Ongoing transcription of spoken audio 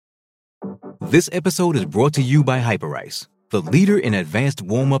This episode is brought to you by Hyperice, the leader in advanced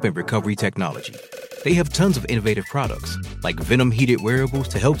warm-up and recovery technology. They have tons of innovative products, like Venom-heated wearables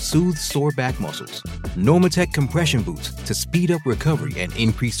to help soothe sore back muscles, Normatec compression boots to speed up recovery and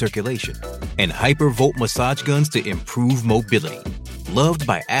increase circulation, and Hypervolt massage guns to improve mobility. Loved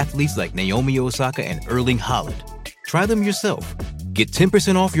by athletes like Naomi Osaka and Erling Haaland. Try them yourself. Get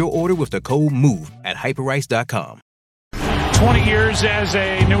 10% off your order with the code MOVE at Hyperice.com. 20 years as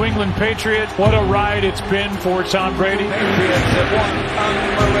a New England Patriot. What a ride it's been for Tom Brady. Patriots have won.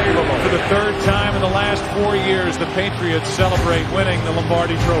 Unbelievable. For the third time in the last 4 years, the Patriots celebrate winning the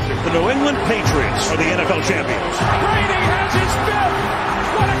Lombardi Trophy. The New England Patriots are the NFL champions. Brady has his fifth.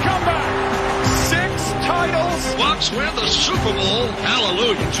 What a comeback. 6 titles. Bucs win the Super Bowl.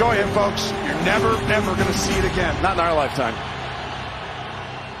 Hallelujah. Enjoy it, folks. You're never going to see it again. Not in our lifetime.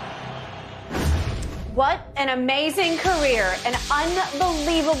 What an amazing career, an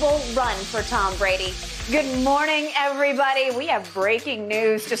unbelievable run for Tom Brady. Good morning, everybody. We have breaking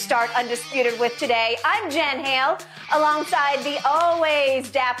news to start Undisputed with today. I'm Jen Hale, alongside the always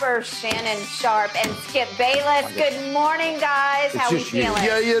dapper Shannon Sharp and Skip Bayless. Good morning, guys. How we feeling?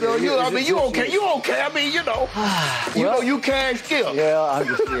 Yeah, you okay. You okay. I mean, you can Skip. Yeah, I'm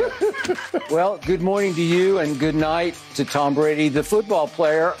just here. Well, good morning to you and good night to Tom Brady, the football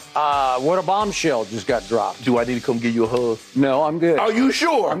player. What a bombshell just got dropped. Do I need to come give you a hug? No, I'm good. Are you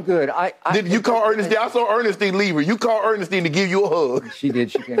sure? I'm good. Did you call Ernestine? I saw Ernestine leave her. You called Ernestine to give you a hug. She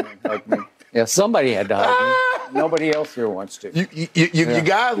did. She came and hugged me. Yeah, somebody had to hug me. Nobody else here wants to. You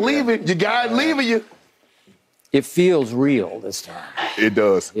guys leaving. You guys leaving you. It feels real this time. It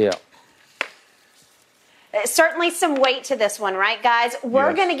does. Yeah. Certainly some weight to this one, right, guys?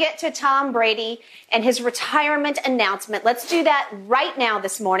 We're going to get to Tom Brady and his retirement announcement. Let's do that right now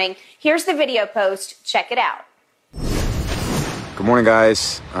this morning. Here's the video post. Check it out. Good morning,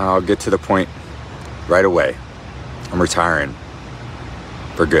 guys. I'll get to the point right away. I'm retiring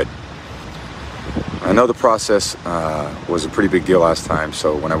for good. I know the process was a pretty big deal last time,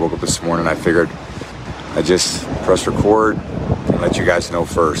 so when I woke up this morning, I figured I'd just press record and let you guys know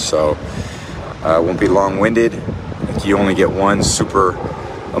first. So I won't be long-winded. You only get one super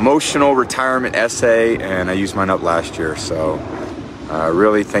emotional retirement essay, and I used mine up last year. So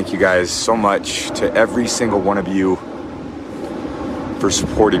really thank you guys so much, to every single one of you, for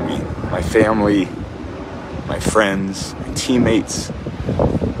supporting me, my family, my friends, my teammates,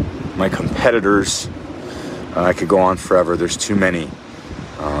 my competitors. I could go on forever. There's too many.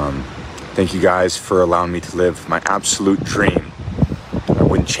 Thank you guys for allowing me to live my absolute dream. I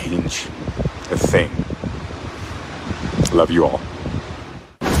wouldn't change a thing. Love you all.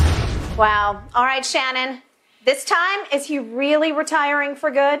 Wow. All right, Shannon. This time, is he really retiring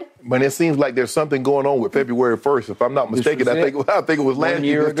for good? But it seems like there's something going on with February 1st. If I'm not mistaken, I think it was last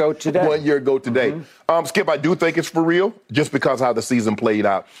year. 1 year ago today. 1 year ago today. Mm-hmm. Skip, I do think it's for real, just because how the season played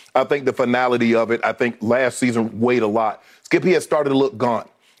out. I think the finality of it, I think last season weighed a lot. Skip, he had started to look gaunt.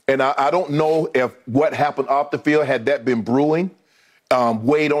 And I don't know if what happened off the field, had that been brewing,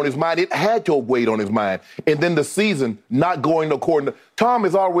 weighed on his mind. It had to have weighed on his mind. And then the season not going according to Tom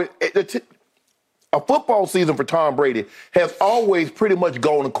is always a football season for Tom Brady has always pretty much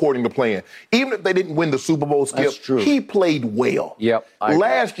gone according to plan. Even if they didn't win the Super Bowl, Skip, he played well. Yep.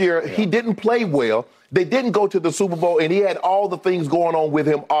 Last year, he didn't play well. They didn't go to the Super Bowl, and he had all the things going on with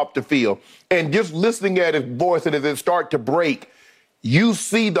him off the field. And just listening at his voice, and as it start to break, you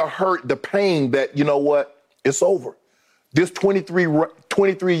see the hurt, the pain that, you know what, it's over. This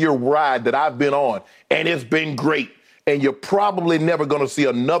 23-year ride that I've been on, and it's been great. And you're probably never going to see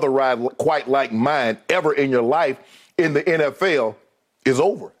another ride quite like mine ever in your life in the NFL, is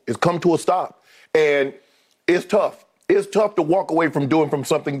over. It's come to a stop. And it's tough. It's tough to walk away from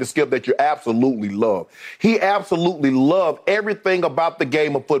something to Skip that you absolutely love. He absolutely loved everything about the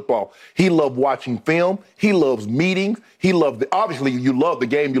game of football. He loved watching film. He loves meetings. Obviously, you love the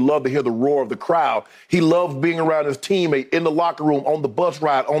game. You love to hear the roar of the crowd. He loves being around his teammate in the locker room, on the bus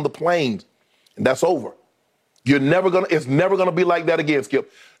ride, on the planes. And that's over. It's never gonna be like that again,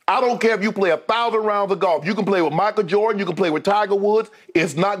 Skip. I don't care if you play 1,000 rounds of golf. You can play with Michael Jordan. You can play with Tiger Woods.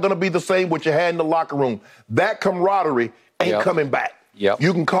 It's not going to be the same what you had in the locker room. That camaraderie ain't coming back. Yep.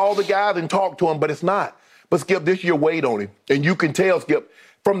 You can call the guys and talk to them, but it's not. But, Skip, this year weighed on him. And you can tell, Skip,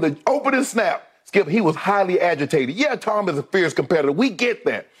 from the opening snap, Skip, he was highly agitated. Yeah, Tom is a fierce competitor. We get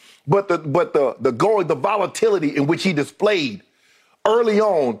that. But the volatility in which he displayed early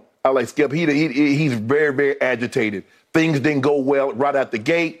on, I like Skip, he's very, very agitated. Things didn't go well right out the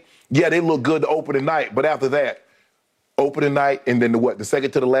gate. Yeah, they look good the opening night, but after that, opening night, and then the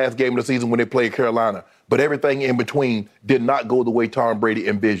second to the last game of the season when they played Carolina. But everything in between did not go the way Tom Brady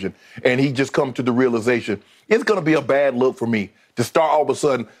envisioned. And he just come to the realization, it's going to be a bad look for me to start all of a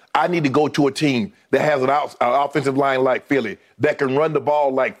sudden. I need to go to a team that has an offensive line like Philly, that can run the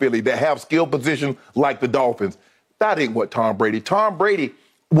ball like Philly, that have skill position like the Dolphins. That ain't what Tom Brady. Tom Brady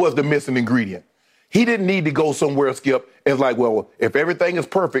was the missing ingredient. He didn't need to go somewhere, Skip. It's like, well, if everything is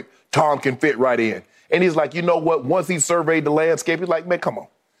perfect, Tom can fit right in. And he's like, you know what? Once he surveyed the landscape, he's like, man, come on.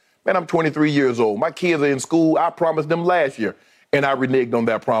 Man, I'm 23 years old. My kids are in school. I promised them last year, and I reneged on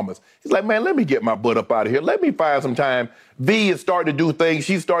that promise. He's like, man, let me get my butt up out of here. Let me find some time. V is starting to do things.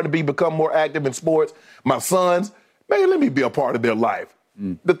 She's starting to become more active in sports. My sons, man, let me be a part of their life.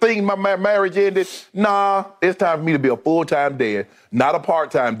 The thing, my marriage ended, nah, it's time for me to be a full-time dad, not a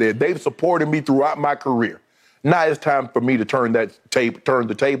part-time dad. They've supported me throughout my career. Now it's time for me to turn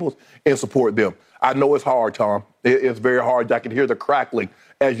the tables and support them. I know it's hard, Tom. It's very hard. I can hear the crackling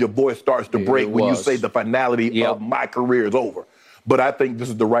as your voice starts to break when you say the finality of my career is over. But I think this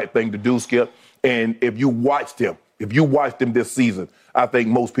is the right thing to do, Skip. And if you watched him this season, I think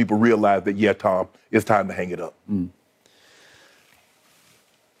most people realize that, yeah, Tom, it's time to hang it up.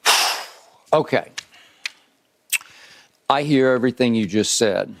 Okay. I hear everything you just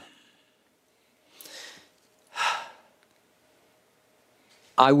said.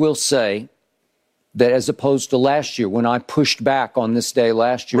 I will say that as opposed to last year, when I pushed back on this day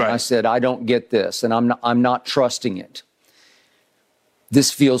last year, and I said, I don't get this, and I'm not trusting it.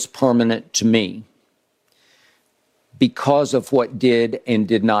 This feels permanent to me because of what did and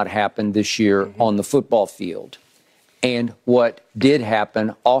did not happen this year on the football field, and what did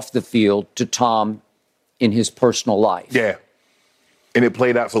happen off the field to Tom in his personal life. Yeah, and it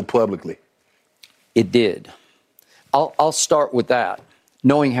played out so publicly. It did. I'll start with that.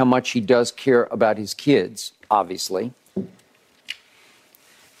 Knowing how much he does care about his kids, obviously.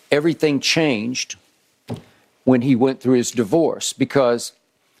 Everything changed when he went through his divorce because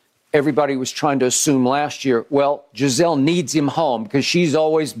everybody was trying to assume last year, well, Gisele needs him home because she's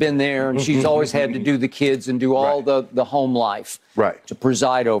always been there and she's always had to do the kids and do all the home life to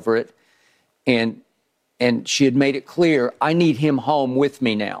preside over it. And she had made it clear, I need him home with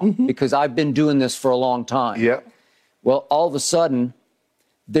me now because I've been doing this for a long time. Yeah. Well, all of a sudden,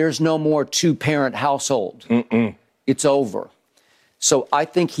 there's no more two-parent household. It's over. So I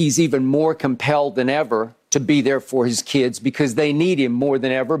think he's even more compelled than ever to be there for his kids because they need him more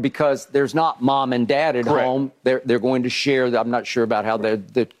than ever because there's not mom and dad at home. They're going to share. I'm not sure about how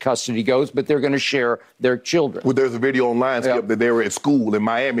the custody goes, but they're going to share their children. Well, there's a video online, Skip, that they were at school in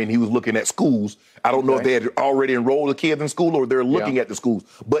Miami, and he was looking at schools. I don't know if they had already enrolled the kids in school or they're looking at the schools,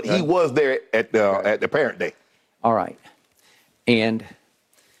 but he was there at the parent day. All right. And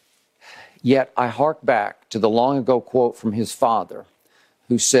yet I hark back to the long ago quote from his father,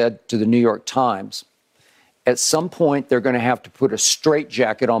 who said to the New York Times, at some point they're going to have to put a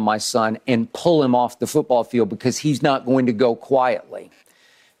straitjacket on my son and pull him off the football field because he's not going to go quietly.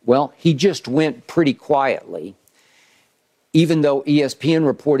 Well, he just went pretty quietly, even though ESPN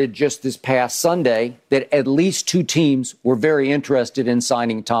reported just this past Sunday that at least two teams were very interested in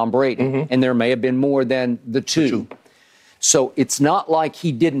signing Tom Brady, and there may have been more than the two. So it's not like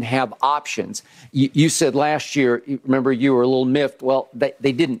he didn't have options. You said last year, remember, you were a little miffed. Well,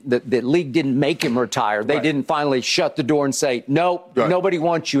 they didn't. The league didn't make him retire. They didn't finally shut the door and say, nope, nobody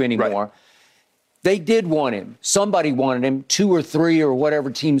wants you anymore. They did want him. Somebody wanted him. 2 or 3 or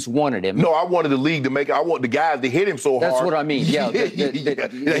whatever teams wanted him. No, I wanted the league to make it. I want the guys to hit him so hard. That's what I mean. Yeah. I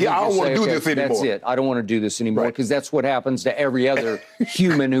don't want to do this anymore. That's it. I don't want to do this anymore because that's what happens to every other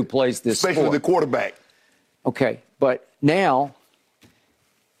human who plays this sport. Especially the quarterback. Okay, but now,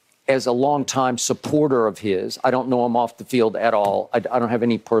 as a longtime supporter of his, I don't know him off the field at all. I don't have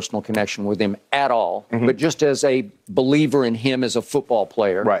any personal connection with him at all. But just as a believer in him as a football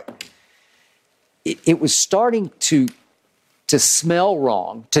player, it was starting to smell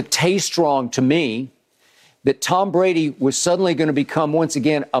wrong, to taste wrong to me, that Tom Brady was suddenly going to become once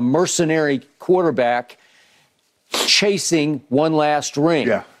again a mercenary quarterback chasing one last ring.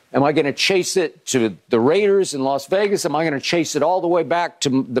 Yeah. Am I going to chase it to the Raiders in Las Vegas? Am I going to chase it all the way back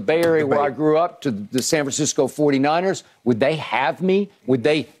to the Bay Area where I grew up, to the San Francisco 49ers? Would they have me? Would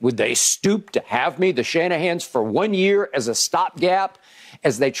they stoop to have me, the Shanahans, for 1 year as a stopgap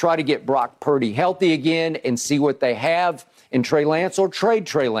as they try to get Brock Purdy healthy again and see what they have in Trey Lance, or trade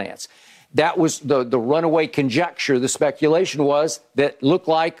Trey Lance? That was the runaway conjecture. The speculation was that looked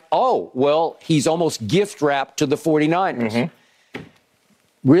like, oh, well, he's almost gift wrapped to the 49ers.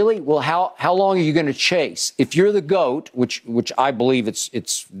 Really? Well, how long are you going to chase? If you're the GOAT, which I believe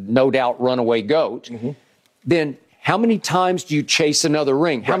it's no doubt runaway GOAT, then how many times do you chase another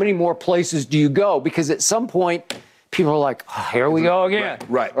ring? How many more places do you go? Because at some point, people are like, oh, here we go again.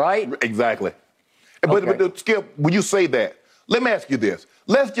 Right? Exactly. Okay. But Skip, when you say that, let me ask you this.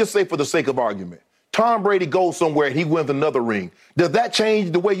 Let's just say for the sake of argument, Tom Brady goes somewhere and he wins another ring. Does that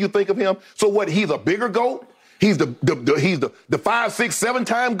change the way you think of him? So what, he's a bigger GOAT? He's the 5, 6,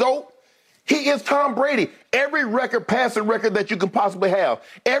 7-time GOAT? He is Tom Brady. Every passing record that you can possibly have,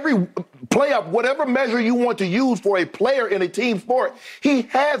 every playoff, whatever measure you want to use for a player in a team sport, he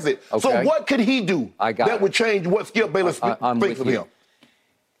has it. Okay. So what could he do would change what Skip Bayless thinks of him?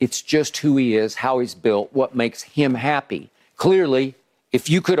 It's just who he is, how he's built, what makes him happy. Clearly, if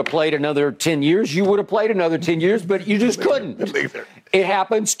you could have played another 10 years, you would have played another 10 years, but you just couldn't. It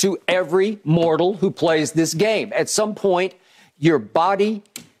happens to every mortal who plays this game. At some point, your body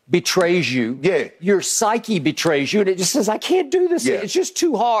betrays you. Yeah. Your psyche betrays you, and it just says, I can't do this. Yeah. It's just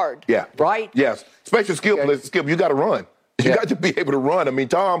too hard. Yeah. Right? Yes. Especially Skip, you got to run. You got to be able to run. I mean,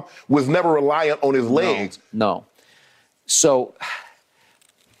 Tom was never reliant on his legs. No. So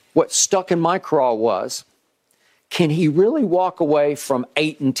what stuck in my craw was, can he really walk away from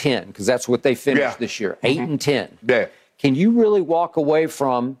 8-10? Because that's what they finished this year, 8-10. Yeah. Can you really walk away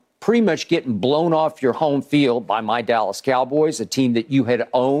from pretty much getting blown off your home field by my Dallas Cowboys, a team that you had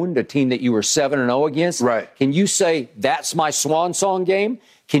owned, a team that you were 7-0 against? Right. Can you say, that's my swan song game?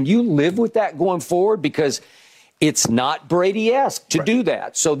 Can you live with that going forward? Because it's not Brady-esque to do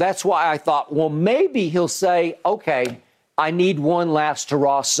that. So that's why I thought, well, maybe he'll say, okay, I need one last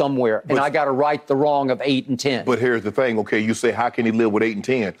hurrah somewhere, and I got to right the wrong of 8-10. But here's the thing, okay, you say, how can he live with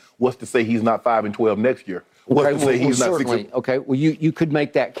 8-10? What's to say he's not 5-12 next year? What's to say he's not 6? Okay, well, you could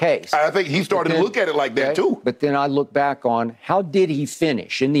make that case. I think he started to look at it like that, too. But then I look back on, how did he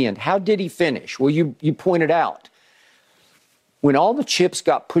finish in the end? How did he finish? Well, you pointed out, when all the chips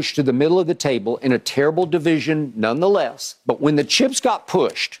got pushed to the middle of the table in a terrible division nonetheless, but when the chips got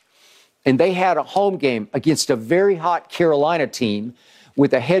pushed, and they had a home game against a very hot Carolina team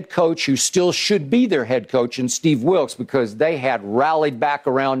with a head coach who still should be their head coach in Steve Wilks, because they had rallied back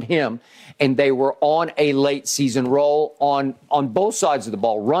around him and they were on a late season roll on both sides of the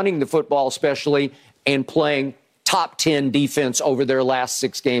ball, running the football especially and playing top 10 defense over their last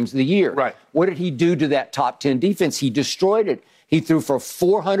 6 games of the year. Right. What did he do to that top 10 defense? He destroyed it. He threw for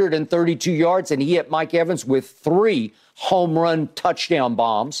 432 yards and he hit Mike Evans with 3 home run touchdown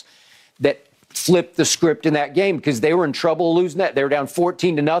bombs that flipped the script in that game, because they were in trouble losing that. They were down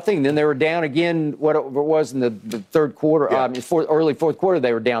 14-0. Then they were down again, what it was in the third quarter, early fourth quarter,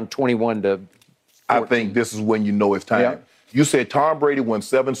 they were down 21-14. I think this is when you know it's time. Yeah. You said Tom Brady won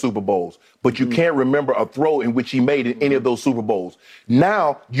 7 Super Bowls, but you can't remember a throw in which he made in any of those Super Bowls.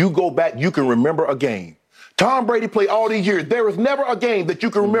 Now you go back, you can remember a game. Tom Brady played all these years. There is never a game that you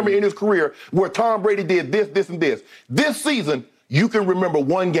can remember in his career where Tom Brady did this, this, and this. This season, you can remember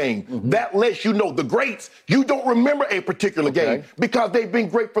one game. That lets you know the greats, you don't remember a particular game because they've been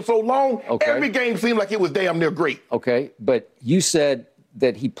great for so long. Every game seemed like it was damn near great. Okay, but you said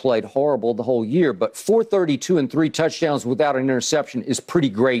that he played horrible the whole year, but 432 and 3 touchdowns without an interception is pretty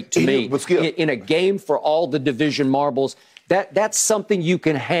great to me. In a game for all the division marbles, that's something you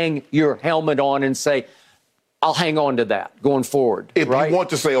can hang your helmet on and say, I'll hang on to that going forward. If you want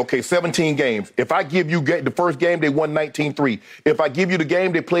to say, okay, 17 games. If I give you the first game, they won 19-3. If I give you the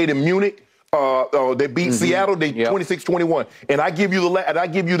game they played in Munich, they beat Seattle, they 26-21. And I give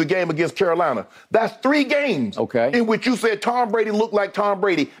you the game against Carolina. That's 3 games in which you said Tom Brady looked like Tom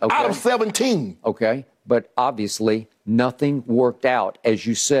Brady out of 17. Okay, but obviously nothing worked out, as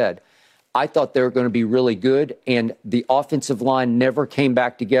you said. I thought they were going to be really good, and the offensive line never came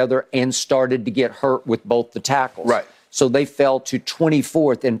back together and started to get hurt with both the tackles. Right. So they fell to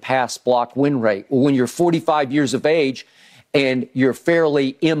 24th in pass block win rate. Well, when you're 45 years of age and you're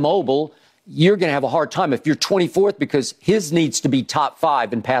fairly immobile, you're going to have a hard time if you're 24th, because his needs to be top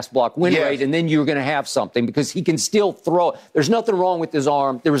 5 in pass block win rate, and then you're going to have something because he can still throw. There's nothing wrong with his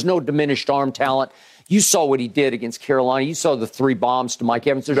arm. There was no diminished arm talent. You saw what he did against Carolina. You saw the 3 bombs to Mike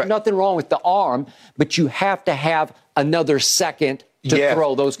Evans. There's nothing wrong with the arm, but you have to have another second to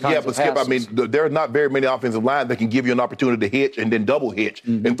throw those kinds of passes. Yeah, but Skip, I mean, there are not very many offensive lines that can give you an opportunity to hitch and then double hitch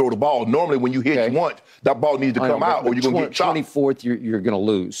and throw the ball. Normally, when you hitch once, that ball needs to come out or you're going to get chopped. 24th, you're going to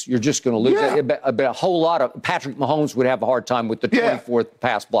lose. You're just going to lose. Yeah. But a whole lot of Patrick Mahomes would have a hard time with the 24th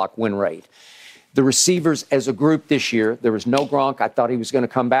pass block win rate. The receivers as a group this year, there was no Gronk. I thought he was going to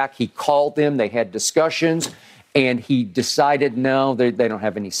come back. He called them. They had discussions. And he decided, no, they don't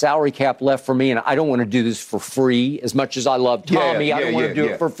have any salary cap left for me, and I don't want to do this for free. As much as I love Tommy, I don't want to do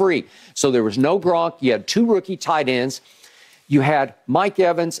it for free. So there was no Gronk. You had 2 rookie tight ends. You had Mike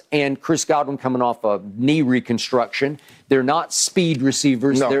Evans and Chris Godwin coming off a knee reconstruction. They're not speed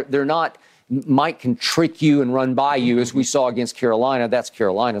receivers. No. They're not. Mike can trick you and run by you, as we saw against Carolina. That's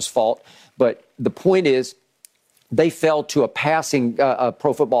Carolina's fault. But the point is, they fell to a passing,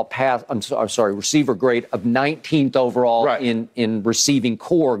 Pro Football pass. Receiver grade of 19th overall in receiving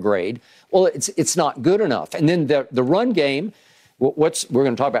core grade. Well, it's not good enough. And then the run game. We're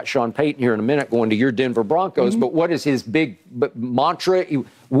going to talk about Sean Payton here in a minute, going to your Denver Broncos. But what is his big mantra?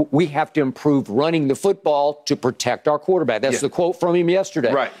 We have to improve running the football to protect our quarterback. That's the quote from him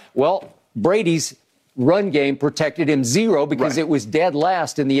yesterday. Right. Well, Brady's run game protected him 0 because it was dead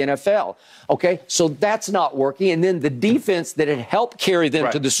last in the NFL. Okay, so that's not working. And then the defense that had helped carry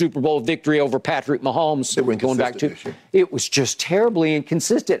them to the Super Bowl victory over Patrick Mahomes, going back to, it was just terribly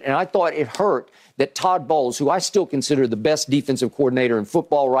inconsistent. And I thought it hurt that Todd Bowles, who I still consider the best defensive coordinator in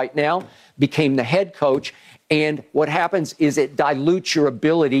football right now, became the head coach. And what happens is it dilutes your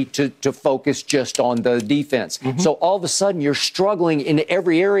ability to focus just on the defense. So all of a sudden you're struggling in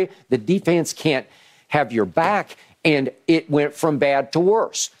every area. The defense can't have your back, and it went from bad to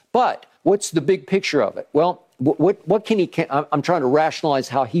worse. But what's the big picture of it? Well, what can he? I'm trying to rationalize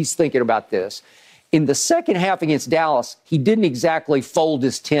how he's thinking about this. In the second half against Dallas, he didn't exactly fold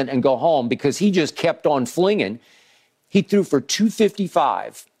his tent and go home because he just kept on flinging. He threw for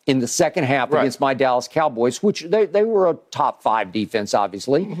 255 in the second half against my Dallas Cowboys, which they were a top 5 defense,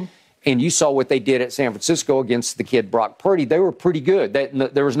 obviously. And you saw what they did at San Francisco against the kid Brock Purdy. They were pretty good.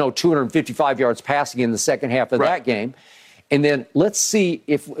 There was no 255 yards passing in the second half of that game. And then let's see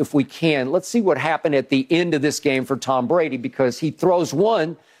if we can. Let's see what happened at the end of this game for Tom Brady, because he throws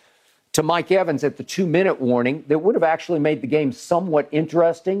one to Mike Evans at the 2-minute warning that would have actually made the game somewhat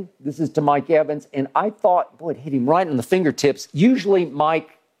interesting. This is to Mike Evans. And I thought, boy, it hit him right in the fingertips. Usually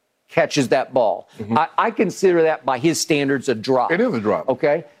Mike catches that ball. I consider that by his standards a drop. It is a drop.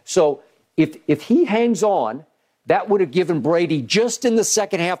 Okay? So if he hangs on, that would have given Brady, just in the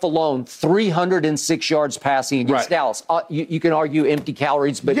second half alone, 306 yards passing against Dallas. You can argue empty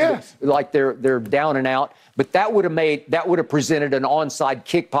calories, but like they're down and out. But that would have presented an onside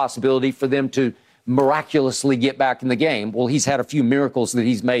kick possibility for them to miraculously get back in the game. Well, he's had a few miracles that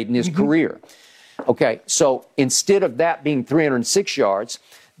he's made in his career. Okay, so instead of that being 306 yards,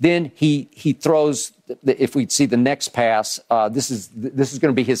 then he throws, if we see the next pass, this is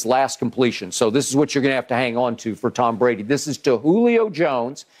going to be his last completion. So this is what you're going to have to hang on to for Tom Brady. This is to Julio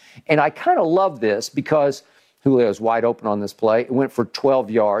Jones. And I kind of love this because Julio's wide open on this play. It went for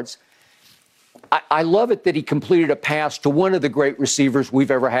 12 yards. I love it that he completed a pass to one of the great receivers we've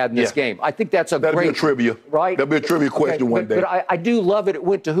ever had in this game. I think that's That'll great. be a trivia. Right? That'll be a trivia question one day. But I do love it. It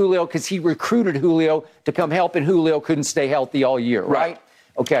went to Julio because he recruited Julio to come help, and Julio couldn't stay healthy all year, right?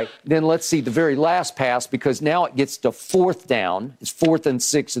 Okay, then let's see the very last pass, because now it gets to 4th down. It's 4th and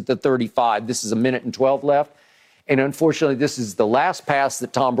 6 at the 35. This is 1:12 left. And unfortunately, this is the last pass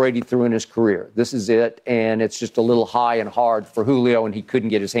that Tom Brady threw in his career. This is it, and it's just a little high and hard for Julio, and he couldn't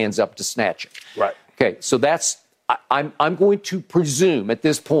get his hands up to snatch it. Right. Okay, so I'm going to presume at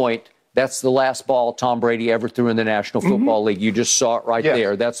this point that's the last ball Tom Brady ever threw in the National Football League. You just saw it right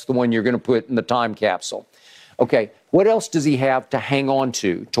there. That's the one you're going to put in the time capsule. Okay, what else does he have to hang on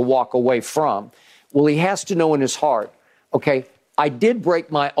to walk away from? Well, he has to know in his heart, okay, I did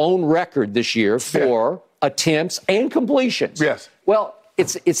break my own record this year for attempts and completions. Yes. Well,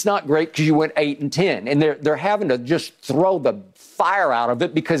 it's not great because you went 8 and 10, and they're having to just throw the fire out of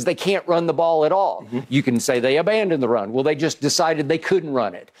it because they can't run the ball at all. You can say they abandoned the run. Well, they just decided they couldn't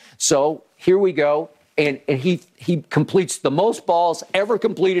run it. So here we go, and he completes the most balls ever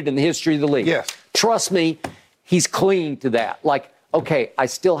completed in the history of the league. Yes. Trust me, he's clinging to that. Like, okay, I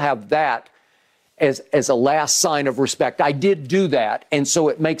still have that as a last sign of respect. I did do that, and so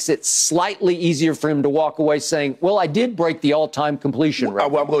it makes it slightly easier for him to walk away saying, well, I did break the all-time completion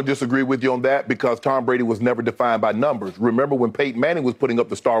record. Well, I'm going to disagree with you on that because Tom Brady was never defined by numbers. Remember when Peyton Manning was putting up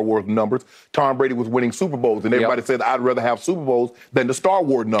the Star Wars numbers, Tom Brady was winning Super Bowls, and everybody said, I'd rather have Super Bowls than the Star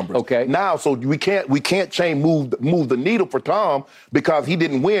Wars numbers. Okay. Now, so we can't move the needle for Tom because he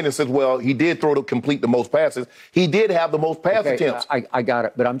didn't win and says, well, he did complete the most passes. He did have the most pass attempts. I got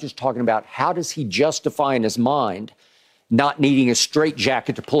it, but I'm just talking about how does he justify in his mind not needing a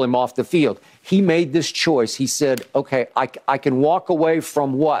straitjacket to pull him off the field. He made this choice. He said, okay, I can walk away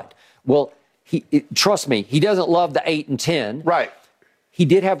from what? Well, trust me, he doesn't love the 8 and 10. Right. He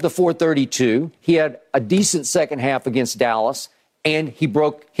did have the 432. He had a decent second half against Dallas, and he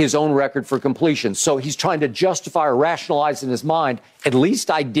broke his own record for completion. So he's trying to justify or rationalize in his mind, at least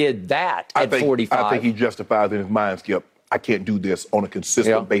I did that at 45. I think he justifies in his mind, Skip. I can't do this on a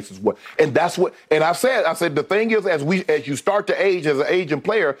consistent basis. And that's what, and I said, the thing is, as you start to age as an aging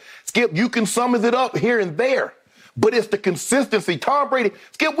player, Skip, you can summon it up here and there. But it's the consistency. Tom Brady,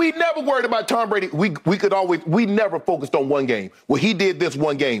 Skip, we never worried about Tom Brady. We never focused on one game. Well, he did this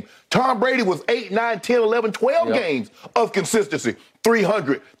one game. Tom Brady was 8, 9, 10, 11, 12 games of consistency.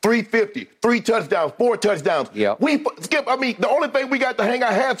 300, 350, 3 touchdowns, 4 touchdowns. Skip, I mean, the only thing we got to hang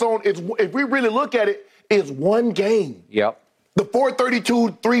our hats on is, if we really look at it, is one game. The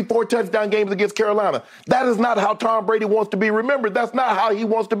 432, 3-4 touchdown games against Carolina. That is not how Tom Brady wants to be remembered. That's not how he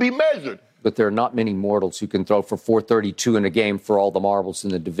wants to be measured. But there are not many mortals who can throw for 432 in a game for all the marbles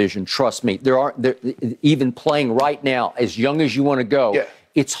in the division. Trust me, even playing right now, as young as you want to go,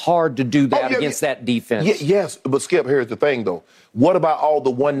 it's hard to do that against that defense. Yes, but Skip, here's the thing, though. What about all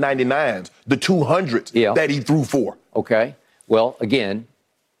the 199s, the 200s that he threw for? Okay. Well, again,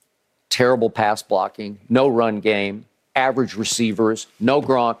 terrible pass blocking, no run game, average receivers, no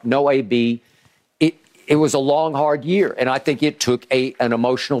Gronk, no AB. It was a long, hard year, and I think it took an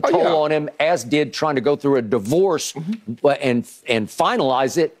emotional toll on him, as did trying to go through a divorce and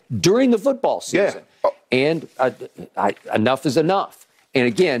finalize it during the football season. And enough is enough. And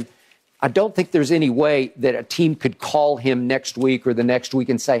again, I don't think there's any way that a team could call him next week or the next week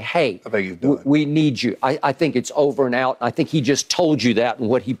and say, hey, we need you. I think it's over and out. I think he just told you that in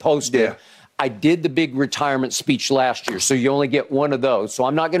what he posted. I did the big retirement speech last year, so you only get one of those. So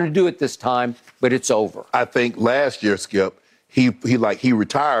I'm not going to do it this time, but it's over. I think last year, Skip, he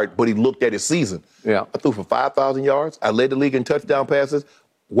retired, but he looked at his season. I threw for 5,000 yards. I led the league in touchdown passes.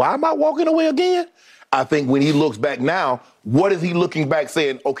 Why am I walking away again? I think when he looks back now, what is he looking back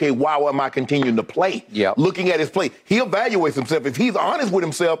saying, okay, why am I continuing to play? Looking at his play, he evaluates himself. If he's honest with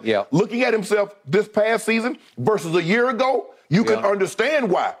himself, looking at himself this past season versus a year ago, you can understand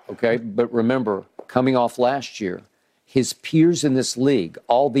why. Okay, but remember, coming off last year, his peers in this league,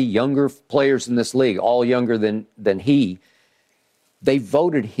 all the younger players in this league, all younger than he, they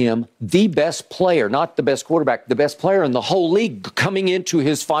voted him the best player, not the best quarterback, the best player in the whole league coming into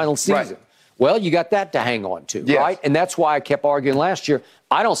his final season. Well, you got that to hang on to, right? And that's why I kept arguing last year.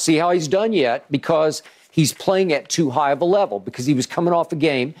 I don't see how he's done yet, because he's playing at too high of a level, because he was coming off a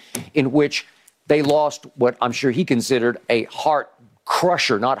game in which they lost what I'm sure he considered a heart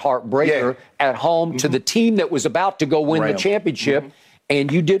crusher, not heartbreaker, at home to the team that was about to go win the championship.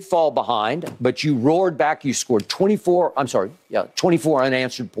 And you did fall behind, but you roared back. You scored 24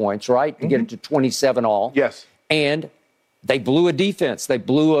 unanswered points, right? To get it to 27 all. And they blew a defense. They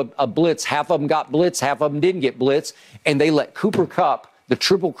blew a blitz. Half of them got blitz. Half of them didn't get blitz. And they let Cooper Kupp, the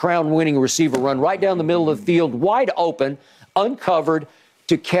Triple Crown winning receiver, run right down the middle of the field, wide open, uncovered,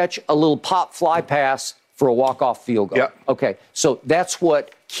 to catch a little pop fly pass for a walk-off field goal. Okay, so that's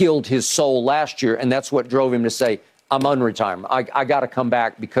what killed his soul last year, and that's what drove him to say, I'm unretirement. I got to come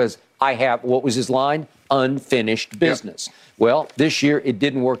back because I have, what was his line? Unfinished business. Well, this year it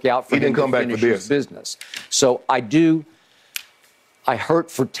didn't work out for him to finish his business. So I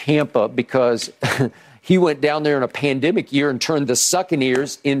hurt for Tampa because he went down there in a pandemic year and turned the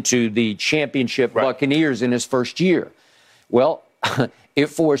Succaneers into the championship Buccaneers in his first year. Well, it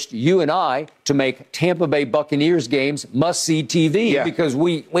forced you and I to make Tampa Bay Buccaneers games must-see TV because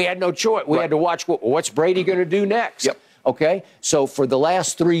we had no choice. We had to watch what's Brady going to do next. Okay? So for the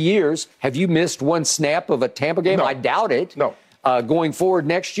last 3 years, have you missed one snap of a Tampa game? I doubt it. Going forward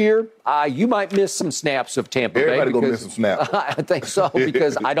next year, you might miss some snaps of Tampa Bay. Everybody going to miss some snaps. I think so,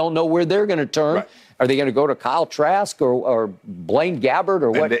 because I don't know where they're going to turn. Are they going to go to Kyle Trask or Blaine Gabbert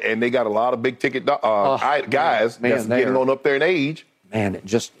or what? And they got a lot of big-ticket guys that's getting on up there in age. Man,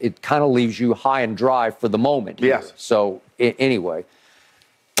 it kind of leaves you high and dry for the moment. So anyway,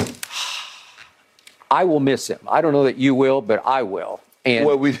 I will miss him. I don't know that you will, but I will. And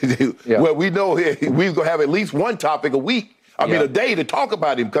we know we're going to have at least one topic a week. I mean, a day to talk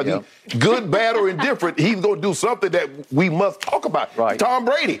about him, because he's good, bad, or indifferent. He's going to do something that we must talk about. Tom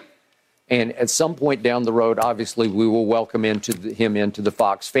Brady. And at some point down the road, obviously, we will welcome him into the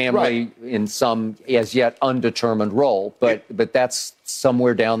Fox family in some as yet undetermined role. But that's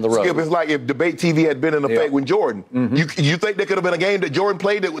somewhere down the road. Skip, it's like if debate TV had been in effect with Jordan. You think there could have been a game that Jordan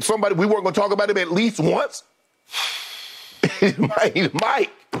played that with somebody we weren't going to talk about him at least once? He's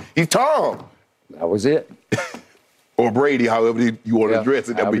Mike. He's Tom. That was it. Or Brady, however you want to address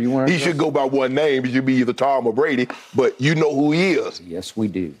it. I mean, he should go by one name. He should be either Tom or Brady, but you know who he is. Yes, we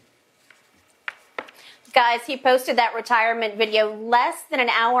do. Guys, he posted that retirement video less than an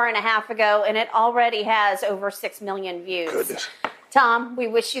hour and a half ago, and it already has over 6 million views. Goodness. Tom, we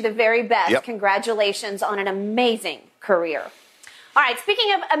wish you the very best. Congratulations on an amazing career. All right,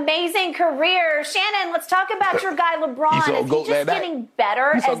 speaking of amazing career, Shannon, let's talk about your guy LeBron. Is he just getting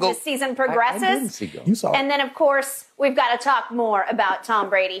better as the season progresses? And then, of course, we've got to talk more about Tom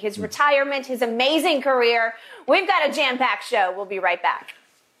Brady, his retirement, his amazing career. We've got a jam-packed show. We'll be right back.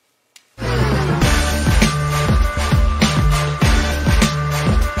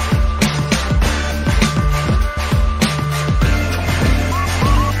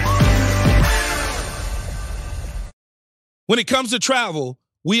 When it comes to travel,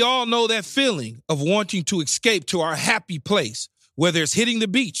 we all know that feeling of wanting to escape to our happy place, whether it's hitting the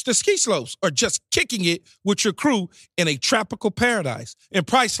beach, the ski slopes, or just kicking it with your crew in a tropical paradise. And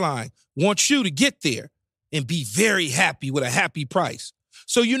Priceline wants you to get there and be very happy with a happy price,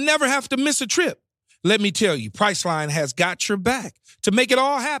 so you never have to miss a trip. Let me tell you, Priceline has got your back to make it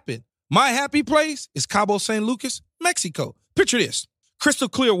all happen. My happy place is Cabo San Lucas, Mexico. Picture this: crystal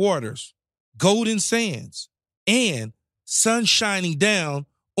clear waters, golden sands, and sun shining down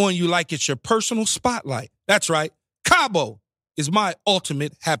on you like it's your personal spotlight. That's right. Cabo is my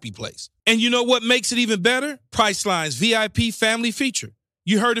ultimate happy place. And you know what makes it even better? Priceline's VIP family feature.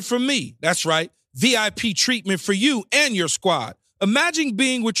 You heard it from me. That's right. VIP treatment for you and your squad. Imagine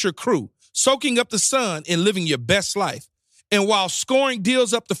being with your crew, soaking up the sun and living your best life. And while scoring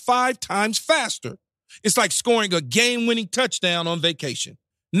deals up to 5 times faster, it's like scoring a game-winning touchdown on vacation.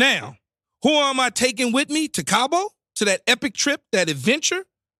 Now, who am I taking with me to Cabo? To that epic trip, that adventure?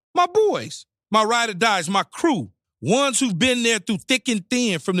 My boys, my ride or dies, my crew, ones who've been there through thick and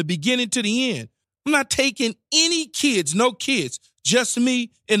thin from the beginning to the end. I'm not taking any kids, no kids, just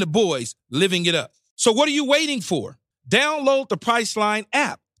me and the boys living it up. So what are you waiting for? Download the Priceline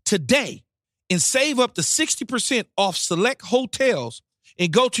app today and save up to 60% off select hotels and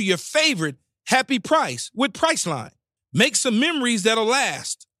go to your favorite happy price with Priceline. Make some memories that'll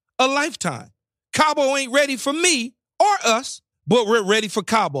last a lifetime. Cabo ain't ready for me or us, but we're ready for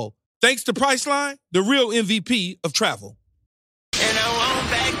Cabo. Thanks to Priceline, the real MVP of travel. And I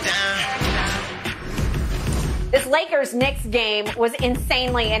won't back down. This Lakers-Knicks game was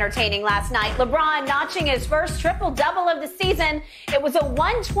insanely entertaining last night. LeBron notching his first triple-double of the season. It was a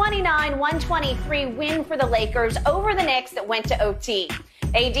 129-123 win for the Lakers over the Knicks that went to OT.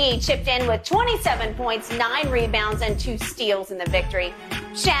 AD chipped in with 27 points, 9 rebounds, and 2 steals in the victory.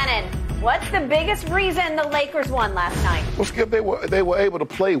 Shannon, what's the biggest reason the Lakers won last night? Well, Skip, they were able to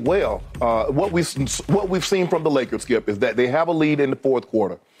play well. What we've seen from the Lakers, Skip, is that they have a lead in the fourth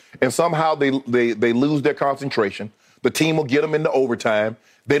quarter, and somehow they lose their concentration. The team will get them into overtime.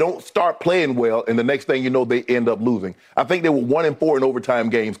 They don't start playing well, and the next thing you know, they end up losing. I think they were 1-4 in overtime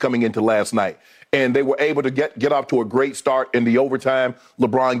games coming into last night, and they were able to get off to a great start in the overtime.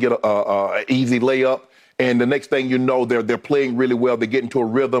 LeBron get an easy layup. And the next thing you know, they're playing really well. They get into a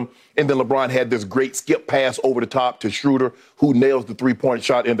rhythm. And then LeBron had this great skip pass over the top to Schroeder, who nails the three-point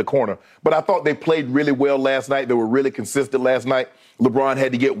shot in the corner. But I thought they played really well last night. They were really consistent last night. LeBron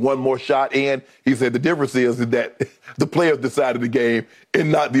had to get one more shot in. He said the difference is that the players decided the game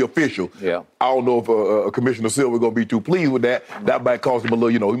and not the official. Yeah. I don't know if Commissioner Silver is going to be too pleased with that. That might cost him a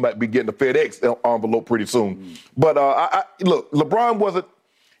little, he might be getting a FedEx envelope pretty soon. But look, LeBron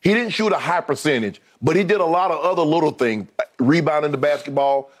he didn't shoot a high percentage, but he did a lot of other little things, rebounding the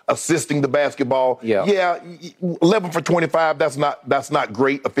basketball, assisting the basketball. Yeah, 11 for 25, that's not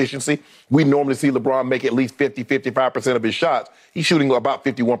great efficiency. We normally see LeBron make at least 55% of his shots. He's shooting about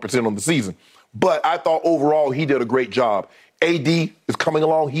 51% on the season. But I thought overall he did a great job. AD is coming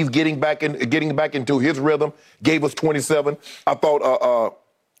along. He's getting back into his rhythm, gave us 27. I thought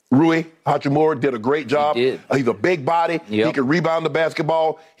Rui Hachimura did a great job. He did. He's a big body. Yep. He can rebound the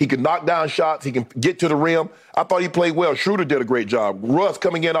basketball. He can knock down shots. He can get to the rim. I thought he played well. Schroeder did a great job. Russ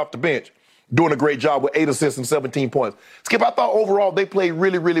coming in off the bench, doing a great job with 8 assists and 17 points. Skip, I thought overall they played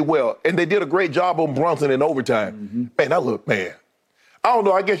really, really well. And they did a great job on Brunson in overtime. Man, I don't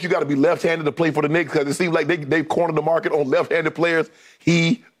know. I guess you got to be left-handed to play for the Knicks because it seems like they've cornered the market on left-handed players.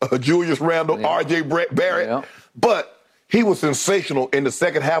 Julius Randle, R.J. Barrett. Yeah. But he was sensational in the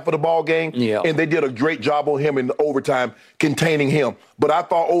second half of the ball game, and they did a great job on him in the overtime, containing him. But I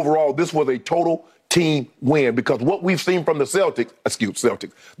thought overall this was a total team win because what we've seen from the Celtics,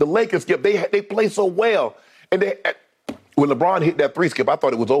 the Lakers, Skip, they play so well. And when LeBron hit that three, Skip, I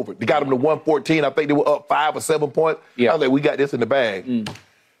thought it was over. They got him to 114. I think they were up 5 or 7 points. I was like, we got this in the bag. Man,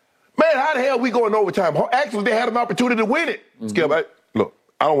 how the hell we going overtime? Actually, they had an opportunity to win it. Skip, look,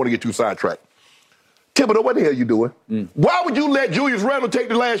 I don't want to get too sidetracked. Thibodeau, what the hell are you doing? Why would you let Julius Randle take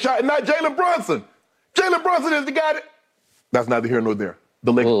the last shot and not Jalen Brunson? Jalen Brunson is the guy that... That's neither here nor there.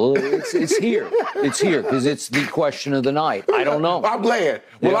 The Lakers. Well, it's here. It's here because it's the question of the night. I don't know. I'm glad.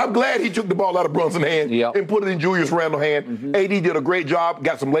 Well, I'm glad he took the ball out of Brunson's hand and put it in Julius Randle's hand. Mm-hmm. AD did a great job,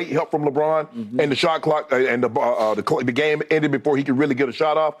 got some late help from LeBron, and the shot clock and the game ended before he could really get a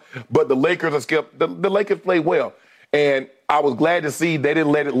shot off. But the Lakers the Lakers played well. And I was glad to see they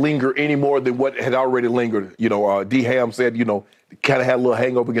didn't let it linger any more than what had already lingered. You know, D. Ham said, you know, kind of had a little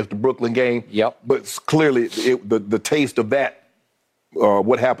hangover against the Brooklyn game. Yep. But clearly the taste of that,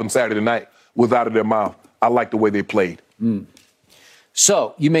 what happened Saturday night, was out of their mouth. I like the way they played.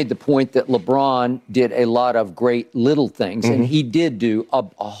 So you made the point that LeBron did a lot of great little things, and he did do a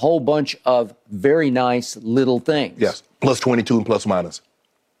whole bunch of very nice little things. Yes, plus 22 and plus minus.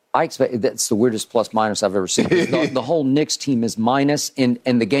 I expect that's the weirdest plus minus I've ever seen. The whole Knicks team is minus, and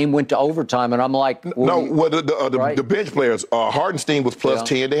the game went to overtime, and I'm like, the bench players, Hardenstein was plus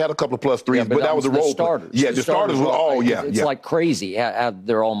 10. They had a couple of plus threes, but that was the role starters. Yeah, the starters were all, It's like crazy.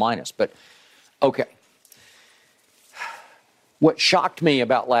 They're all minus. But, okay. What shocked me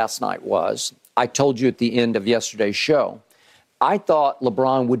about last night was, I told you at the end of yesterday's show, I thought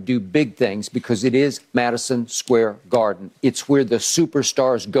LeBron would do big things because it is Madison Square Garden. It's where the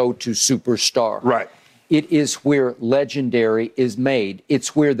superstars go to superstar. Right. It is where legendary is made.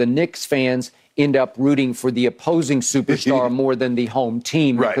 It's where the Knicks fans end up rooting for the opposing superstar more than the home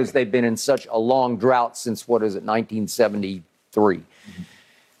team because they've been in such a long drought since, 1973.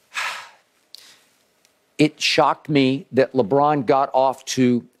 It shocked me that LeBron got off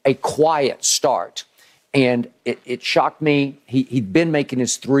to a quiet start. And it shocked me. He'd been making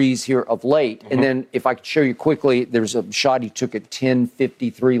his threes here of late. And then if I could show you quickly, there's a shot he took at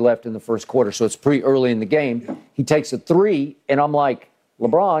 10:53 left in the first quarter. So it's pretty early in the game. He takes a three, and I'm like,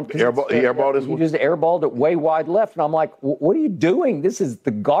 LeBron. He airballed this one? He just airballed it way wide left. And I'm like, what are you doing? This is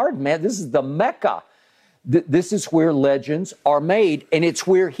the Garden, man. This is the Mecca. This is where legends are made, and it's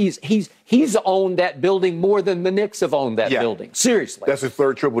where he's owned that building more than the Knicks have owned that building. Seriously. That's his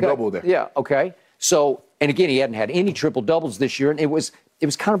third triple-double there. Yeah, okay. So, and again, he hadn't had any triple-doubles this year, and it was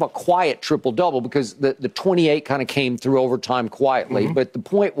kind of a quiet triple-double because the 28 kind of came through overtime quietly. But the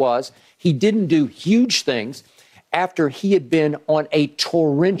point was he didn't do huge things after he had been on a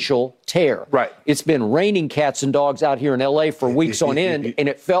torrential tear. Right. It's been raining cats and dogs out here in L.A. for weeks on end, and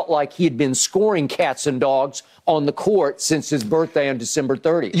it felt like he had been scoring cats and dogs on the court since his birthday on December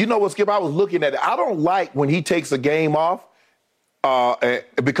 30th. You know what, Skip? I was looking at it. I don't like when he takes a game off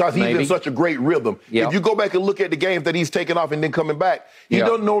because he's in such a great rhythm. Yep. If you go back and look at the games that he's taken off and then coming back, he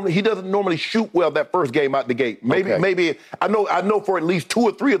doesn't normally shoot well that first game out the gate. Maybe I know for at least 2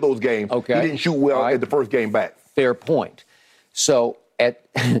 or 3 of those games he didn't shoot well at the first game back. Fair point. So at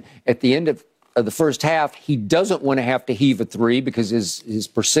the end of the first half, he doesn't want to have to heave a three because his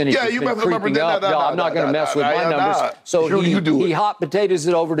percentage has been creeping up. No, I'm not going to mess with my numbers. So he hot potatoes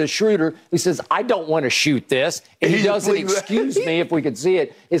it over to Schroeder. He says, I don't want to shoot this. And he doesn't excuse me if we could see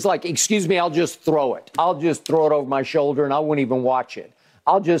it. It's like, excuse me, I'll just throw it. I'll just throw it over my shoulder and I won't even watch it.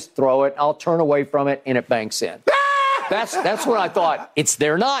 I'll just throw it. I'll turn away from it and it banks in. That's when I thought, it's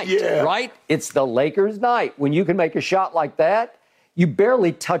their night, right? It's the Lakers' night. When you can make a shot like that, you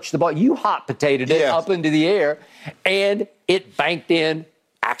barely touch the ball. You hot potatoed it up into the air, and it banked in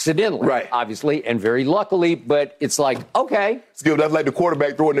accidentally, obviously, and very luckily. But it's like, okay. Skip, that's like the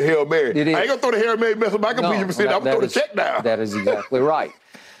quarterback throwing the Hail Mary. I ain't going to throw the Hail Mary, mess up my completion percent. I'm going to throw the check down. That is exactly right.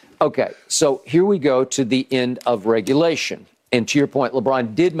 Okay, so here we go to the end of regulation. And to your point,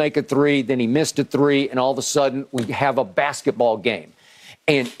 LeBron did make a three, then he missed a three, and all of a sudden we have a basketball game.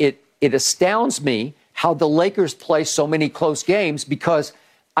 And it astounds me how the Lakers play so many close games because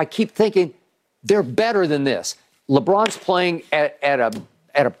I keep thinking they're better than this. LeBron's playing at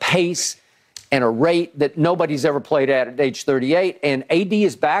a pace and a rate that nobody's ever played at age 38, and AD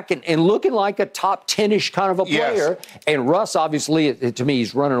is back and looking like a top 10-ish kind of a player. And Russ, obviously, to me,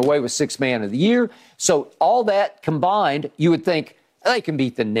 he's running away with Sixth Man of the Year. So all that combined, you would think they can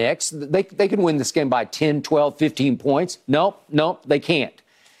beat the Knicks. They can win this game by 10, 12, 15 points. Nope, they can't.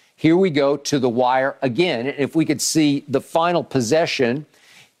 Here we go to the wire again. And if we could see the final possession,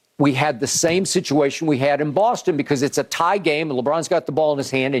 we had the same situation we had in Boston because it's a tie game and LeBron's got the ball in his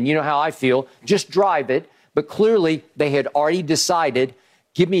hand, and you know how I feel. Just drive it. But clearly they had already decided,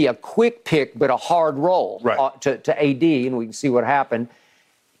 give me a quick pick but a hard roll to AD, and we can see what happened.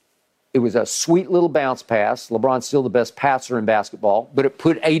 It was a sweet little bounce pass. LeBron's still the best passer in basketball, but it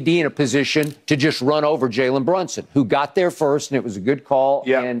put AD in a position to just run over Jalen Brunson, who got there first, and it was a good call,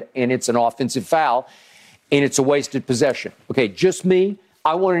 and it's an offensive foul, and it's a wasted possession. Okay, just me.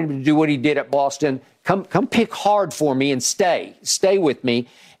 I wanted him to do what he did at Boston. Come pick hard for me and stay with me.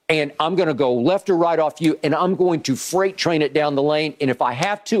 and I'm going to go left or right off you, and I'm going to freight train it down the lane. And if I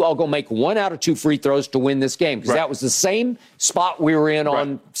have to, I'll go make 1 out of 2 free throws to win this game, because that was the same spot we were in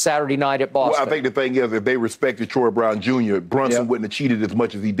on Saturday night at Boston. Well, I think the thing is, if they respected Troy Brown Jr., Brunson wouldn't have cheated as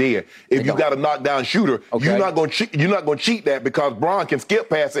much as he did. If you got a knockdown shooter, you're not going to cheat that, because Braun can skip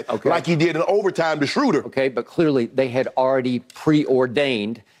past it like he did in overtime to Schroeder. Okay, but clearly they had already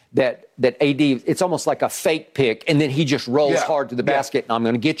preordained that AD, it's almost like a fake pick, and then he just rolls hard to the basket, and I'm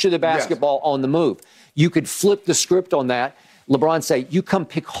going to get you the basketball on the move. You could flip the script on that. LeBron say, you come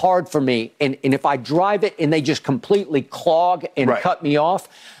pick hard for me, and if I drive it and they just completely clog and cut me off,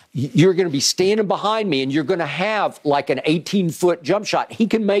 you're going to be standing behind me, and you're going to have like an 18-foot jump shot. He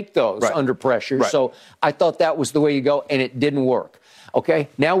can make those under pressure. So I thought that was the way you go, and it didn't work. Okay,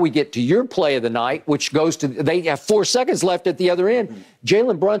 now we get to your play of the night, which goes to, they have 4 seconds left at the other end.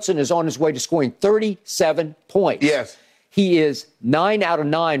 Jalen Brunson is on his way to scoring 37 points. Yes. He is 9 out of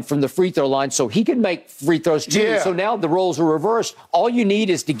 9 from the free throw line, so he can make free throws too. Yeah. So now the roles are reversed. All you need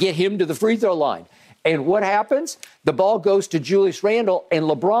is to get him to the free throw line. And what happens? The ball goes to Julius Randle, and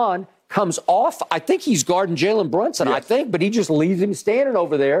LeBron comes off. I think he's guarding Jalen Brunson, but he just leaves him standing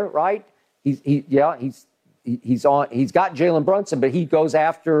over there, right? He's got Jalen Brunson, but he goes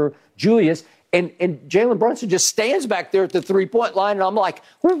after Julius, and Jalen Brunson just stands back there at the three-point line, and I'm like,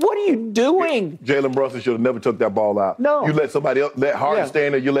 well, what are you doing? Jalen Brunson should have never took that ball out. No. You let somebody else, let Harden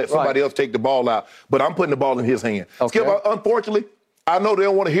stand there, you let somebody else take the ball out. But I'm putting the ball in his hand. Okay. Skip, unfortunately, I know they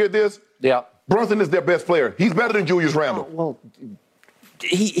don't want to hear this. Yeah. Brunson is their best player. He's better than Julius Randle. Well,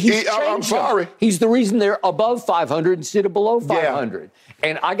 I'm sorry. He's the reason they're above 500 instead of below 500.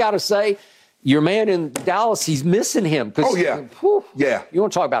 And I got to say, your man in Dallas, he's missing him. You want to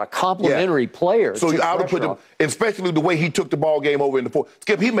talk about a complimentary player. So I would put him, especially the way he took the ball game over in the fourth.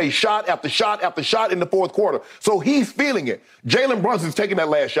 Skip, he made shot after shot after shot in the fourth quarter. So he's feeling it. Jalen Brunson's taking that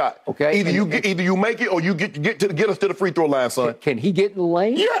last shot. Okay. Either you make it or you get us to the free throw line, son. Can he get in the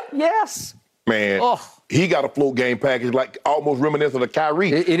lane? Yeah. Yes. Man, he got a float game package like almost reminiscent of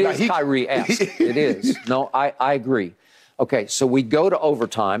Kyrie. It is Kyrie-esque. It is. No, I agree. Okay, so we go to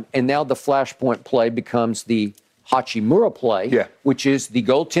overtime, and now the flashpoint play becomes the Hachimura play, which is the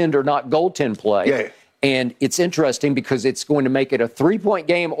goaltender, not goaltend play. Yeah. And it's interesting because it's going to make it a 3-point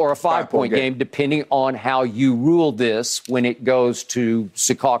game or a 5-point game, depending on how you rule this when it goes to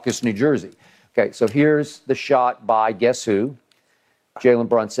Secaucus, New Jersey. Okay, so here's the shot by guess who? Jalen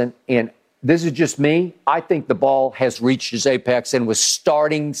Brunson. And this is just me. I think the ball has reached its apex and was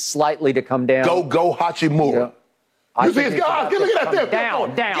starting slightly to come down. Go Hachimura. Yeah. You see his guy? Look at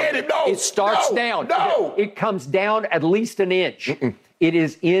that. Down. Get it. No. It starts down. No. It comes down at least an inch. It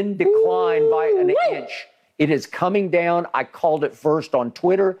is in decline by an inch. It is coming down. I called it first on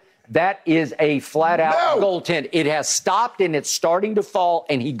Twitter. That is a flat-out goaltend. It has stopped, and it's starting to fall,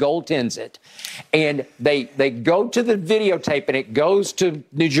 and he goaltends it. And they go to the videotape, and it goes to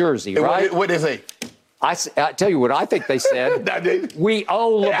New Jersey, right? What did they say? I tell you what I think they said. We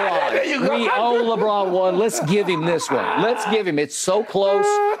owe LeBron. We owe LeBron one. Let's give him this one. Let's give him. It's so close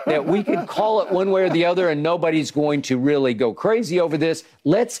that we can call it one way or the other, and nobody's going to really go crazy over this.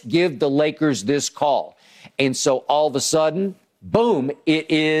 Let's give the Lakers this call. And so all of a sudden, boom,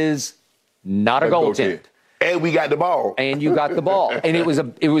 it is not a goaltend. And we got the ball. And you got the ball. And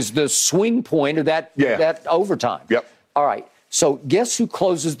it was the swing point of that overtime. Yep. All right. So guess who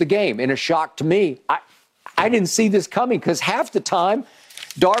closes the game? In a shock to me, I didn't see this coming because half the time,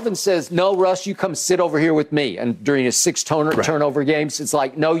 Darvin says, no, Russ, you come sit over here with me. And during his 6 turnover games, it's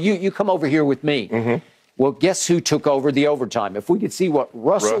like, no, you come over here with me. Mm-hmm. Well, guess who took over the overtime? If we could see what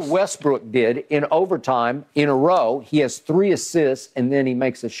Russell Westbrook did in overtime in a row, he has 3 assists, and then he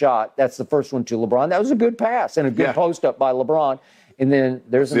makes a shot. That's the first one to LeBron. That was a good pass and a good post-up by LeBron. And then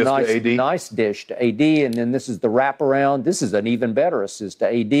there's a nice dish to AD, and then this is the wraparound. This is an even better assist to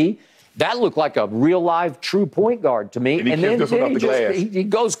AD. That looked like a real live true point guard to me. And then he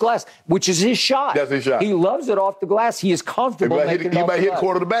goes glass, which is his shot. That's his shot. He loves it off the glass. He is comfortable making it off the glass. He might hit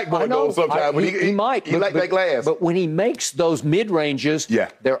quarter of the backboard though sometimes. He might. He likes that glass. But when he makes those mid-ranges,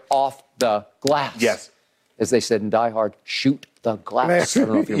 they're off the glass. Yes. As they said in Die Hard, shoot the glass. I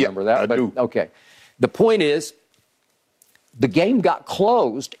don't know if you remember that. I do. Okay. The point is, the game got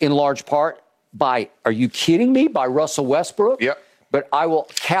closed in large part by, are you kidding me, by Russell Westbrook? Yep. But I will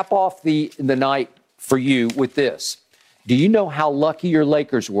cap off the night for you with this. Do you know how lucky your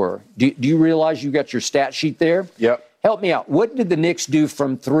Lakers were? Do you realize you got your stat sheet there? Yep. Help me out. What did the Knicks do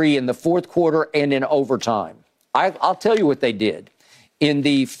from 3 in the fourth quarter and in overtime? I'll tell you what they did. In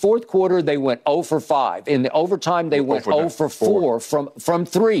the fourth quarter, they went 0 for 5. In the overtime, they went 0 for 4 from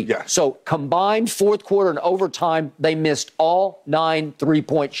 3. Yeah. So combined fourth quarter and overtime, they missed all 9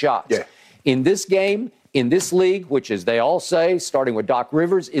 3-point shots. Yeah. In this game, in this league, which, as they all say, starting with Doc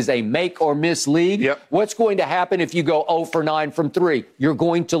Rivers, is a make-or-miss league, Yep. what's going to happen if you go 0 for 9 from 3? You're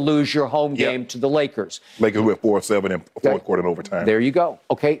going to lose your home game to the Lakers. Lakers went 4-7 in fourth quarter and overtime. There you go.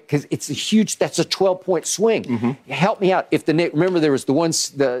 Okay, because it's that's a 12-point swing. Mm-hmm. Help me out. If the Knicks, remember there was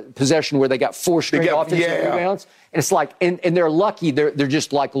the possession where they got 4 straight offensive rebounds, and it's like, and they're lucky. They're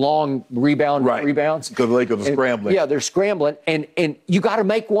just like long rebounds. Because the Lakers are scrambling. Yeah, they're scrambling, and you got to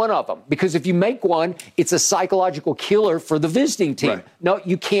make one of them, because if you make one, it's a psychological killer for the visiting team. Right. No,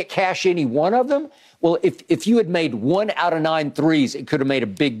 you can't cash any one of them. Well, if you had made 1 out of 9 threes, it could have made a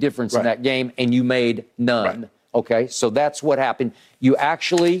big difference in that game, and you made none. Right. Okay, so that's what happened. You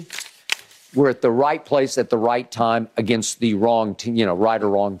actually were at the right place at the right time against the wrong team, right or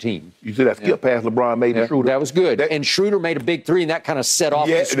wrong team. You see that skip pass LeBron made to Schroeder? That was good. And Schroeder made a big 3, and that kind of set off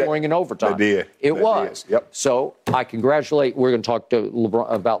the scoring in overtime. That did. It That was. did. Yep. So I congratulate, we're going to talk to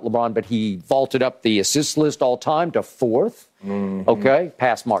about LeBron, but he vaulted up the assist list all time to 4th. Mm-hmm. Okay,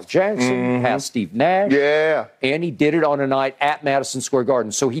 past Mark Jackson, past Steve Nash. Yeah. And he did it on a night at Madison Square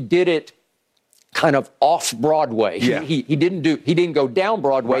Garden. So he did it kind of off Broadway. Yeah. He didn't go down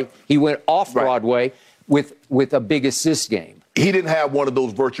Broadway. Right. He went off Broadway with a big assist game. He didn't have one of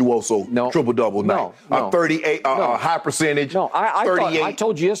those virtuoso triple-double nights. No. 38, high percentage. No, I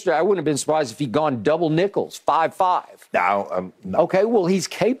told you yesterday I wouldn't have been surprised if he'd gone double nickels, 5-5. No. Okay, well, he's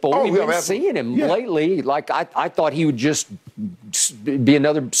capable. We've been seeing him lately. Like, I thought he would just be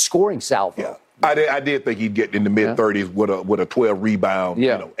another scoring salvo. Yeah. I did think he'd get in the mid-30s with a 12 rebound,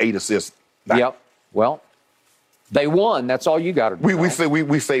 8 assists. Yep. Well, they won. That's all you got to do.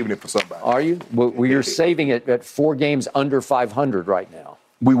 We saving it for somebody. Are you? Well, you're saving it at 4 games under 500 right now.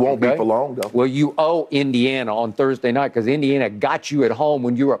 We won't be for long, though. Well, you owe Indiana on Thursday night because Indiana got you at home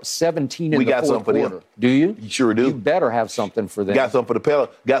when you were up 17 in the fourth quarter. Them. Do you? You sure do. You better have something for them. Got something for the Pels.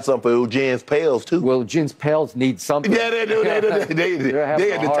 Got something for Eugene's Pels, too. Well, Eugene's Pels need something. Yeah, they do. They're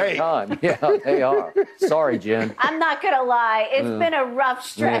having a hard time. Yeah, they are. Sorry, Jen. I'm not going to lie. It's been a rough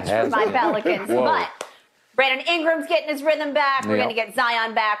stretch for my Pelicans. But Brandon Ingram's getting his rhythm back. We're going to get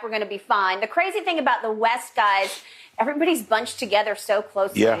Zion back. We're going to be fine. The crazy thing about the West, guys, everybody's bunched together so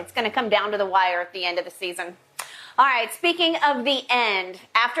closely. Yeah. It's going to come down to the wire at the end of the season. All right, speaking of the end,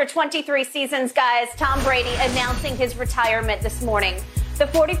 after 23 seasons, guys, Tom Brady announcing his retirement this morning. The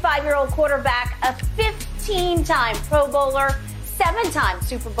 45-year-old quarterback, a 15-time Pro Bowler, 7-time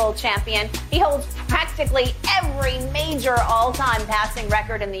Super Bowl champion. He holds practically every major all-time passing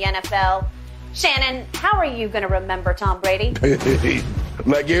record in the NFL. Shannon, how are you going to remember Tom Brady?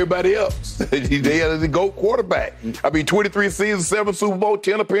 Like everybody else. They had a GOAT quarterback. 23 seasons, 7 Super Bowl,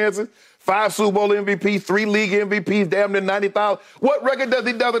 10 appearances, 5 Super Bowl MVPs, 3 league MVPs, damn near 90,000. What record does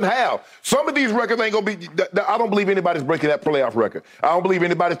he doesn't have? Some of these records ain't going to be – I don't believe anybody's breaking that playoff record. I don't believe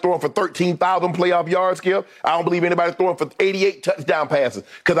anybody's throwing for 13,000 playoff yards, Skip. I don't believe anybody's throwing for 88 touchdown passes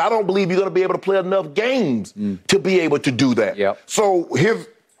because I don't believe you're going to be able to play enough games to be able to do that. Yep. So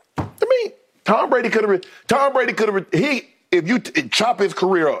Tom Brady could have if you chop his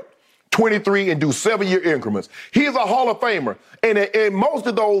career up, 23 and do 7-year increments, he's a Hall of Famer. And most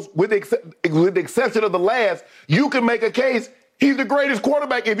of those, with the exception of the last, you can make a case he's the greatest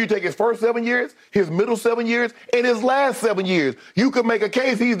quarterback if you take his first 7 years, his middle 7 years, and his last 7 years. You can make a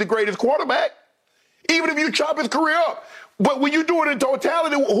case he's the greatest quarterback, even if you chop his career up. But when you do it in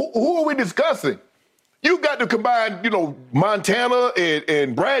totality, who are we discussing? You got to combine, Montana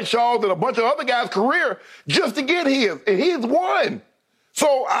and Bradshaw's and a bunch of other guys' career just to get his, and he's won.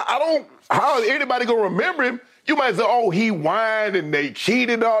 So how is anybody going to remember him? You might say, oh, he whined and they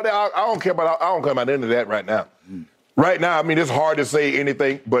cheated and all that. I don't care about any of that right now. Right now, it's hard to say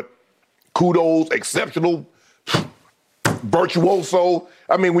anything but kudos, exceptional, virtuoso.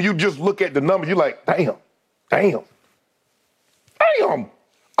 When you just look at the numbers, you're like, damn.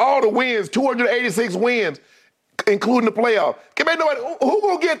 All the wins, 286 wins, including the playoff. Who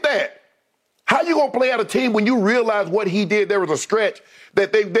gonna get that? How you gonna play out a team when you realize what he did? There was a stretch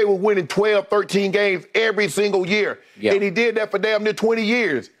that they were winning 12, 13 games every single year. Yeah. And he did that for damn near 20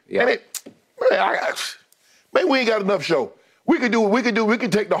 years. Yeah. And we ain't got enough show. We could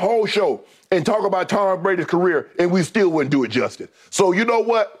take the whole show and talk about Tom Brady's career, and we still wouldn't do it justice. So you know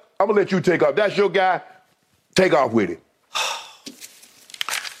what? I'm gonna let you take off. That's your guy. Take off with it.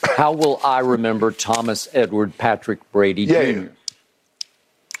 How will I remember Thomas Edward Patrick Brady Jr.?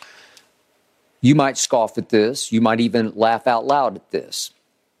 You might scoff at this. You might even laugh out loud at this.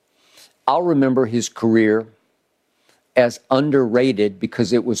 I'll remember his career as underrated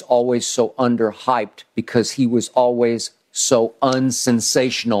because it was always so underhyped, because he was always so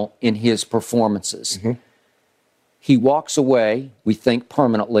unsensational in his performances. He walks away, we think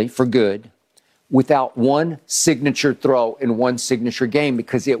permanently, for good, without one signature throw in one signature game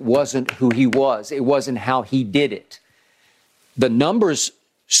because it wasn't who he was. It wasn't how he did it. The numbers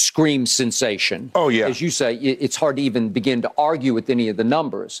scream sensation. Oh, yeah. As you say, it's hard to even begin to argue with any of the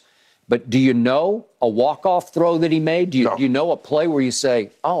numbers. But do you know a walk-off throw that he made? Do you know a play where you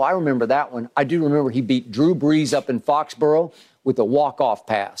say, oh, I remember that one? I do remember he beat Drew Brees up in Foxborough with a walk-off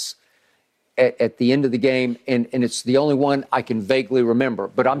pass at the end of the game, and it's the only one I can vaguely remember.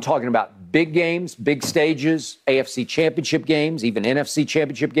 But I'm talking about big games, big stages, AFC championship games, even NFC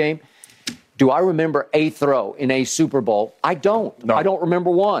championship game. Do I remember a throw in a Super Bowl? I don't. No. I don't remember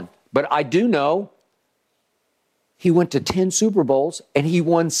one. But I do know he went to 10 Super Bowls and he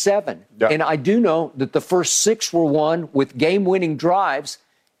won 7. Yeah. And I do know that the first 6 were won with game-winning drives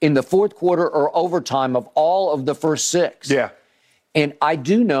in the fourth quarter or overtime of all of the first 6. Yeah. And I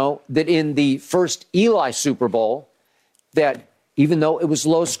do know that in the first Eli Super Bowl, that even though it was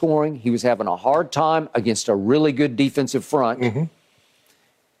low scoring, he was having a hard time against a really good defensive front.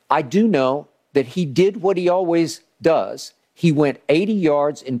 I do know that he did what he always does. He went 80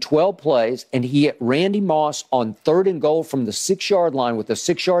 yards in 12 plays, and he hit Randy Moss on 3rd and goal from the 6-yard line with a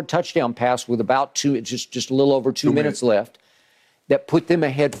 6-yard touchdown pass with about just a little over 2 minutes left that put them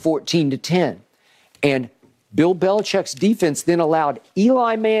ahead 14-10. And Bill Belichick's defense then allowed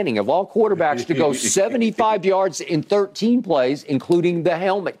Eli Manning, of all quarterbacks, to go 75 yards in 13 plays, including the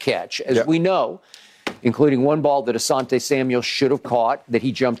helmet catch, as we know, including one ball that Asante Samuel should have caught, that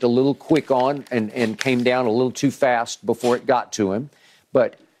he jumped a little quick on and came down a little too fast before it got to him.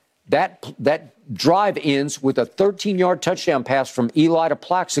 But that drive ends with a 13-yard touchdown pass from Eli to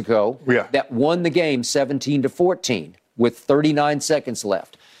Plaxico that won the game 17-14 with 39 seconds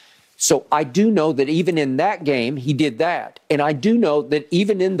left. So I do know that even in that game, he did that. And I do know that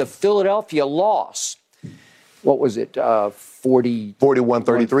even in the Philadelphia loss, what was it, 41-33?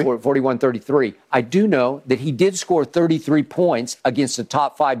 41-33. I do know that he did score 33 points against a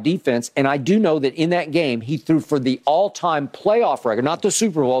top 5 defense. And I do know that in that game, he threw for the all-time playoff record, not the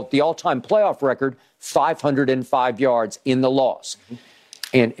Super Bowl, the all-time playoff record, 505 yards in the loss.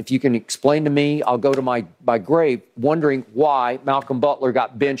 And if you can explain to me, I'll go to my grave wondering why Malcolm Butler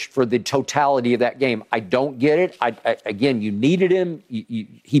got benched for the totality of that game. I don't get it. Again, you needed him.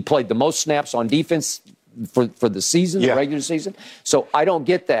 He played the most snaps on defense for the season, the regular season. So I don't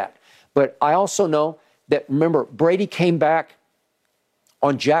get that. But I also know that, remember, Brady came back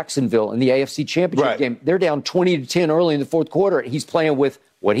on Jacksonville in the AFC Championship game. They're down 20-10 early in the fourth quarter. He's playing with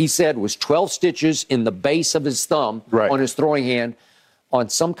what he said was 12 stitches in the base of his thumb on his throwing hand, on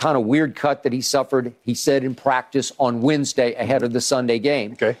some kind of weird cut that he suffered, he said, in practice on Wednesday ahead of the Sunday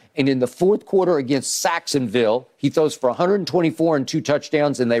game. And in the fourth quarter against Saxonville, he throws for 124 and 2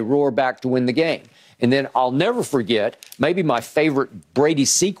 touchdowns, and they roar back to win the game. And then I'll never forget, maybe my favorite Brady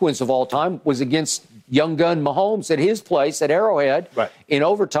sequence of all time was against young gun Mahomes at his place at Arrowhead. In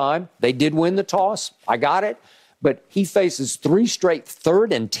overtime. They did win the toss. I got it. But he faces 3 straight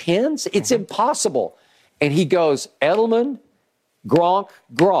 3rd and 10s. It's impossible. And he goes, Edelman, Gronk,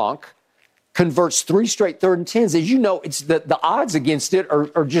 converts 3 straight 3rd and 10s. As you know, it's the odds against it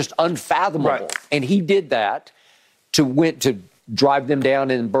are just unfathomable. And he did that to drive them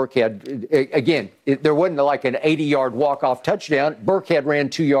down in Burkhead. Again, there wasn't like an 80-yard walk-off touchdown. Burkhead ran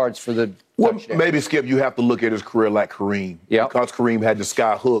 2 yards for the touchdown. Maybe, Skip, you have to look at his career like Kareem. Because Kareem had the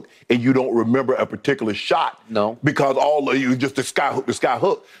sky hook, and you don't remember a particular shot. Because all of you just the sky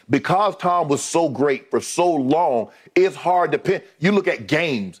hook. Because Tom was so great for so long, it's hard to pin. You look at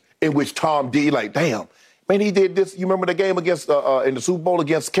games in which Tom did, like, damn, man, he did this. You remember the game against in the Super Bowl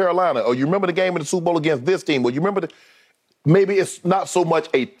against Carolina, or you remember the game in the Super Bowl against this team, or you remember maybe it's not so much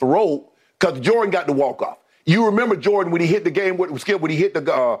a throw, because Jordan got the walk-off. You remember Jordan when he hit the game with Skip, when he hit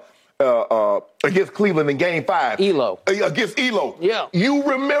the against Cleveland in Game 5. Against Elo. You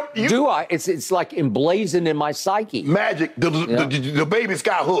remember? Do I? It's like emblazoned in my psyche. Magic, the baby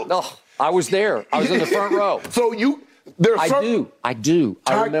sky hook. Oh, I was there. I was in the front row. So I do.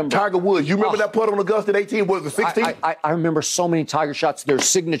 I remember. Tiger Woods. You remember that putt on Augusta in 18? Was it 16? I remember so many Tiger shots. There's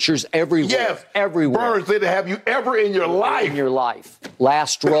signatures everywhere. Yes. Everywhere. Burns didn't have you ever in your life. In your life.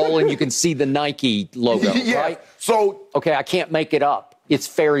 Last roll, and you can see the Nike logo, right? So. Okay, I can't make it up. It's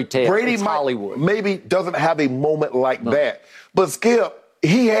fairy tale. Brady it's Hollywood. Maybe doesn't have a moment like that. But Skip,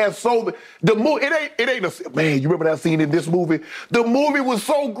 he has the movie. It ain't man. You remember that scene in this movie? The movie was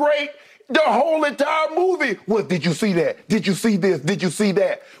so great. The whole entire movie was, did you see that? Did you see this? Did you see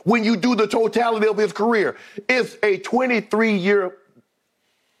that? When you do the totality of his career, it's a 23-year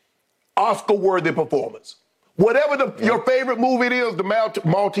Oscar-worthy performance. Whatever your favorite movie it is, the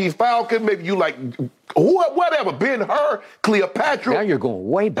Maltese Falcon, maybe you like whatever, Ben-Hur, Cleopatra. Now you're going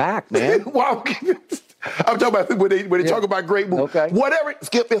way back, man. Well, I'm talking about when they talk about great movies. Okay. Whatever,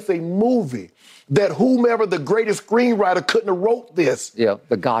 Skip, it's a movie that whomever the greatest screenwriter couldn't have wrote this. Yeah,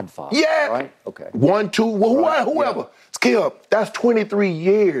 The Godfather. Yeah. Right? Okay. 1, 2, whoever. Yeah. Skip, that's 23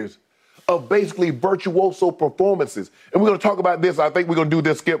 years of basically virtuoso performances. And we're going to talk about this. I think we're going to do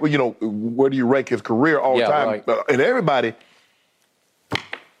this, Skip, you know, where do you rank his career all the time? Right. And everybody,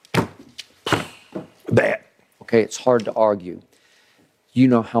 that. Okay, it's hard to argue. You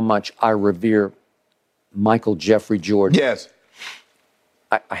know how much I revere Michael Jeffrey Jordan. Yes.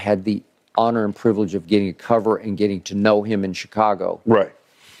 I had the honor and privilege of getting a cover and getting to know him in Chicago. Right.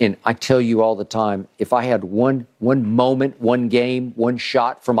 And I tell you all the time, if I had one moment, one game, one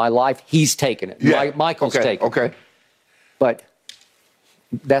shot for my life, he's taking it. Yeah. Michael's taking it. Okay. But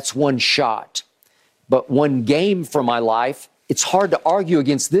that's one shot. But one game for my life, it's hard to argue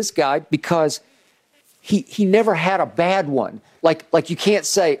against this guy because he never had a bad one. Like you can't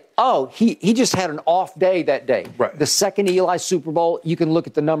say, oh, he just had an off day that day. Right. The second Eli Super Bowl, you can look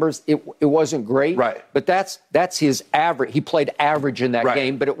at the numbers. It wasn't great. Right. But that's his average. He played average in that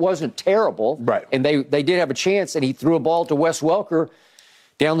game, but it wasn't terrible. Right. And they did have a chance, and he threw a ball to Wes Welker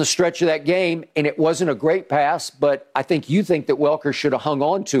down the stretch of that game, and it wasn't a great pass, but I think you think that Welker should have hung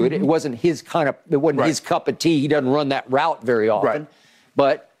on to it. It wasn't his his cup of tea. He doesn't run that route very often. Right.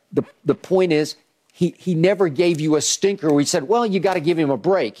 But the point is, he never gave you a stinker where he said, well, you got to give him a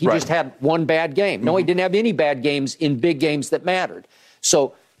break. He just had one bad game. No, he didn't have any bad games in big games that mattered.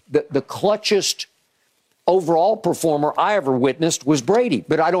 So the clutchest overall performer I ever witnessed was Brady,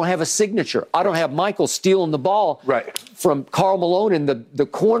 but I don't have a signature. I don't have Michael stealing the ball from Karl Malone in the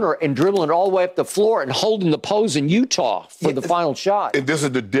corner and dribbling it all the way up the floor and holding the pose in Utah for the final shot. And this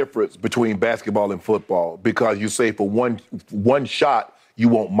is the difference between basketball and football, because you say for one shot, you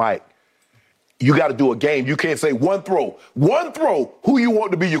want Mike. You got to do a game. You can't say one throw. Who you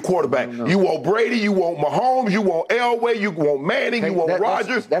want to be your quarterback? You want Brady, you want Mahomes, you want Elway, you want Manning, you want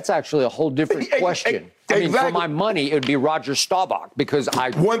Rodgers. That's actually a whole different question. I mean, for my money, it would be Roger Staubach because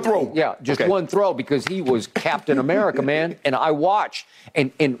one throw. Yeah, just one throw because he was Captain America, man. And I watched.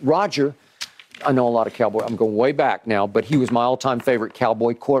 And Roger, I know a lot of Cowboy. I'm going way back now, but he was my all-time favorite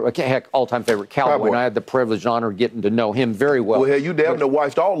Cowboy quarterback. Heck, all-time favorite Cowboy. And I had the privilege and honor of getting to know him very well. Well, hell, you damn near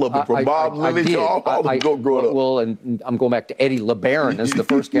watched all of them, from Bob Lilly to all of them growing up. Well, and I'm going back to Eddie LeBaron as the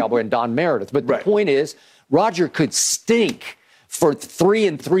first Cowboy and Don Meredith. But the point is, Roger could stink for 3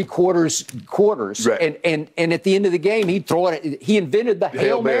 3/4 quarters. Right. And at the end of the game, he'd throw it. He invented the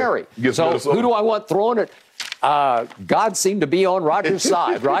Hail Mary. So who do I want throwing it? God seemed to be on Roger's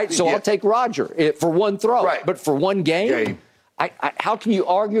side, right? So I'll take Roger for one throw. Right. But for one game, how can you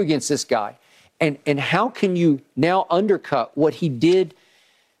argue against this guy? And how can you now undercut what he did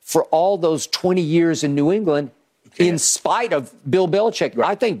for all those 20 years in New England in spite of Bill Belichick?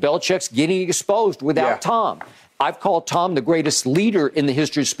 Right. I think Belichick's getting exposed without Tom. I've called Tom the greatest leader in the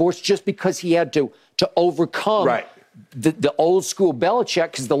history of sports just because he had to overcome the old school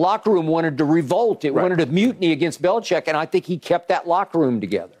Belichick, because the locker room wanted to revolt. It wanted to mutiny against Belichick, and I think he kept that locker room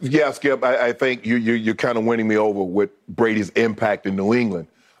together. Yeah, Skip, I think you're kind of winning me over with Brady's impact in New England.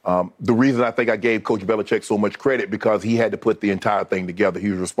 The reason I think I gave Coach Belichick so much credit, because he had to put the entire thing together. He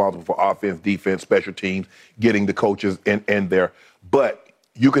was responsible for offense, defense, special teams, getting the coaches in there. But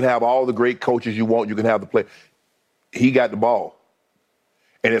you can have all the great coaches you want. You can have the play. He got the ball.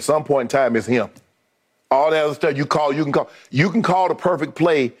 And at some point in time, it's him. All that other stuff you can call the perfect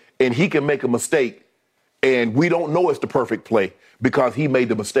play, and he can make a mistake, and we don't know it's the perfect play because he made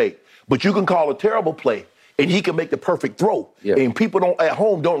the mistake. But you can call a terrible play, and he can make the perfect throw. Yeah. And people at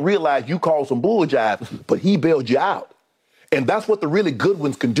home don't realize you called some bull jive, but he bailed you out. And that's what the really good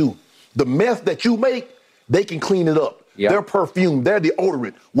ones can do. The mess that you make, they can clean it up. Yep. They're perfumed. They're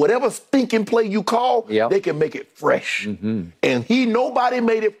deodorant. Whatever stinking play you call, they can make it fresh. Mm-hmm. And nobody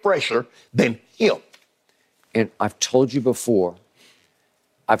made it fresher than him. And I've told you before,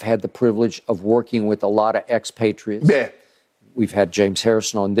 I've had the privilege of working with a lot of expatriates. Yeah. We've had James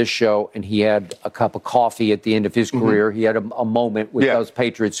Harrison on this show, and he had a cup of coffee at the end of his career. He had a moment with those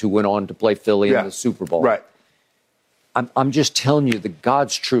Patriots who went on to play Philly in the Super Bowl. Right. I'm just telling you the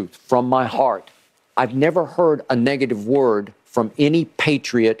God's truth from my heart. I've never heard a negative word from any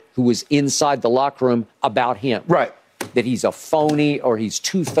Patriot who was inside the locker room about him. Right. that he's a phony or he's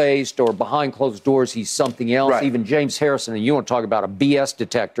two-faced or behind closed doors he's something else. Right. Even James Harrison, and you want to talk about a BS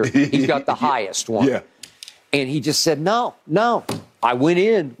detector, he's got the highest one. Yeah. And he just said, no. I went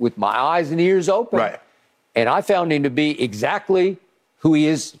in with my eyes and ears open. Right. And I found him to be exactly who he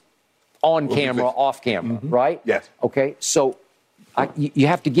is on camera, off camera, right? Yes. Okay, so you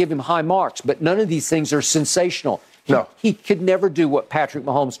have to give him high marks, but none of these things are sensational. He could never do what Patrick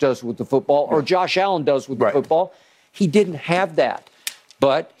Mahomes does with the football or Josh Allen does with the football. He didn't have that.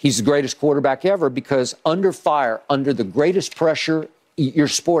 But he's the greatest quarterback ever because under fire, under the greatest pressure your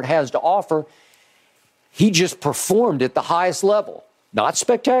sport has to offer, he just performed at the highest level. Not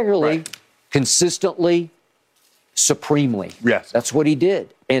spectacularly, consistently, supremely. Yes. That's what he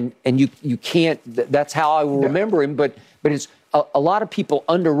did. And you can't, that's how I will remember him. But it's a lot of people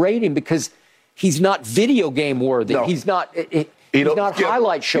underrate him because he's not video game worthy. No. He's not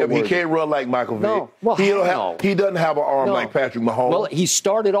highlight show worthy. He can't run like Michael Vick. No. Well, he doesn't have an arm like Patrick Mahomes. Well, he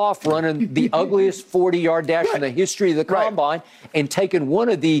started off running the ugliest 40-yard dash in the history of the combine and taking one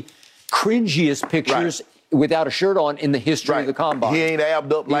of the cringiest pictures without a shirt on in the history of the combine. He ain't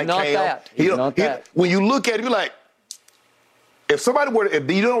abbed up like not Cam. that. He's not that. When you look at it, you're like, if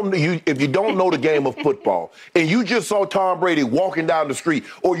you don't know the game of football and you just saw Tom Brady walking down the street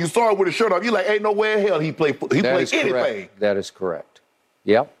or you saw him with a shirt off, you're like, ain't no way in hell he play anything. Correct. That is correct.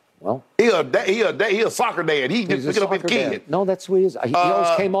 Yep. Well, he a soccer dad. He's just picking up his kid. Dad. No, that's what he is. He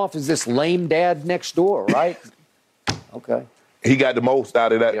always came off as this lame dad next door, right? Okay. He got the most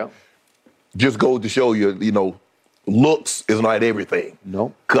out of that. Yep. Just goes to show you, looks is not everything.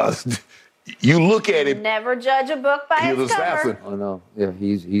 No. Because you look at him. Never judge a book by its cover. I know. Yeah,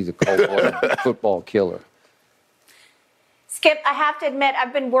 he's a cold-blooded football killer. Skip, I have to admit,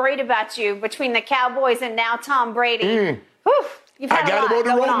 I've been worried about you between the Cowboys and now Tom Brady. Whew, you've had I got him on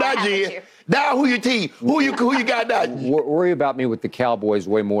the road now, Jen. Now who your team? Who you got now? Worry about me with the Cowboys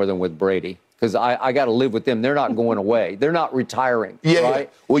way more than with Brady. Because I got to live with them. They're not going away. They're not retiring. Yeah. Right?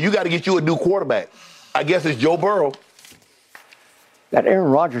 Well, you got to get you a new quarterback. I guess it's Joe Burrow. That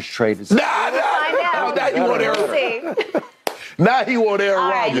Aaron Rodgers trade is. I know. Now you want Aaron. Now he want Aaron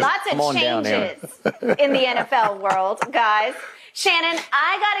Rodgers. Lots of changes in the NFL world, guys. Shannon,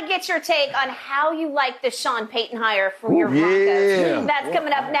 I got to get your take on how you like the Sean Payton hire for your Broncos. Yeah. That's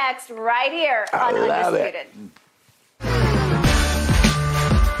coming up next right here on Undisputed.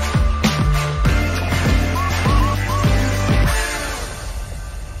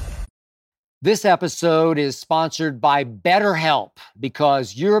 This episode is sponsored by BetterHelp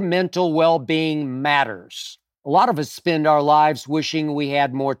because your mental well-being matters. A lot of us spend our lives wishing we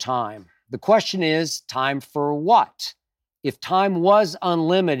had more time. The question is, time for what? If time was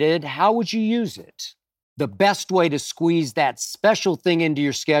unlimited, how would you use it? The best way to squeeze that special thing into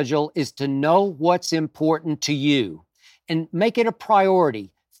your schedule is to know what's important to you and make it a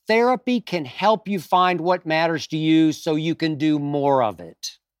priority. Therapy can help you find what matters to you so you can do more of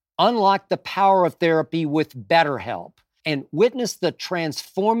it. Unlock the power of therapy with BetterHelp and witness the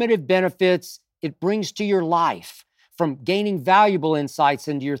transformative benefits it brings to your life, from gaining valuable insights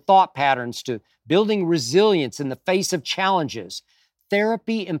into your thought patterns to building resilience in the face of challenges.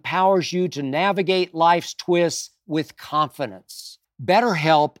 Therapy empowers you to navigate life's twists with confidence.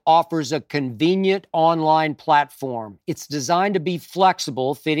 BetterHelp offers a convenient online platform. It's designed to be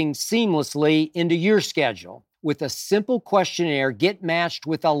flexible, fitting seamlessly into your schedule. With a simple questionnaire, get matched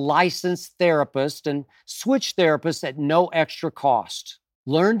with a licensed therapist and switch therapists at no extra cost.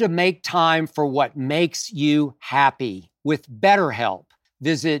 Learn to make time for what makes you happy with BetterHelp.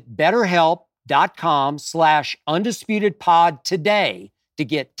 Visit BetterHelp.com/UndisputedPod today to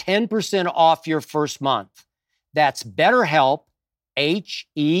get 10% off your first month. That's BetterHelp,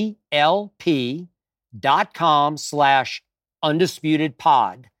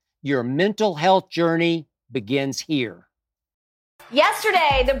 HELP.com/UndisputedPod. Your mental health journey begins here.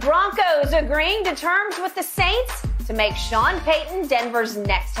 Yesterday, the Broncos agreeing to terms with the Saints to make Sean Payton Denver's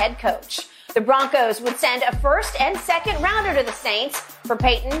next head coach. The Broncos would send a first and second rounder to the Saints for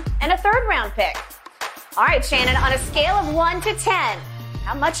Payton and a third round pick. All right, Shannon, on a scale of 1 to 10,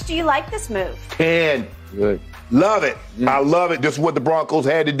 how much do you like this move? 10. Good. Love it. I love it. This is what the Broncos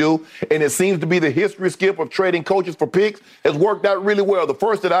had to do. And it seems to be the history, Skip, of trading coaches for picks has worked out really well. The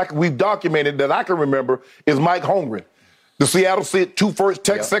first that we've documented that I can remember is Mike Holmgren. The Seattle sent 2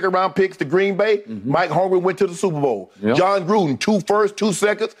 second-round picks to Green Bay. Mike Holmgren went to the Super Bowl. John Gruden, 2 firsts, 2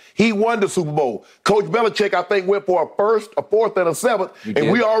 seconds. He won the Super Bowl. Coach Belichick, I think, went for a first, a fourth, and a seventh. And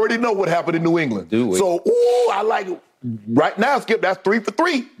we already know what happened in New England. So, I like it. Right now, Skip, that's 3 for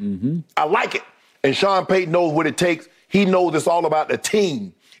 3. I like it. And Sean Payton knows what it takes. He knows it's all about the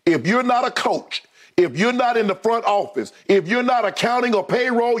team. If you're not a coach, If you're not in the front office, if you're not accounting or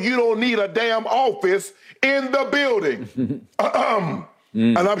payroll, you don't need a damn office in the building.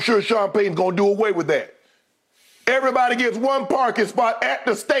 And I'm sure Sean Payton's going to do away with that. Everybody gets one parking spot at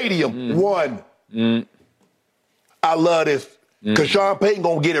the stadium. One. I love this because Sean Payton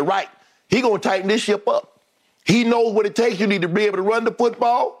going to get it right. He going to tighten this ship up. He knows what it takes. You need to be able to run the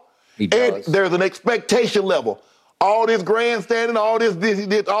football. He does. And there's an expectation level. All this grandstanding, all this,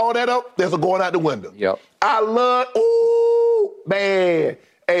 all that up, that's going out the window. Yep. I love, ooh, man.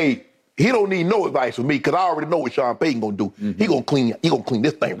 Hey, he don't need no advice from me because I already know what Sean Payton going to do. He going to clean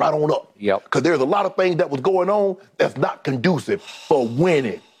this thing right on up. Yep. Because there's a lot of things that was going on that's not conducive for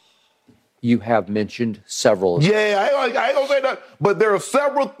winning. You have mentioned several. Yeah, I ain't going to say that. But there are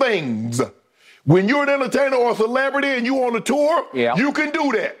several things. When you're an entertainer or a celebrity and you on a tour, you can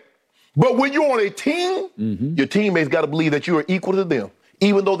do that. But when you're on a team, your teammates got to believe that you are equal to them.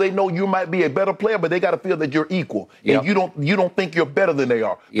 Even though they know you might be a better player, but they got to feel that you're equal. And you don't think you're better than they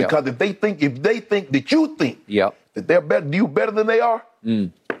are. Because if they think that you think that they're better, you better than they are.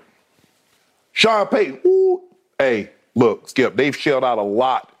 Sean Payton, ooh, hey, look, Skip, they've shelled out a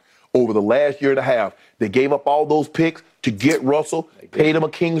lot over the last year and a half. They gave up all those picks to get Russell, paid him a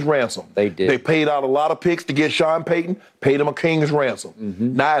king's ransom. They did. They paid out a lot of picks to get Sean Payton, paid him a king's ransom.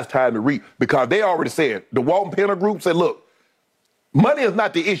 Now it's time to reap because they already said, the Walton Penner Group said, look, money is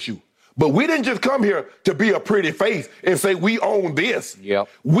not the issue, but we didn't just come here to be a pretty face and say we own this.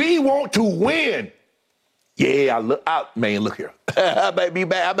 We want to win. Yeah, look here. I might be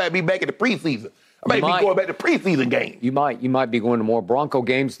back in the preseason. I might be going back to preseason games. You might be going to more Bronco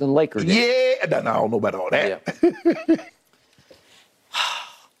games than Lakers games. Yeah, no, I don't know about all that. Yeah.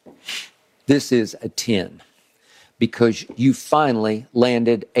 This is a 10 because you finally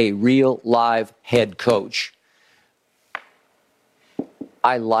landed a real live head coach.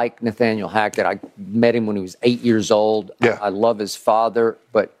 I like Nathaniel Hackett. I met him when he was 8 years old. I love his father,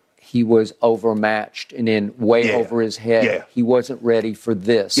 but he was overmatched and in way over his head. He wasn't ready for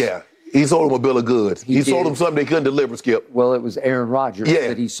this. He sold him a bill of goods. He sold him something they couldn't deliver, Skip. Well, it was Aaron Rodgers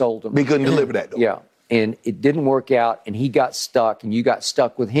that he sold him. He couldn't deliver that, though. And it didn't work out, and he got stuck, and you got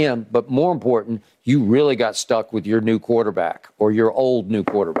stuck with him. But more important, you really got stuck with your new quarterback or your old new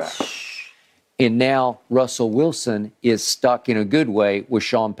quarterback. And now Russell Wilson is stuck in a good way with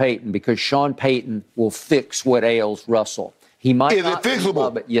Sean Payton because Sean Payton will fix what ails Russell. He might is it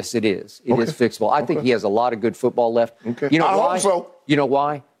fixable? But yes, it is. It is fixable. I think he has a lot of good football left. You know I why? hope so. You know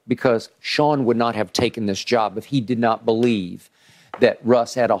why? Because Sean would not have taken this job if he did not believe that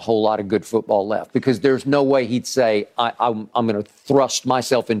Russ had a whole lot of good football left. Because there's no way he'd say, I'm going to thrust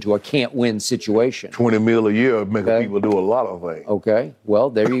myself into a can't-win situation. $20 million a year making people do a lot of things. Okay, well,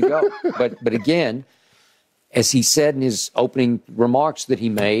 there you go. But again, as he said in his opening remarks that he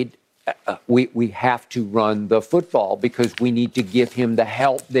made, we have to run the football because we need to give him the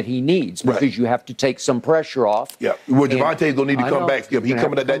help that he needs because you have to take some pressure off. Yeah, well, Javonte's going to need to come back, Skip. He's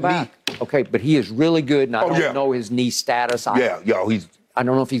coming at that knee. Okay, but he is really good, and I don't know his knee status. I don't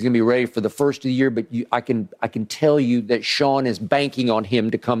know if he's going to be ready for the first of the year, but I can tell you that Sean is banking on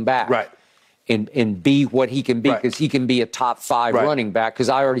him to come back. And be what he can be because he can be a top 5 running back because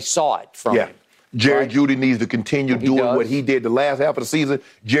I already saw it from him. Jerry Jeudy needs to continue doing what he did the last half of the season.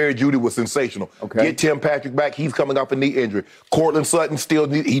 Jerry Jeudy was sensational. Get Tim Patrick back. He's coming off a knee injury. Cortland Sutton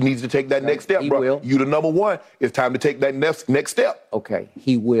he needs to take that next step, bro. You the number one. It's time to take that next step. Okay,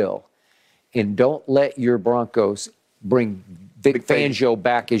 he will. And don't let your Broncos bring Vic Fangio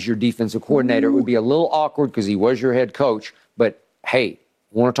back as your defensive coordinator. It would be a little awkward because he was your head coach. But, hey,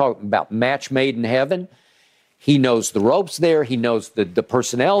 want to talk about match made in heaven? He knows the ropes there. He knows the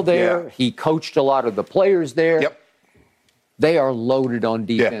personnel there. He coached a lot of the players there. They are loaded on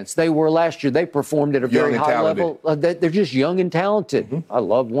defense. They were last year. They performed at a very high level. They're just young and talented. I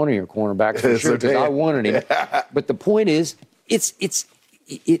love one of your cornerbacks for sure because I wanted him. But the point is, it's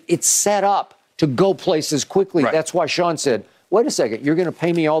set up to go places quickly. That's why Sean said, wait a second, you're going to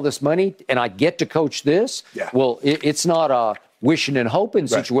pay me all this money and I get to coach this? Well, it's not a wishing and hoping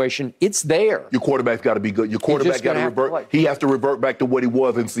situation. It's there. Your quarterback's got to be good. Your quarterback got to revert. He has to revert back to what he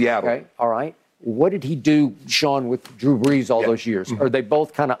was in Seattle. Okay, all right. What did he do, Sean, with Drew Brees all those years? Are they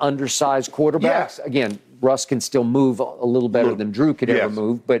both kind of undersized quarterbacks? Again, Russ can still move a little better than Drew could ever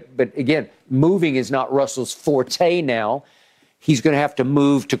move. But again, moving is not Russell's forte now. He's going to have to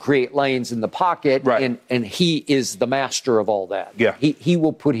move to create lanes in the pocket, and he is the master of all that. He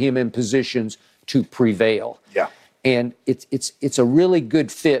will put him in positions to prevail. And it's a really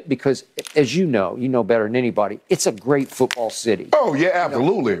good fit because, as you know better than anybody, it's a great football city. Oh, yeah,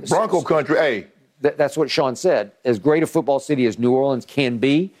 absolutely. Bronco country, hey. That's what Sean said. As great a football city as New Orleans can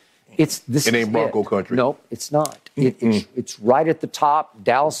be, It ain't Bronco country. No, it's not. It's right at the top.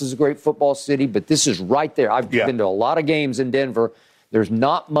 Dallas is a great football city, but this is right there. I've been to a lot of games in Denver. There's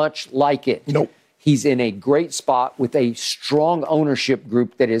not much like it. Nope. He's in a great spot with a strong ownership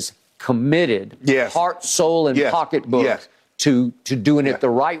group that is committed, heart, soul, and pocketbook to doing it the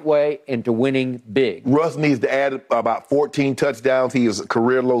right way and to winning big. Russ needs to add about 14 touchdowns. He is a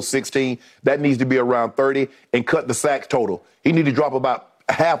career low 16. That needs to be around 30 and cut the sacks total. He needs to drop about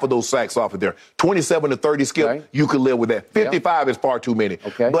half of those sacks off of there. 27 to 30 Skip, you could live with that. 55 is far too many.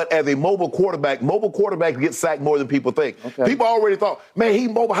 But as a mobile quarterbacks get sacked more than people think. People already thought, man, he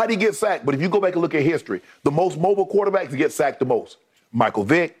mobile, how'd he get sacked? But if you go back and look at history, the most mobile quarterbacks get sacked the most. Michael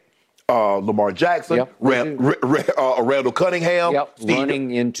Vick, Lamar Jackson, Randall Cunningham.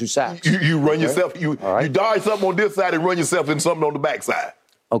 Running into sacks. You run yourself, you dodge something on this side and run yourself into something on the backside.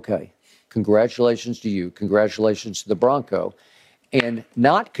 Okay. Congratulations to you. Congratulations to the Bronco. And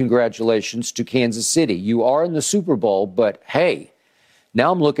not congratulations to Kansas City. You are in the Super Bowl, but hey,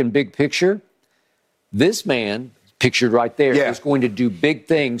 now I'm looking big picture. This man, pictured right there, is going to do big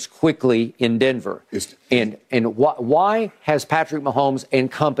things quickly in Denver. And why has Patrick Mahomes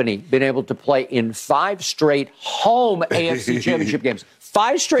and company been able to play in 5 straight home AFC Championship games?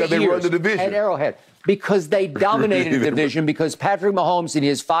 5 straight years run the division at Arrowhead. Because they dominated the division, because Patrick Mahomes in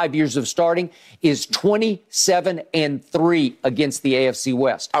his 5 years of starting is 27-3 against the AFC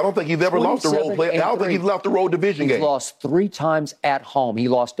West. I don't think he's ever lost a road play. I don't think he's lost a road division game. He's lost 3 times at home. He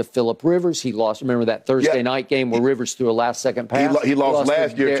lost to Phillip Rivers. He lost, remember that Thursday night game where Rivers threw a last-second pass? He lost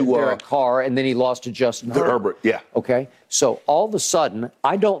last year to Derek Carr, and then he lost to Justin Herbert. Okay, so all of a sudden,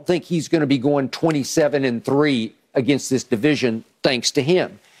 I don't think he's going to be going 27-3 against this division thanks to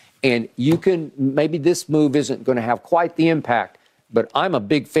him. And you can, maybe this move isn't going to have quite the impact, but I'm a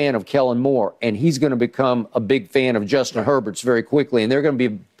big fan of Kellen Moore, and he's going to become a big fan of Justin Herbert's very quickly, and they're going to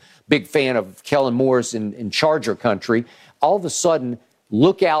be a big fan of Kellen Moore's in Charger country. All of a sudden,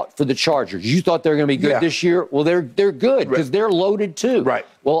 look out for the Chargers. You thought they were going to be good this year? Well, they're good because they're loaded too.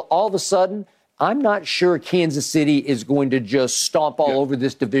 Well, all of a sudden, I'm not sure Kansas City is going to just stomp all over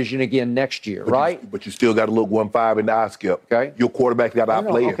this division again next year, but you still got to look 1-5 in the eye, Skip. Okay. Your quarterback got to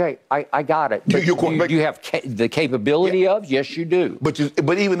outplay him. Okay, I got it. Do you have the capability of? Yes, you do.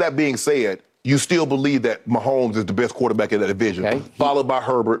 But even that being said, you still believe that Mahomes is the best quarterback in that division, followed by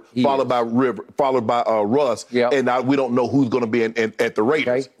Herbert, followed by Russ, and now we don't know who's going to be at the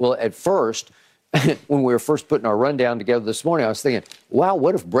Raiders. Okay. Well, at first, when we were first putting our rundown together this morning, I was thinking, wow,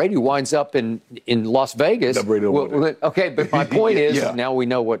 what if Brady winds up in Las Vegas? Okay, but my point is, now we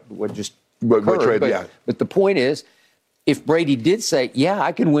know what just occurred. But the point is, if Brady did say,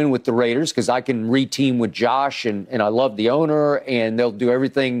 I can win with the Raiders because I can re-team with Josh and I love the owner and they'll do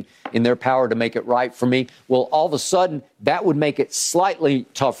everything in their power to make it right for me, well, all of a sudden, that would make it slightly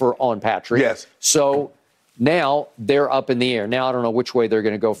tougher on Patrick. So now they're up in the air. Now I don't know which way they're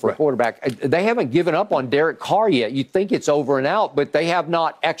going to go for a quarterback. They haven't given up on Derek Carr yet. You think it's over and out, but they have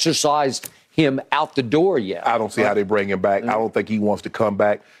not exercised him out the door yet. I don't see how they bring him back. I don't think he wants to come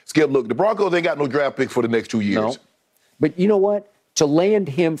back. Skip, look, the Broncos ain't got no draft picks for the next 2 years. No. But you know what? To land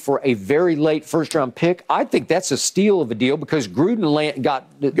him for a very late first-round pick, I think that's a steal of a deal because Gruden got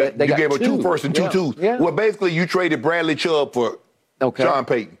you gave him 2 firsts and 2 twos. Well, basically, you traded Bradley Chubb for Sean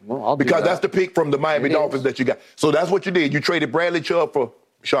Payton. Well, because that's the pick from the Miami Dolphins that you got. So that's what you did. You traded Bradley Chubb for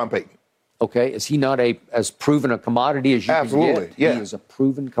Sean Payton. Okay, is he not as proven a commodity as you can get? He is a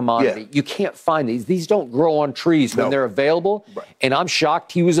proven commodity. You can't find these. These don't grow on trees when they're available. And I'm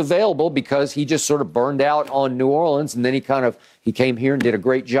shocked he was available because he just sort of burned out on New Orleans, and then he came here and did a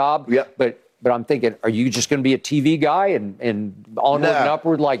great job. But I'm thinking, are you just going to be a TV guy and onward and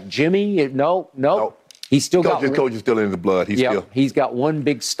upward like Jimmy? No. He's still coach is still in the blood. He's got one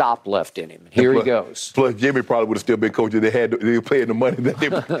big stop left in him. Here he goes. Plus, Jimmy probably would have still been coach if they were paying the money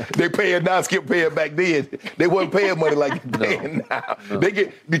that they paying now. Skip paying back then. They wasn't paying money like they're paying now. They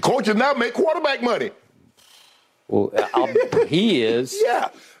get the coaches now make quarterback money. Well, he is.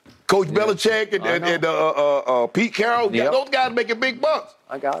 Coach Belichick and Pete Carroll. Those guys making big bucks.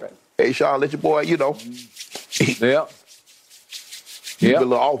 I got it. Hey, Sean, let your boy, Need a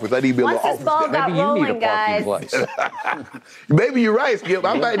little office. I need to be a little office. Once this ball got rolling, guys. Maybe you're right, Skip.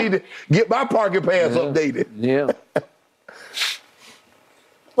 I might need to get my parking pass updated.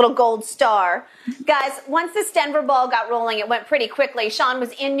 Little gold star. Guys, once this Denver ball got rolling, it went pretty quickly. Sean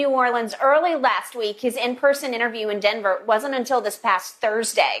was in New Orleans early last week. His in-person interview in Denver wasn't until this past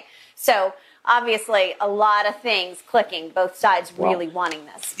Thursday. So, obviously, a lot of things clicking, both sides really wanting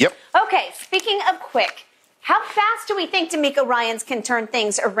this. Okay, speaking of quick, How fast do we think DeMeco Ryans can turn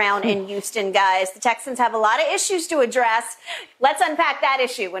things around in Houston, guys? The Texans have a lot of issues to address. Let's unpack that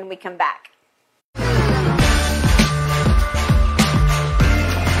issue when we come back.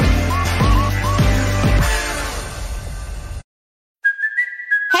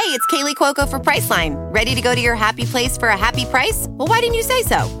 Hey, it's Kaylee Cuoco for Priceline. Ready to go to your happy place for a happy price? Well, why didn't you say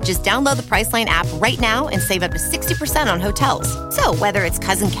so? Just download the Priceline app right now and save up to 60% on hotels. So whether it's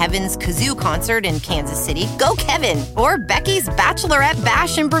Cousin Kevin's Kazoo Concert in Kansas City, go Kevin, or Becky's Bachelorette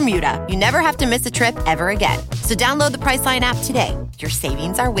Bash in Bermuda, you never have to miss a trip ever again. So download the Priceline app today. Your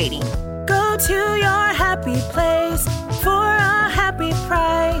savings are waiting. Go to your happy place for a happy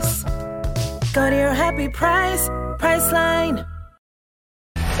price. Go to your happy price, Priceline.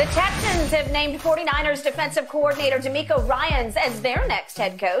 The Texans have named 49ers defensive coordinator DeMeco Ryans as their next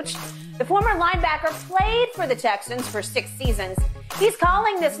head coach. The former linebacker played for the Texans for 6 seasons. He's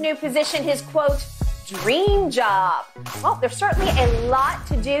calling this new position his, quote, dream job. Well, there's certainly a lot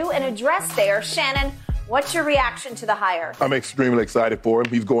to do and address there. Shannon, what's your reaction to the hire? I'm extremely excited for him.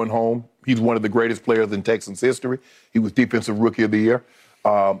 He's going home. He's one of the greatest players in Texans history. He was Defensive Rookie of the Year.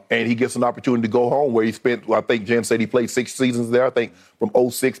 And he gets an opportunity to go home where he spent, I think Jen said he played 6 seasons there, I think from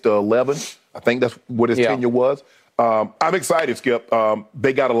 06 to 11. I think that's what his tenure was. I'm excited, Skip.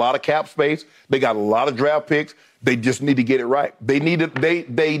 They got a lot of cap space. They got a lot of draft picks. They just need to get it right. They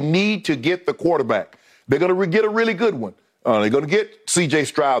need to get the quarterback. They're going to get a really good one. They're going to get C.J.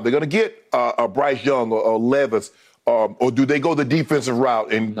 Stroud. They're going to get Bryce Young or Levis. Or do they go the defensive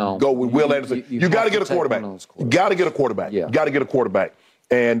route and go with Will Anderson? You got to get a quarterback. You got to get a quarterback. You got to get a quarterback.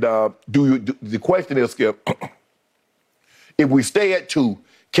 And the question is, Skip, if we stay at 2,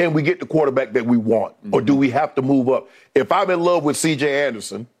 can we get the quarterback that we want? Mm-hmm. Or do we have to move up? If I'm in love with C.J.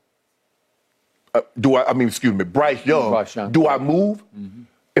 Anderson, Bryce Young, do I move? Mm-hmm.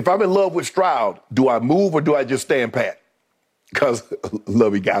 If I'm in love with Stroud, do I move or do I just stand pat? Because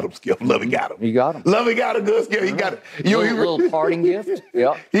Lovey got him, Skip. Lovey got him. He got him. Lovey got him good, Skip. He got it. Little parting gift.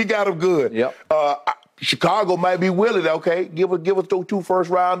 Yeah. He got him good. Yep. Chicago might be willing, okay, give us those 2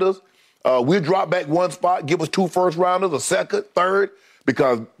 first-rounders. We'll drop back 1 spot, give us 2 first-rounders, a second, third,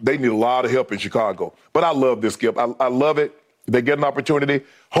 because they need a lot of help in Chicago. But I love this, Skip. I love it. They get an opportunity.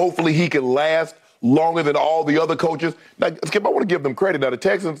 Hopefully he can last longer than all the other coaches. Now, Skip, I want to give them credit. Now, the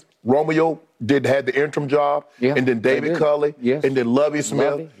Texans, Romeo had the interim job, and then David Culley, and then Lovie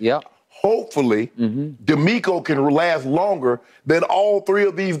Smith. Hopefully, DeMeco can last longer than all 3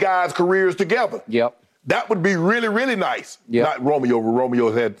 of these guys' careers together. That would be really, really nice. Not Romeo.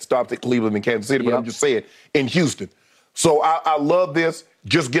 Romeo had stopped at Cleveland and Kansas City, but I'm just saying in Houston. So I love this.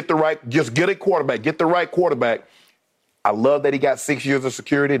 Just get a quarterback. Get the right quarterback. I love that he got 6 years of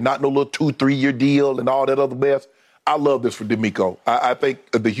security, not no little 2-3-year deal and all that other mess. I love this for DeMeco. I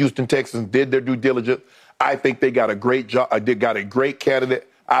think the Houston Texans did their due diligence. I think they got a great job. They got a great candidate.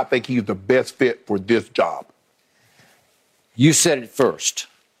 I think he's the best fit for this job. You said it first.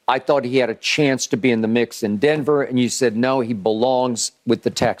 I thought he had a chance to be in the mix in Denver, and you said, no, he belongs with the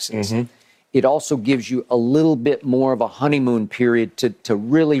Texans. Mm-hmm. It also gives you a little bit more of a honeymoon period to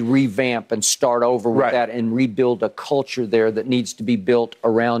really revamp and start over with that and rebuild a culture there that needs to be built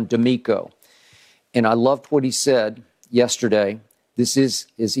around DeMeco. And I loved what he said yesterday. This is,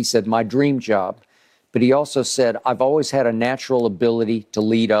 as he said, my dream job. But he also said, I've always had a natural ability to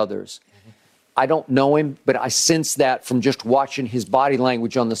lead others. I don't know him, but I sense that from just watching his body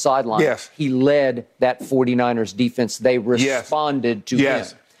language on the sideline. Yes. He led that 49ers defense. They responded to him.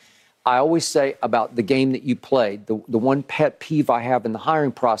 I always say about the game that you played, the one pet peeve I have in the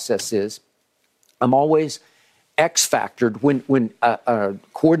hiring process is I'm always X-factored when a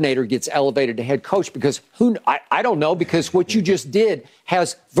coordinator gets elevated to head coach because I don't know, because what you just did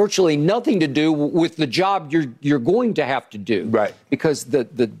has virtually nothing to do with the job you're going to have to do. Right. Because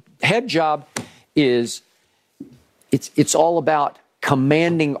the head job is it's all about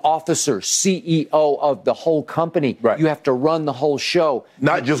commanding officer, CEO of the whole company. Right. You have to run the whole show.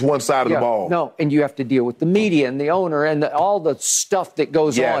 Not just one side of the ball. No, and you have to deal with the media and the owner and all the stuff that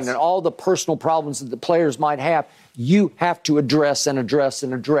goes on and all the personal problems that the players might have. You have to address and address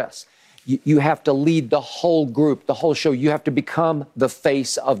and address. You have to lead the whole group, the whole show. You have to become the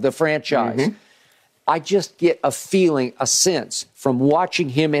face of the franchise. Mm-hmm. I just get a feeling, a sense from watching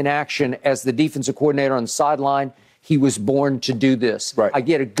him in action as the defensive coordinator on the sideline. He was born to do this. Right. I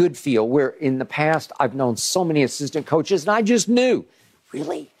get a good feel where in the past I've known so many assistant coaches and I just knew,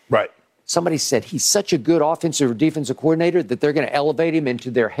 really? Right. Somebody said he's such a good offensive or defensive coordinator that they're going to elevate him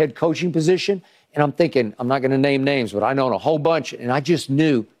into their head coaching position. And I'm thinking, I'm not going to name names, but I know a whole bunch. And I just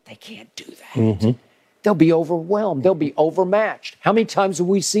knew they can't do that. Mm-hmm. They'll be overwhelmed. They'll be overmatched. How many times have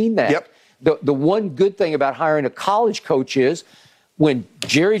we seen that? Yep. The one good thing about hiring a college coach is when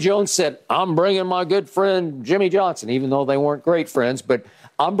Jerry Jones said, I'm bringing my good friend Jimmy Johnson, even though they weren't great friends, but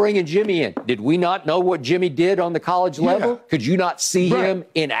I'm bringing Jimmy in. Did we not know what Jimmy did on the college level? Could you not see him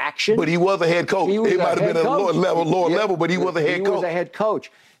in action? But he was a head coach. He might have been at a lower level, but he was a head coach. He was a head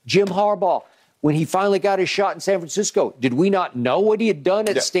coach. Jim Harbaugh, when he finally got his shot in San Francisco, did we not know what he had done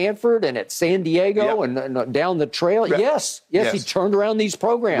at Stanford and at San Diego and down the trail? Yes, he turned around these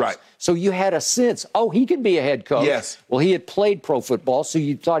programs. Right. So you had a sense, he can be a head coach. Yes. Well, he had played pro football, so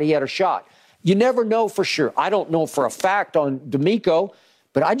you thought he had a shot. You never know for sure. I don't know for a fact on DeMeco,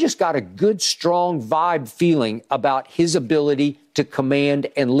 but I just got a good, strong vibe feeling about his ability to command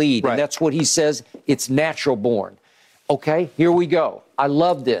and lead. Right. And that's what he says. It's natural born. Okay, here we go. I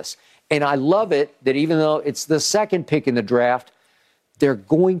love this. And I love it that even though it's the second pick in the draft, they're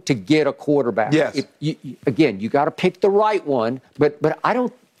going to get a quarterback. Yes. Again, you got to pick the right one. But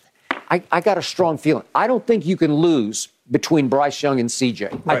I got a strong feeling. I don't think you can lose between Bryce Young and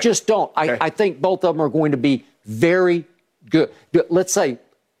CJ. Right. I just don't. I think both of them are going to be very good. Let's say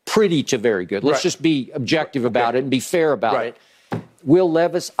pretty to very good. Let's just be objective about it and be fair about it. Will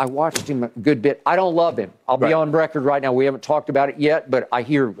Levis, I watched him a good bit. I don't love him. I'll be on record right now. We haven't talked about it yet, but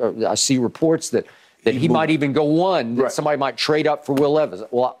I see reports that he might even go one, that somebody might trade up for Will Levis.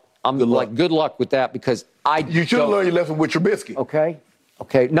 Well, I'm good luck with that because you should learn your lesson with Trubisky. Okay,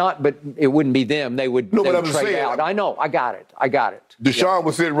 but it wouldn't be them. They would trade out. I know. I got it. Deshaun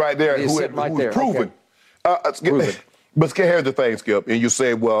was sitting right there, who was proven. Okay. But here's the thing, Skip, and you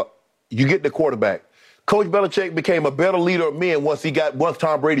say, well, you get the quarterback. Coach Belichick became a better leader of men once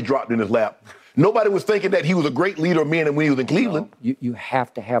Tom Brady dropped in his lap. Nobody was thinking that he was a great leader of men when he was in Cleveland. You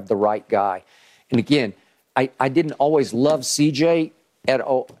have to have the right guy. And again, I didn't always love CJ at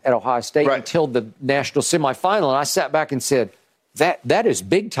Ohio State until the national semifinal, and I sat back and said, that is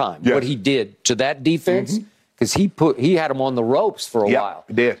big time what he did to that defense because he had him on the ropes for a while.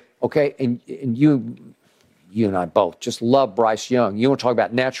 He did. Okay, and you and I both just love Bryce Young. You want to talk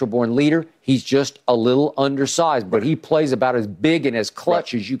about natural-born leader? He's just a little undersized, but he plays about as big and as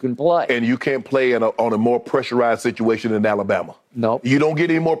clutch as you can play. And you can't play on a more pressurized situation in Alabama. No. You don't get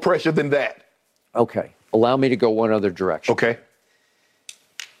any more pressure than that. Okay. Allow me to go one other direction. Okay.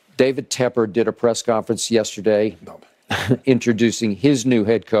 David Tepper did a press conference yesterday introducing his new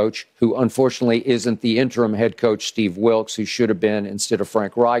head coach, who unfortunately isn't the interim head coach, Steve Wilks, who should have been instead of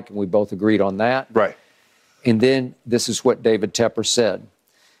Frank Reich, and we both agreed on that. Right. And then this is what David Tepper said.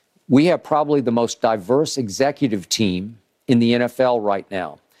 We have probably the most diverse executive team in the NFL right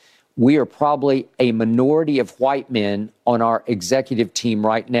now. We are probably a minority of white men on our executive team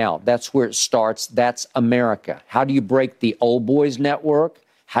right now. That's where it starts. That's America. How do you break the old boys network?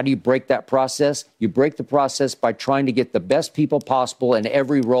 How do you break that process? You break the process by trying to get the best people possible in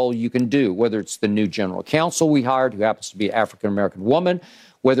every role you can do, whether it's the new general counsel we hired, who happens to be an African-American woman,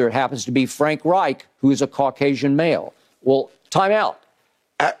 whether it happens to be Frank Reich, who is a Caucasian male. Well, time out.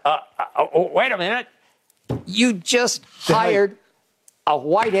 Wait a minute. You just hired a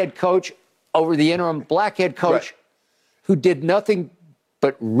white head coach over the interim black head coach who did nothing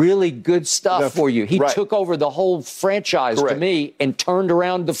but really good stuff for you. He took over the whole franchise to me and turned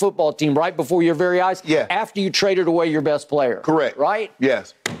around the football team right before your very eyes after you traded away your best player. Correct. Right?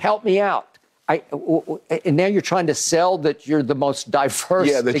 Yes. Help me out. And now you're trying to sell that you're the most diverse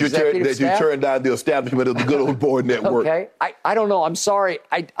executive staff? You turned down the establishment of the good old boy network. Okay. I don't know. I'm sorry.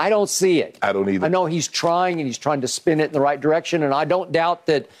 I don't see it. I don't either. I know he's trying, and he's trying to spin it in the right direction, and I don't doubt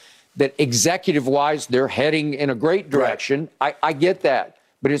that executive-wise they're heading in a great direction. Right. I get that.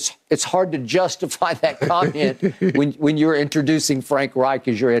 But it's hard to justify that comment when you're introducing Frank Reich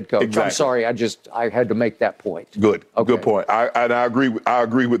as your head coach. Exactly. I'm sorry, I had to make that point. Good, good point. I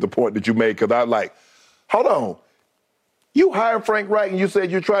agree with the point that you made because hold on, you hired Frank Reich and you said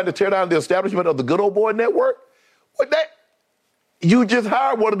you're trying to tear down the establishment of the good old boy network. You just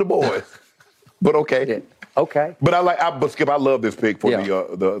hired one of the boys. But okay. Yeah. Okay. But Skip, I love this pick for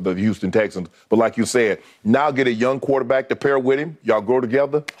the Houston Texans. But like you said, now get a young quarterback to pair with him. Y'all grow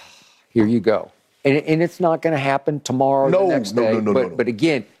together. Here you go. And it's not going to happen tomorrow or the next day. No. But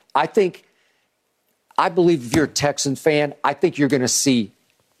again, I believe if you're a Texan fan, I think you're going to see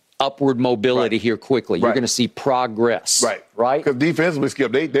upward mobility here quickly. You're going to see progress. Right? Because defensively,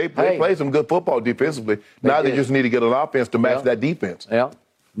 Skip, they play some good football defensively. Now they just need to get an offense to match that defense. Yeah.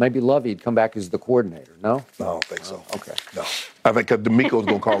 Maybe Lovey'd come back as the coordinator, no? No, I don't think so. Okay. No. I think because DeMeco's going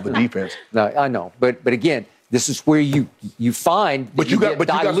to call the defense. No, I know. But again, this is where you find that you get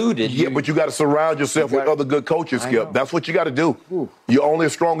diluted. But you got to surround yourself with other good coaches, Skip. That's what you got to do. Ooh. You're only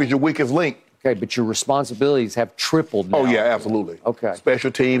as strong as your weakest link. Okay, but your responsibilities have tripled now. Oh, yeah, absolutely. Okay. Special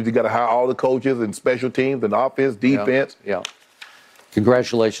teams, you got to hire all the coaches and special teams and offense, defense. Yeah.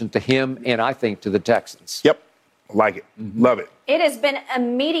 Congratulations to him and I think to the Texans. Yep. Like it. Love it. It has been a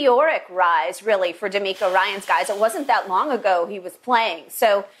meteoric rise, really, for D'Amico Ryans, guys. It wasn't that long ago he was playing.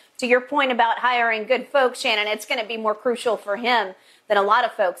 So to your point about hiring good folks, Shannon, it's going to be more crucial for him than a lot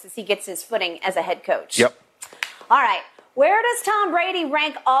of folks as he gets his footing as a head coach. Yep. All right. Where does Tom Brady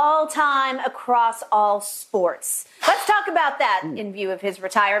rank all time across all sports? Let's talk about that in view of his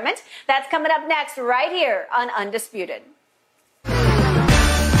retirement. That's coming up next right here on Undisputed. And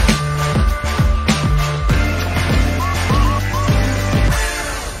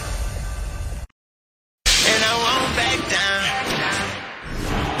I won't back down.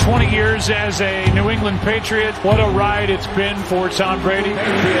 20 years as a New England Patriot. What a ride it's been for Tom Brady.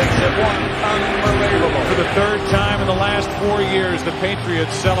 Patriots have won. Unbelievable. For the third time in the last 4 years, the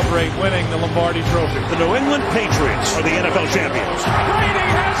Patriots celebrate winning the Lombardi Trophy. The New England Patriots are the NFL champions. Brady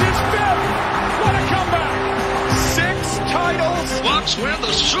has his fifth. What a comeback. 6 titles. Bucs win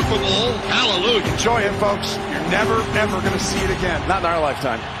the Super Bowl. Hallelujah. Enjoy it, folks. You're never, ever going to see it again. Not in our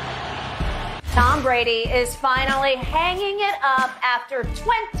lifetime. Tom Brady is finally hanging it up after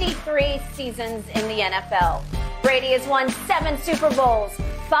 23 seasons in the NFL. Brady has won 7 Super Bowls,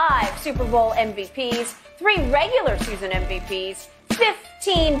 5 Super Bowl MVPs, 3 regular season MVPs,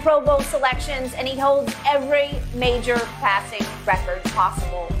 15 Pro Bowl selections, and he holds every major passing record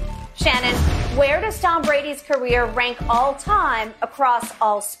possible. Shannon, where does Tom Brady's career rank all time across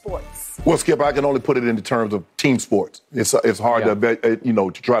all sports? Well, Skip, I can only put it into terms of team sports. It's hard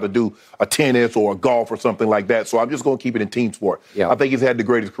to try to do a tennis or a golf or something like that. So I'm just going to keep it in team sport. Yeah. I think he's had the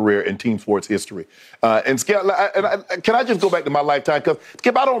greatest career in team sports history. And Skip, can I just go back to my lifetime? Because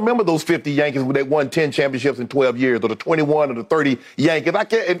Skip, I don't remember those 50 Yankees when they won 10 championships in 12 years, or the 21 or the 30 Yankees. I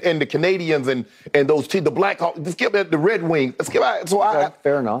can't, and the Canadians and those teams, the Blackhawks, Skip, the Red Wings. Skip,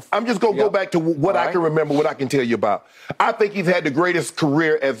 fair enough. I'm just going to go back to what I can remember, what I can tell you about. I think he's had the greatest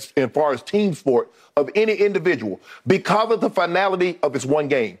career as far as team sport of any individual because of the finality of his one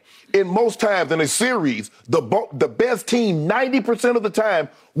game. In most times in a series, the best team 90% of the time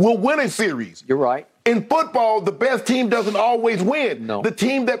will win a series. You're right. In football, the best team doesn't always win. No. The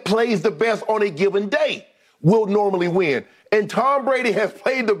team that plays the best on a given day will normally win. And Tom Brady has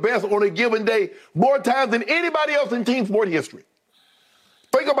played the best on a given day more times than anybody else in team sport history.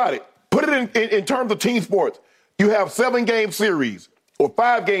 Think about it. Put it in terms of team sports. You have 7-game series or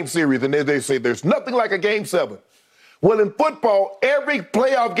 5-game series, and they say there's nothing like a game 7. Well, in football, every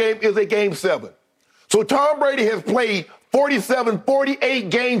playoff game is a game 7. So Tom Brady has played 48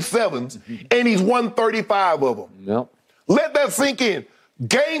 game 7s, and he's won 35 of them. Yep. Let that sink in.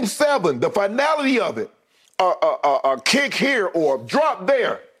 Game 7, the finality of it, a kick here or a drop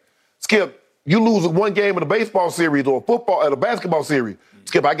there. Skip, you lose one game in a baseball series or a basketball series.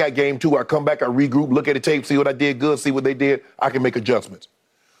 Skip, I got game 2. I come back, I regroup, look at the tape, see what I did good, see what they did. I can make adjustments.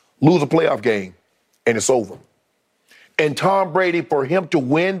 Lose a playoff game, and it's over. And Tom Brady, for him to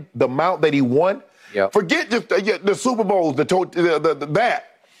win the amount that he won, forget just the Super Bowls, that.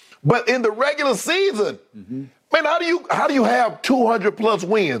 But in the regular season, man, how do you have 200-plus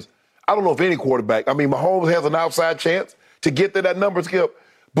wins? I don't know if any quarterback. I mean, Mahomes has an outside chance to get to that number, Skip.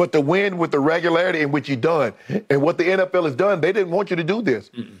 But to win with the regularity in which you've done, and what the NFL has done, they didn't want you to do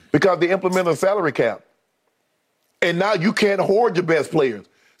this because they implemented a salary cap. And now you can't hoard your best players.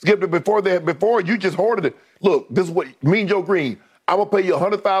 Skip, before you just hoarded it. Look, this is what, me and Joe Green, I'm going to pay you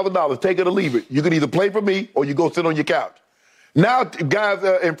 $100,000, take it or leave it. You can either play for me or you go sit on your couch. Now, guys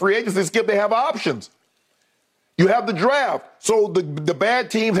in free agency, Skip, they have options. You have the draft. So the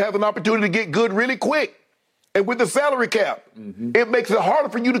bad teams have an opportunity to get good really quick. And with the salary cap, it makes it harder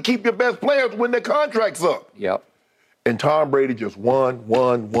for you to keep your best players when their contract's up. Yep. And Tom Brady just won.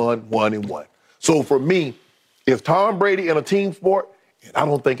 So for me, it's Tom Brady in a team sport, and I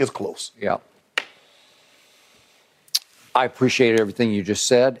don't think it's close. Yeah. I appreciate everything you just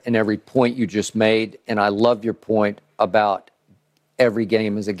said and every point you just made, and I love your point about every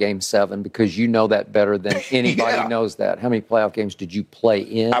game is a game 7 because you know that better than anybody knows that. How many playoff games did you play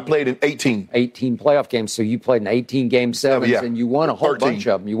in? I played in 18. 18 playoff games. So you played in 18 game 7s and you won a whole bunch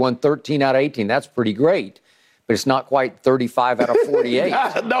of them. You won 13 out of 18. That's pretty great. But it's not quite 35 out of 48.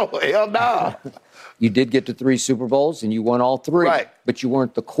 No, hell no. You did get to 3 Super Bowls and you won all 3. Right. But you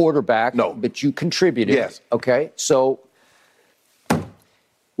weren't the quarterback. No. But you contributed. Yes. Okay. So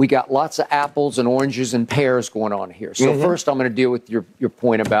we got lots of apples and oranges and pears going on here. So first I'm going to deal with your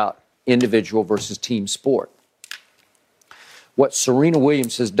point about individual versus team sport. What Serena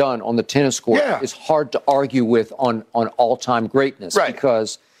Williams has done on the tennis court is hard to argue with on all-time greatness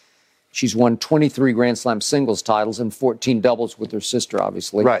because She's won 23 Grand Slam singles titles and 14 doubles with her sister,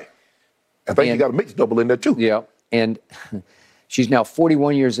 obviously. Right. I think you got a mixed double in there, too. Yeah. And she's now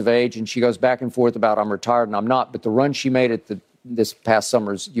 41 years of age, and she goes back and forth about, I'm retired and I'm not. But the run she made at this past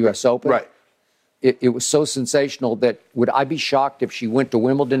summer's U.S. Open, right. It was so sensational that would I be shocked if she went to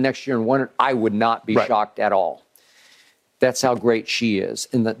Wimbledon next year and won it? I would not be shocked at all. That's how great she is.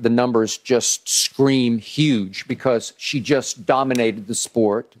 And the numbers just scream huge because she just dominated the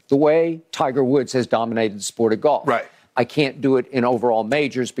sport the way Tiger Woods has dominated the sport of golf. Right. I can't do it in overall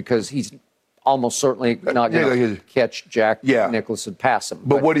majors because he's almost certainly not going to catch Jack Nicklaus and pass him.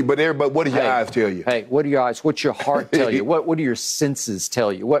 But what do your eyes tell you? Hey, what do your eyes? What's your heart tell you? What do your senses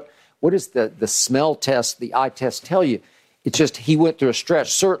tell you? What does the smell test, the eye test tell you? It's just he went through a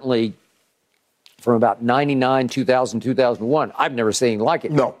stretch, certainly from about 99, 2000, 2001. I've never seen anything like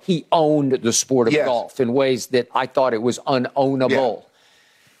it. No. He owned the sport of golf in ways that I thought it was unownable.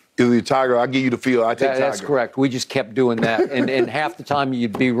 Is Tiger? I'll give you the field. I take Tiger. That's correct. We just kept doing that. and half the time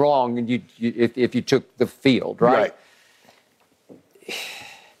you'd be wrong and if you took the field, right?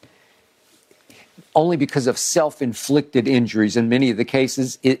 Only because of self-inflicted injuries in many of the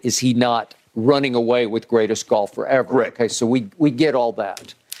cases is he not running away with greatest golfer ever. Correct. Okay, so we get all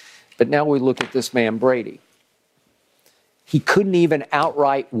that. But now we look at this man, Brady. He couldn't even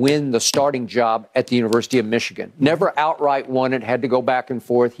outright win the starting job at the University of Michigan. Never outright won it, had to go back and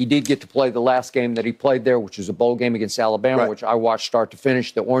forth. He did get to play the last game that he played there, which was a bowl game against Alabama, which I watched start to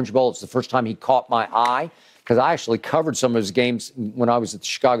finish, the Orange Bowl. It's the first time he caught my eye because I actually covered some of his games when I was at the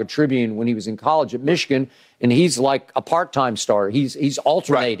Chicago Tribune when he was in college at Michigan, and he's like a part-time starter. He's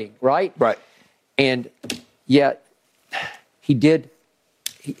alternating, right? Right. And yet he did.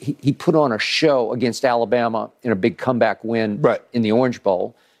 He put on a show against Alabama in a big comeback win in the Orange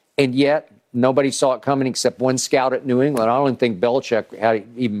Bowl, and yet nobody saw it coming except one scout at New England. I don't even think Belichick had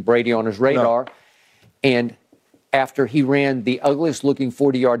even Brady on his radar. No. And after he ran the ugliest-looking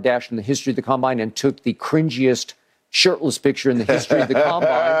 40-yard dash in the history of the Combine and took the cringiest shirtless picture in the history of the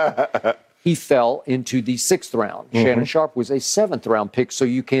Combine, he fell into the 6th round. Shannon Sharpe was a 7th-round pick, so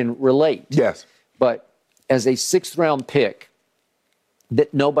you can relate. Yes. But as a 6th-round pick,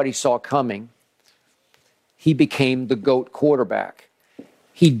 that nobody saw coming, he became the GOAT quarterback.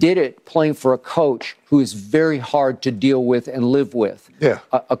 He did it playing for a coach who is very hard to deal with and live with. Yeah.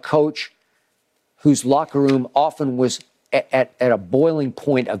 A coach whose locker room often was at a boiling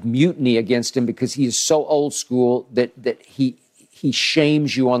point of mutiny against him because he is so old school that he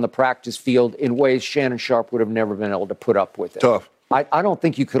shames you on the practice field in ways Shannon Sharpe would have never been able to put up with it. Tough. I don't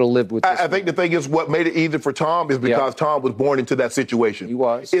think you could have lived with this. I think the thing is what made it easy for Tom is because Tom was born into that situation. He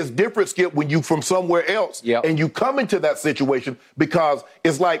was. It's different, Skip, when you from somewhere else and you come into that situation because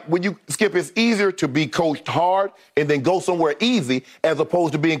it's like when you, Skip, it's easier to be coached hard and then go somewhere easy as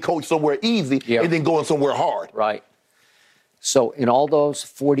opposed to being coached somewhere easy and then going somewhere hard. Right. So in all those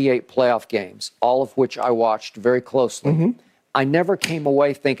 48 playoff games, all of which I watched very closely, I never came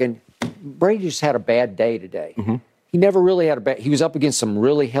away thinking, Brady just had a bad day today. He never really had a bad. He was up against some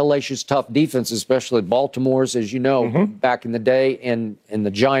really hellacious, tough defense, especially Baltimore's, as you know, back in the day, and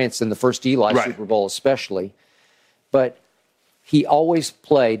the Giants in the first Eli Super Bowl, especially. But he always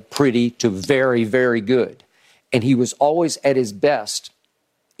played pretty to very, very good, and he was always at his best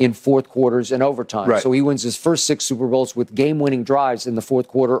in fourth quarters and overtime. So he wins his first 6 Super Bowls with game-winning drives in the fourth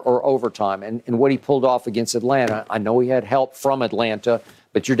quarter or overtime. And what he pulled off against Atlanta, I know he had help from Atlanta,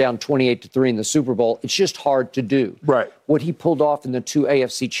 but you're down 28-3 in the Super Bowl. It's just hard to do. Right. What he pulled off in the 2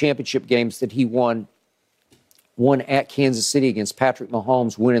 AFC championship games that he won at Kansas City against Patrick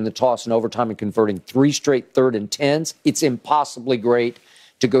Mahomes, winning the toss in overtime and converting 3 straight 3rd and 10s, it's impossibly great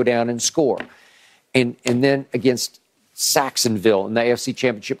to go down and score. And then against Saxonville in the AFC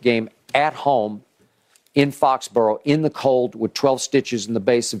championship game at home in Foxborough, in the cold with 12 stitches in the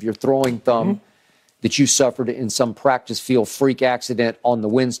base of your throwing thumb, that you suffered in some practice field freak accident on the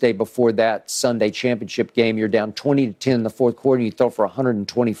Wednesday before that Sunday championship game. You're down 20-10 in the fourth quarter, and you throw for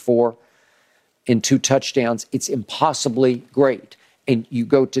 124 and 2 touchdowns. It's impossibly great. And you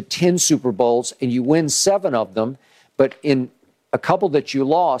go to 10 Super Bowls, and you win 7 of them. But in a couple that you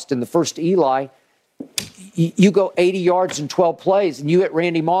lost, in the first Eli, you go 80 yards in 12 plays, and you hit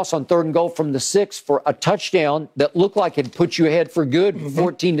Randy Moss on 3rd and goal from the 6 for a touchdown that looked like it put you ahead for good,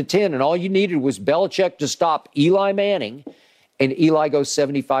 14-10. And all you needed was Belichick to stop Eli Manning, and Eli goes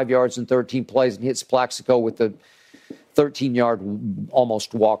 75 yards in 13 plays and hits Plaxico with a 13-yard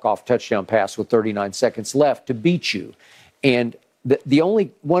almost walk-off touchdown pass with 39 seconds left to beat you. And the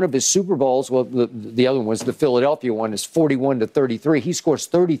only one of his Super Bowls, well, the other one was the Philadelphia one, is 41-33. He scores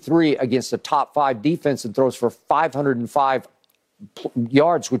 33 against a top 5 defense and throws for 505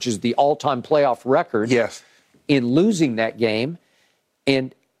 yards, which is the all-time playoff record. Yes. In losing that game,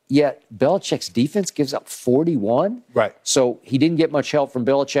 and yet Belichick's defense gives up 41. Right. So he didn't get much help from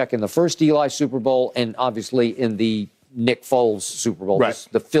Belichick in the first Eli Super Bowl, and obviously in the Nick Foles Super Bowl, right.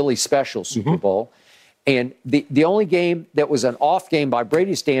 the Philly Special Super Bowl. And the only game that was an off game by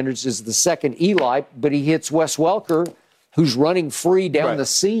Brady standards is the second Eli, but he hits Wes Welker, who's running free down the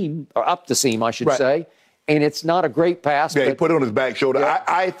seam, or up the seam, I should say. And it's not a great pass. Yeah, but he put it on his back shoulder. Yeah.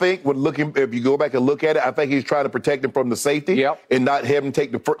 I think if you go back and look at it, I think he's trying to protect him from the safety and not have him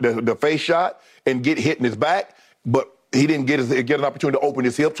take the face shot and get hit in his back. But he didn't get an opportunity to open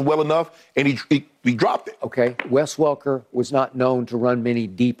his hips well enough, and he dropped it. Okay. Wes Welker was not known to run many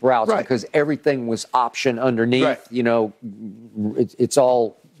deep routes because everything was option underneath. Right. You know, it's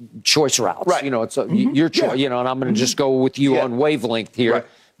all choice routes. Right. You know, it's your choice. You know, and I'm going to just go with you on wavelength here. Right.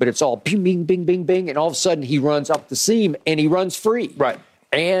 But it's all bing, bing, bing, bing, bing, and all of a sudden he runs up the seam and he runs free. Right.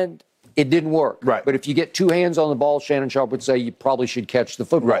 And it didn't work. Right. But if you get two hands on the ball, Shannon Sharpe would say you probably should catch the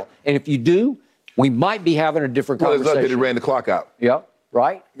football. Right. And if you do, we might be having a different conversation. Well, he ran the clock out. Yeah.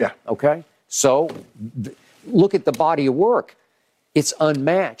 Right? Yeah. Okay. So look at the body of work. It's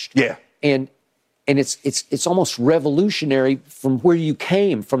unmatched. Yeah. And it's almost revolutionary from where you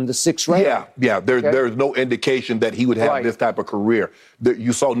came from the sixth round. Yeah. There's no indication that he would have this type of career.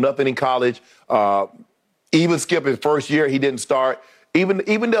 You saw nothing in college. Even Skip his first year, he didn't start.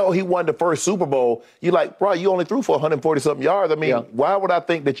 Even though he won the first Super Bowl, you're like, bro, you only threw for 140-something yards. I mean, why would I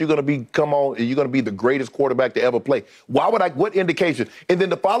think that you're going to be the greatest quarterback to ever play? What indication? And then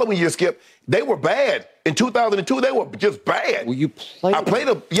the following year, Skip, they were bad. In 2002, they were just bad. Well, you played I played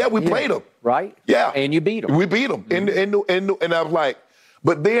them. Yeah, we played them. Right? Yeah. And you beat them. We beat them. And I was like,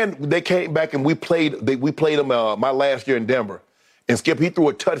 but then they came back and we played them my last year in Denver. And Skip, he threw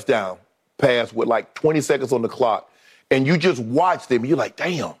a touchdown pass with like 20 seconds on the clock. And you just watched him, you're like,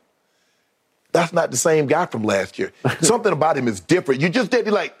 damn, that's not the same guy from last year. Something about him is different. You just did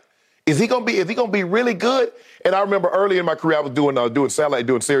like, is he gonna be really good? And I remember early in my career, I was doing satellite,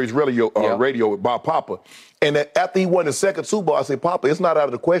 doing series radio with Bob Papa. And then after he won the second Super Bowl, I said, Papa, it's not out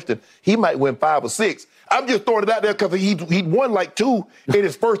of the question. He might win 5 or 6. I'm just throwing it out there because he'd won like 2 in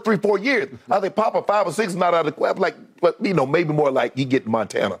his first 3-4 years. I said, Papa, 5 or 6 is not out of the question. Like, but maybe more like he get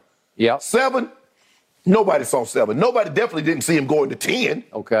Montana. Yeah. 7. Nobody saw 7. Nobody definitely didn't see him going to 10.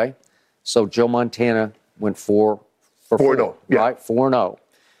 Okay. So Joe Montana went 4 for 4. Right? 4-0.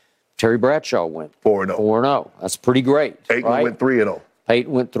 Terry Bradshaw went 4-0. 4-0. That's pretty great. Aikman went 3-0.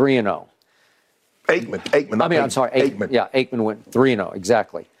 Peyton went 3-0. Aikman. I'm sorry. Aikman. Yeah, Aikman went 3-0.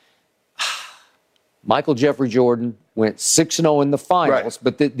 Exactly. Michael Jeffrey Jordan went 6-0 in the finals,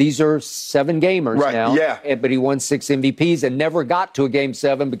 but these are 7 gamers now. Yeah. But he won 6 MVPs and never got to a Game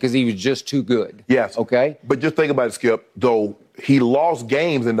 7 because he was just too good. Yes. Okay? But just think about it, Skip. Though he lost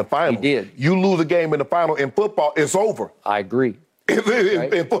games in the final. He did. You lose a game in the final in football, it's over. I agree.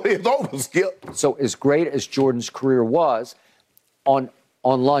 It's over, Skip. So as great as Jordan's career was, on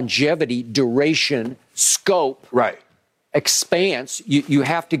longevity, duration, scope, expanse, you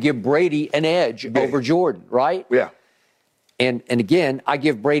have to give Brady an edge over Jordan, right? Yeah. And again, I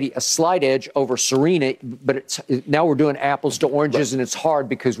give Brady a slight edge over Serena, but now we're doing apples to oranges, and it's hard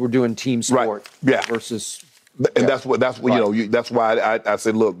because we're doing team sport versus. And that's why I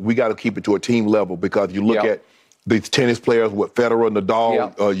said, look, we got to keep it to a team level because you look at these tennis players, what Federer,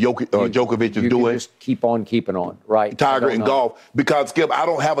 Nadal, Djokovic is doing. Just keep on keeping on, right? Tiger in golf, because Skip, I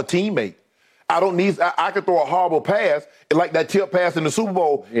don't have a teammate. I could throw a horrible pass, like that tip pass in the Super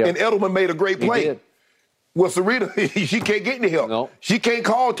Bowl, and Edelman made a great play. He did. Well, Serena, she can't get any help. No. She can't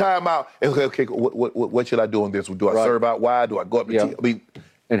call timeout. And okay, what should I do on this? Do I serve out wide? Do I go up the tee? I mean,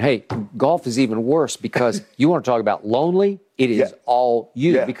 and hey, golf is even worse because you want to talk about lonely. It is all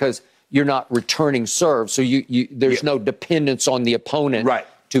you because you're not returning serve, so there's no dependence on the opponent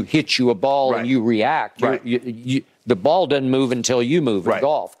to hit you a ball and you react. The ball doesn't move until you move in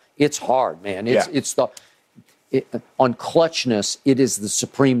golf. It's hard, man. On clutchness, it is the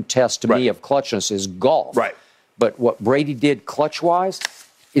supreme test to me of clutchness is golf. Right. But what Brady did clutch-wise,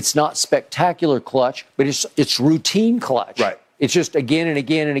 it's not spectacular clutch, but it's routine clutch. Right. It's just again and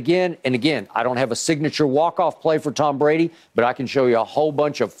again and again and again. I don't have a signature walk-off play for Tom Brady, but I can show you a whole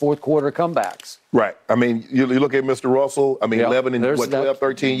bunch of fourth-quarter comebacks. Right. I mean, you look at Mr. Russell. I mean, 11 and 12,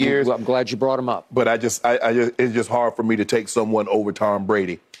 13 years. I'm glad you brought him up. But it's just hard for me to take someone over Tom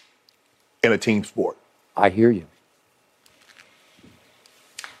Brady in a team sport. I hear you.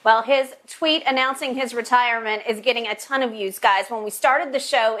 Well, his tweet announcing his retirement is getting a ton of views, guys. When we started the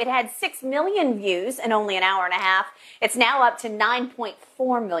show, it had 6 million views in only an hour and a half. It's now up to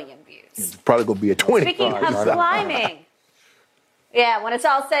 9.4 million views. It's probably going to be a 20. Speaking of climbing, Yeah, when it's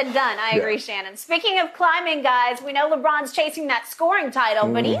all said and done, I agree, Shannon. Speaking of climbing, guys, we know LeBron's chasing that scoring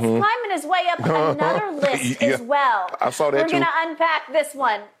title, but he's climbing his way up another list as well. I saw that We're going to unpack this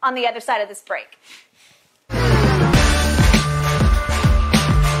one on the other side of this break.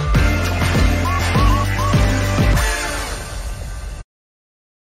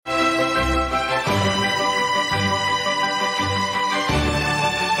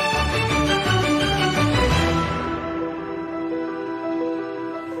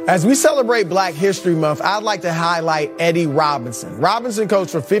 As we celebrate Black History Month, I'd like to highlight Eddie Robinson. Robinson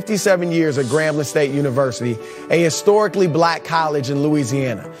coached for 57 years at Grambling State University, a historically black college in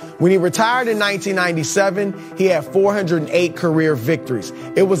Louisiana. When he retired in 1997, he had 408 career victories.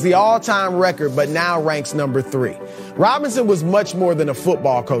 It was the all-time record, but now ranks number 3. Robinson was much more than a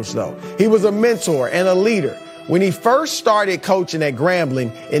football coach, though. He was a mentor and a leader. When he first started coaching at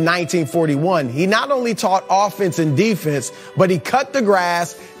Grambling in 1941, he not only taught offense and defense, but he cut the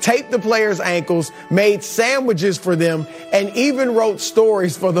grass, taped the players' ankles, made sandwiches for them, and even wrote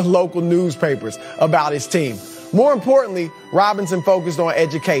stories for the local newspapers about his team. More importantly, Robinson focused on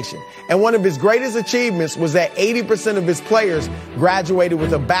education. And one of his greatest achievements was that 80% of his players graduated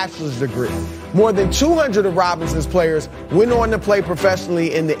with a bachelor's degree. More than 200 of Robinson's players went on to play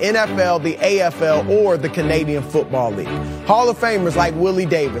professionally in the NFL, the AFL, or the Canadian Football League. Hall of Famers like Willie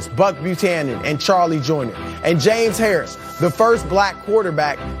Davis, Buck Buchanan, and Charlie Joyner, and James Harris, the first black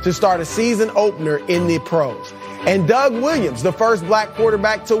quarterback to start a season opener in the pros. And Doug Williams, the first black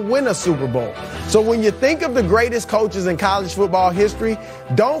quarterback to win a Super Bowl. So when you think of the greatest coaches in college football history,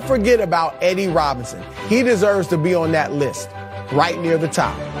 don't forget about Eddie Robinson. He deserves to be on that list, right near the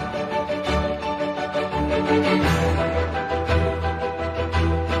top.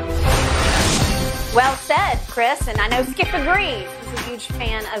 Well said, Chris, and I know Skip agrees. He's a huge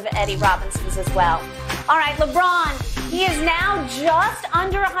fan of Eddie Robinson's as well. All right, LeBron, he is now just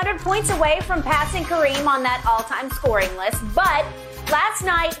under 100 points away from passing Kareem on that all-time scoring list, but last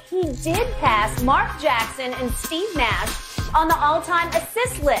night he did pass Mark Jackson and Steve Nash on the all-time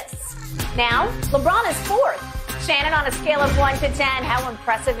assist lists. Now, LeBron is 4th. Shannon, on a scale of 1 to 10, how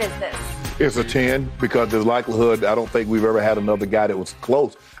impressive is this? It's a 10 because there's likelihood I don't think we've ever had another guy that was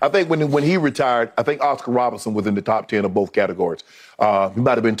close. I think when he retired, I think Oscar Robertson was in the top 10 of both categories. He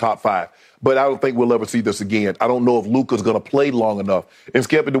might have been top 5. But I don't think we'll ever see this again. I don't know if Luka's going to play long enough. And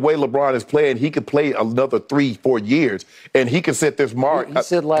Skip, the way LeBron is playing, he could play another 3-4 years, and he can set this mark. He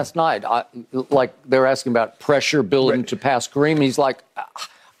said last night, like they're asking about pressure building to pass Kareem. He's like,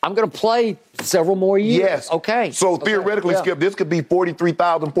 I'm going to play several more years. Yes. Okay. So theoretically, Skip, this could be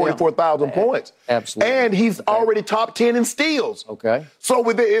 43,000, 44,000 points. Absolutely. And he's already top 10 in steals. Okay. So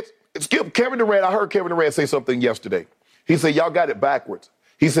with it, Skip, Kevin Durant, I heard Kevin Durant say something yesterday. He said, y'all got it backwards.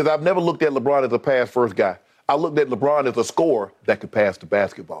 He said, I've never looked at LeBron as a pass-first guy. I looked at LeBron as a scorer that could pass the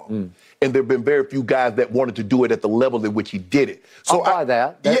basketball. And there have been very few guys that wanted to do it at the level at which he did it. So I'll buy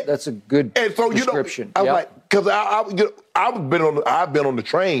that. That's a good description. I'm like, because I've been on the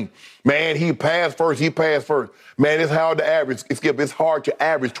train. Man, he passed first. Man, it's hard to average. Skip, it's hard to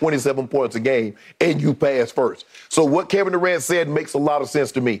average 27 points a game, and you pass first. So what Kevin Durant said makes a lot of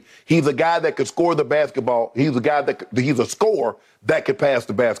sense to me. He's a guy that could score the basketball. He's a scorer that could pass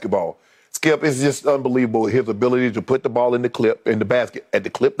the basketball. Skip, it's just unbelievable, his ability to put the ball in the basket at the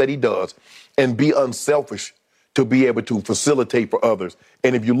clip that he does and be unselfish to be able to facilitate for others.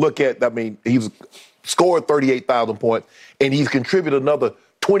 And if you look at, he's scored 38,000 points, and he's contributed another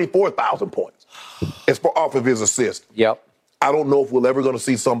 24,000 points off of his assist. Yep. I don't know if we're ever going to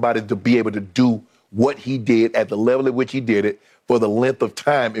see somebody to be able to do what he did at the level at which he did it for the length of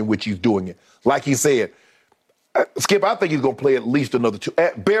time in which he's doing it. Like he said, Skip, I think he's going to play at least another 2,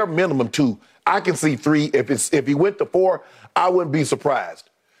 at bare minimum 2. I can see 3. If he went to 4, I wouldn't be surprised.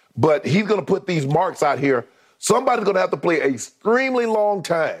 But he's going to put these marks out here. Somebody's going to have to play an extremely long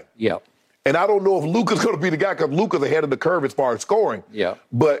time. Yep. And I don't know if Luka's going to be the guy, because Luka's ahead of the curve as far as scoring. Yeah.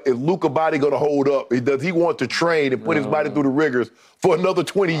 But is Luka's body going to hold up? Does he want to train and put his body through the rigors for another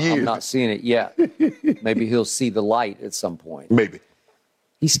 20 years? I'm not seeing it yet. Maybe he'll see the light at some point. Maybe.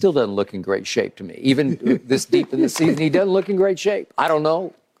 He still doesn't look in great shape to me. Even this deep in the season, he doesn't look in great shape. I don't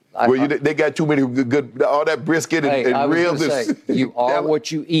know. They got too many good, all that brisket and ribs. You are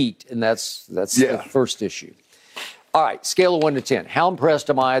what you eat, and that's the first issue. All right, scale of 1 to 10. How impressed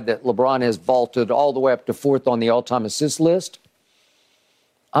am I that LeBron has vaulted all the way up to 4th on the all-time assist list?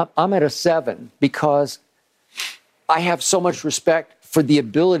 I'm at a 7 because I have so much respect for the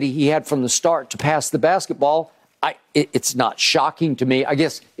ability he had from the start to pass the basketball. It's not shocking to me. I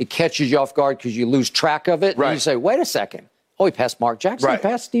guess it catches you off guard because you lose track of it. Right. And you say, wait a second. Oh, he passed Mark Jackson. Right. He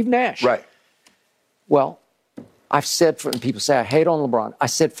passed Steve Nash. Right. Well, I've said, people say I hate on LeBron. I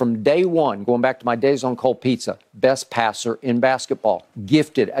said from day one, going back to my days on Cold Pizza, best passer in basketball,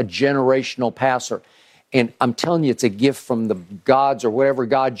 gifted, a generational passer. And I'm telling you, it's a gift from the gods or whatever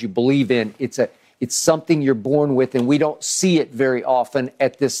gods you believe in. It's something you're born with, and we don't see it very often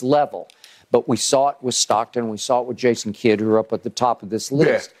at this level. But we saw it with Stockton. We saw it with Jason Kidd, who are up at the top of this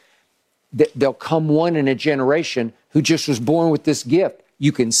list. Yeah. There'll come one in a generation who just was born with this gift.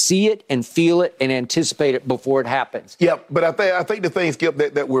 You can see it and feel it and anticipate it before it happens. Yeah, but I think the thing, Skip,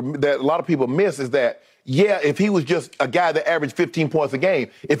 that a lot of people miss is that, yeah, if he was just a guy that averaged 15 points a game,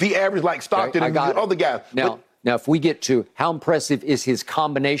 if he averaged like Stockton and the other guys. Now, if we get to how impressive is his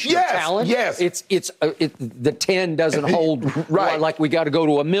combination of talent, the 10 doesn't hold right. Like we got to go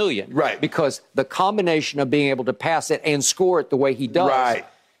to 1 million. Right. Because the combination of being able to pass it and score it the way he does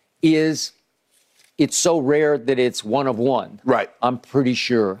it's so rare that it's one of one. Right. I'm pretty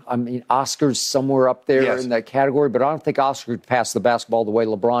sure. I mean, Oscar's somewhere up there in that category, but I don't think Oscar could pass the basketball the way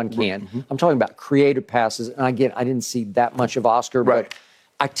LeBron can. Mm-hmm. I'm talking about creative passes. And again, I didn't see that much of Oscar, but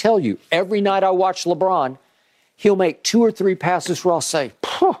I tell you, every night I watch LeBron, he'll make 2 or 3 passes where I'll say,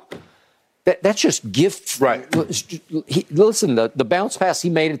 that's just gift. Right. Listen, the bounce pass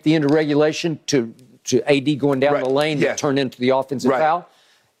he made at the end of regulation to AD going down the lane that turned into the offensive foul,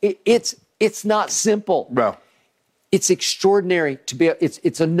 it's not simple. Bro. It's extraordinary to be.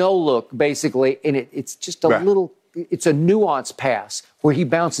 It's a no look basically, and it's just a little. It's a nuanced pass where he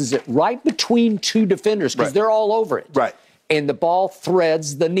bounces it right between 2 defenders because they're all over it. Right. And the ball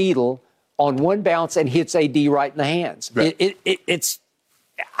threads the needle on one bounce and hits AD right in the hands. Right.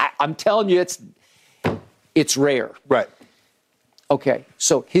 I'm telling you, it's rare. Right. Okay,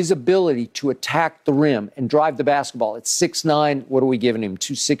 so his ability to attack the rim and drive the basketball, it's 6'9", what are we giving him,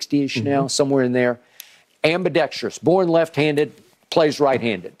 260-ish now, somewhere in there. Ambidextrous, born left-handed, plays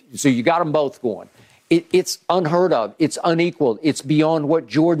right-handed. So you got them both going. It's unheard of. It's unequaled. It's beyond what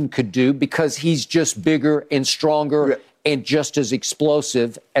Jordan could do because he's just bigger and stronger and just as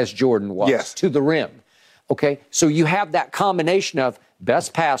explosive as Jordan was to the rim. Okay, so you have that combination of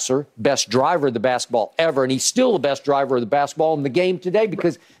best passer, best driver of the basketball ever, and he's still the best driver of the basketball in the game today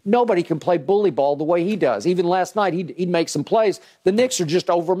because nobody can play bully ball the way he does. Even last night, he'd make some plays. The Knicks are just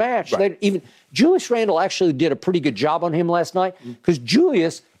overmatched. Julius Randle actually did a pretty good job on him last night because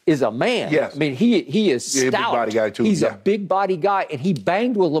Julius is a man. Yes. I mean, he is stout. He's a big body guy, too. He's a big body guy, and he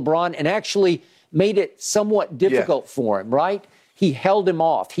banged with LeBron and actually made it somewhat difficult for him, right? He held him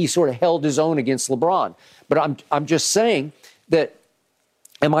off. He sort of held his own against LeBron. But I'm just saying that,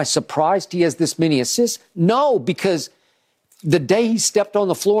 am I surprised he has this many assists? No, because the day he stepped on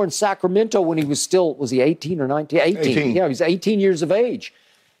the floor in Sacramento when he was still, was he 18 or 19? 18. Yeah, he was 18 years of age.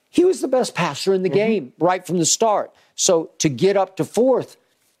 He was the best passer in the game right from the start. So to get up to 4th,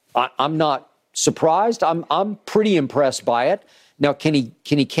 I'm not surprised. I'm pretty impressed by it. Now, can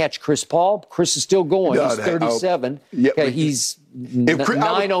he catch Chris Paul? Chris is still going. He's 37. Okay, he's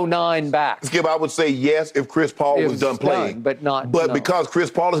 909 back. Skip, I would say yes if Chris Paul was done playing, but not. But because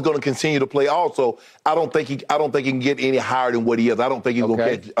Chris Paul is going to continue to play, also, I don't think he can get any higher than what he is. I don't think he's going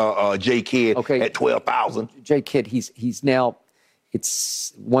to catch Jay Kidd at 12,000. Jay Kidd, he's now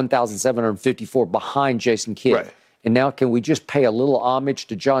it's 1,754 behind Jason Kidd. Right. And now, can we just pay a little homage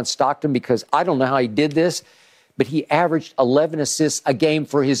to John Stockton because I don't know how he did this, but he averaged 11 assists a game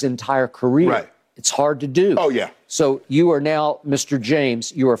for his entire career. Right. It's hard to do. Oh, yeah. So you are now, Mr.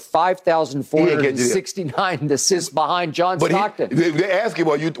 James, you are 5,469 assists behind John Stockton. They ask him,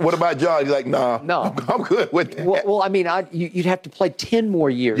 what about John? He's like, no, I'm good with that. Well, I mean, you'd have to play 10 more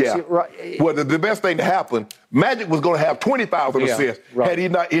years. Yeah. Well, the best thing to happen, Magic was going to have 20,000 assists had he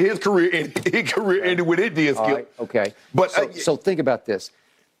not, his career ended with it did, Skip. Right, okay. But so think about this.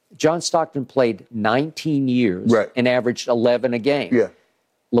 John Stockton played 19 years and averaged 11 a game. Yeah.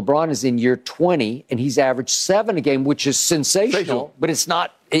 LeBron is in year 20, and he's averaged 7 a game, which is sensational. But it's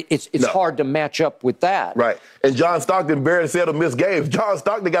not. It's hard to match up with that. Right. And John Stockton barely said to miss games. John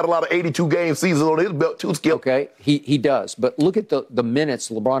Stockton got a lot of 82-game seasons on his belt too, Skip. Okay, he does. But look at the minutes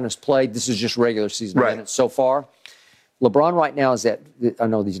LeBron has played. This is just regular season minutes so far. LeBron right now is at, I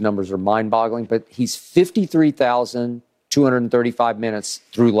know these numbers are mind-boggling, but he's 53,235 minutes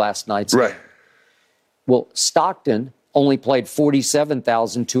through last night's game. Well, Stockton only played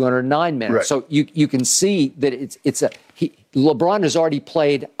 47,209 minutes. Right. So you can see that LeBron has already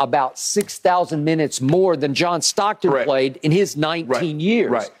played about 6,000 minutes more than John Stockton played in his 19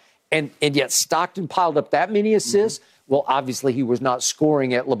 years. Right. And yet Stockton piled up that many assists. Well, obviously he was not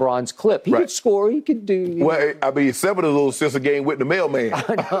scoring at LeBron's clip. He could score. He could do. Well, I mean, 7 of those assists a game with the mailman.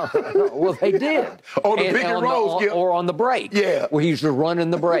 No. Well, they did. On the pick and roll, or on the break. Yeah. Where he's running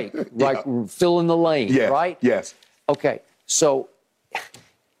the break, like filling the lane, right? Yes. Okay, so,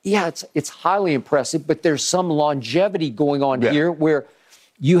 yeah, it's highly impressive, but there's some longevity going on here where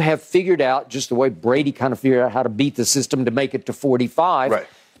you have figured out, just the way Brady kind of figured out how to beat the system to make it to 45. Right.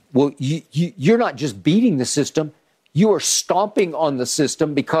 Well, you're not just beating the system, you are stomping on the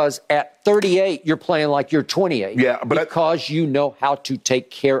system because at 38, you're playing like you're 28. Yeah, but because you know how to take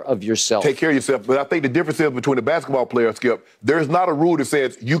care of yourself. Take care of yourself. But I think the difference is between a basketball player, Skip, there's not a rule that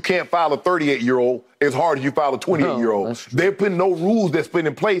says you can't foul a 38-year-old as hard as you foul a 28-year-old. No, they're putting no rules that's been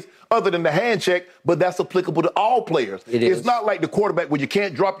in place other than the hand check, but that's applicable to all players. It's not like the quarterback where you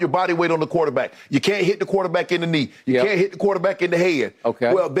can't drop your body weight on the quarterback. You can't hit the quarterback in the knee. You can't hit the quarterback in the head.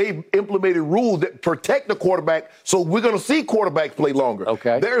 Okay. Well, they've implemented rules that protect the quarterback, so we're going to see quarterbacks play longer.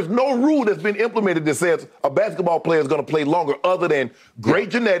 Okay. There's no rule that's been implemented that says a basketball player is going to play longer other than great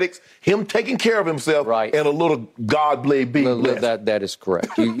genetics, him taking care of himself, and a little God being blessed. That is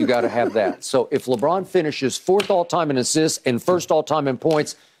correct. You got to have that. So if LeBron finishes 4th all-time in assists and 1st all-time in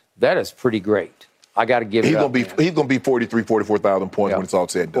points, that is pretty great. I got to give it up. He's going to be 43,000, 44,000 points when it's all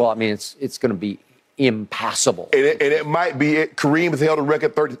said and done. Well, I mean, it's going to be impassable. And it might be Kareem has held a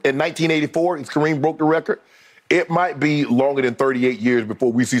record in 1984. Kareem broke the record. It might be longer than 38 years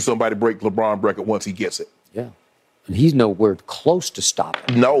before we see somebody break LeBron's record once he gets it. Yeah. And he's nowhere close to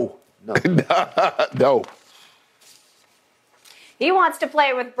stopping. No. No. He wants to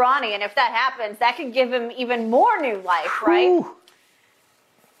play with Bronny, and if that happens, that could give him even more new life, right? Whew.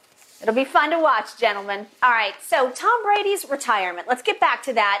 It'll be fun to watch, gentlemen. All right, so Tom Brady's retirement. Let's get back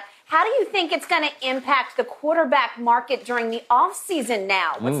to that. How do you think it's going to impact the quarterback market during the offseason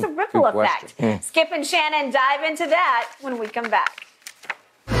now? What's the ripple effect? Skip and Shannon dive into that when we come back.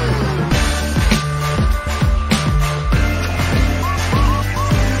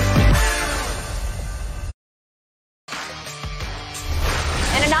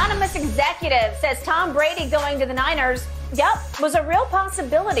 An anonymous executive says Tom Brady going to the Niners, was a real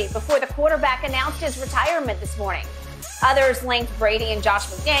possibility before the quarterback announced his retirement this morning. Others linked Brady and Josh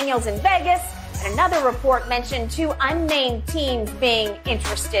McDaniels in Vegas, and another report mentioned 2 unnamed teams being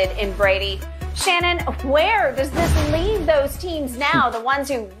interested in Brady. Shannon, where does this leave those teams now, the ones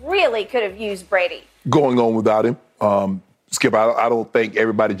who really could have used Brady? Going on without him. Skip, I don't think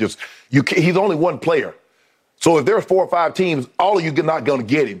everybody he's only one player. So if there's 4 or 5 teams, all of you are not going to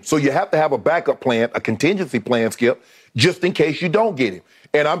get him. So you have to have a backup plan, a contingency plan, Skip, just in case you don't get him.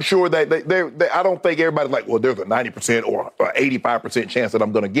 And I'm sure that I don't think everybody's like, well, there's a 90% or 85% chance that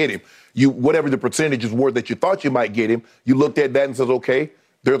I'm going to get him. Whatever the percentages were that you thought you might get him, you looked at that and says, okay,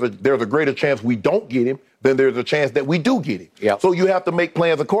 there's a greater chance we don't get him than there's a chance that we do get him. Yep. So you have to make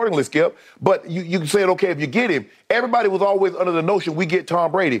plans accordingly, Skip. But you said, okay, if you get him, everybody was always under the notion we get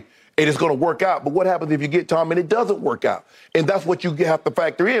Tom Brady and it's going to work out. But what happens if you get Tom and it doesn't work out? And that's what you have to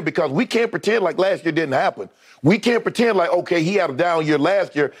factor in, because we can't pretend like last year didn't happen. We can't pretend like, okay, he had a down year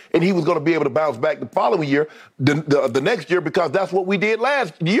last year and he was going to be able to bounce back the following year, the next year, because that's what we did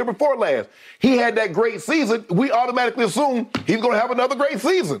the year before last. He had that great season. We automatically assume he's going to have another great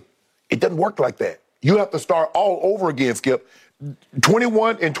season. It doesn't work like that. You have to start all over again, Skip.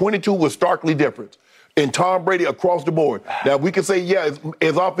 21 and 22 was starkly different. And Tom Brady across the board. Now, we can say, yeah,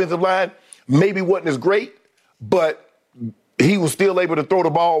 his offensive line maybe wasn't as great, but he was still able to throw the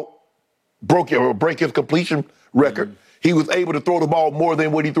ball, break his completion record. Mm-hmm. He was able to throw the ball more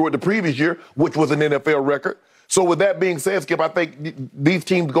than what he threw it the previous year, which was an NFL record. So with that being said, Skip, I think these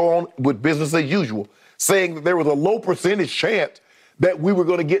teams go on with business as usual, saying that there was a low percentage chance that we were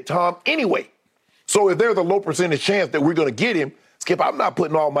going to get Tom anyway. So if there's a low percentage chance that we're going to get him, Skip, I'm not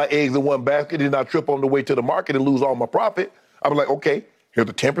putting all my eggs in one basket and I trip on the way to the market and lose all my profit. I'm like, okay, here's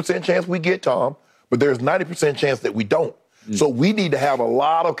a 10% chance we get Tom, but there's 90% chance that we don't. Mm. So we need to have a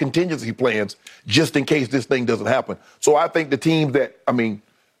lot of contingency plans just in case this thing doesn't happen. So I think the teams the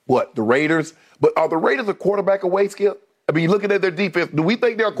Raiders, but are the Raiders a quarterback away, Skip? I mean, looking at their defense, do we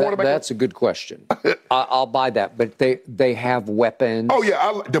think they're a quarterback? That's a good question. I'll buy that, but they have weapons. Oh,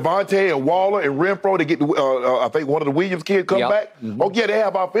 yeah, Devontae and Waller and Renfro to get, I think one of the Williams kids come back. Mm-hmm. Oh, yeah, they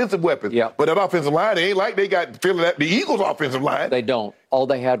have offensive weapons. Yep. But that offensive line, they ain't like they got the Eagles' offensive line. They don't. All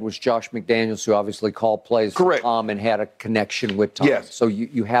they had was Josh McDaniels, who obviously called plays for Tom and had a connection with Tom. Yes. So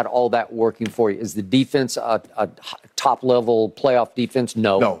you had all that working for you. Is the defense a top-level playoff defense?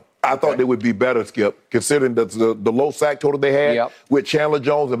 No. No. I thought they would be better, Skip, considering the low sack total they had with Chandler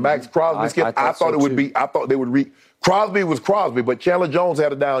Jones and Max Crosby. Skip, I thought it would be. I thought they would Crosby was Crosby, but Chandler Jones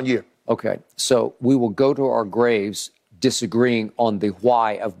had a down year. Okay, so we will go to our graves disagreeing on the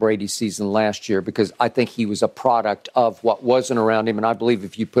why of Brady's season last year, because I think he was a product of what wasn't around him, and I believe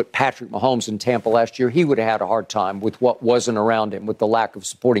if you put Patrick Mahomes in Tampa last year, he would have had a hard time with what wasn't around him, with the lack of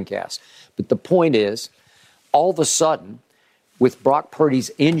supporting cast. But the point is, all of a sudden, with Brock Purdy's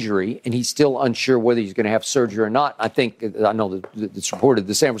injury, and he's still unsure whether he's going to have surgery or not. I know that it's reported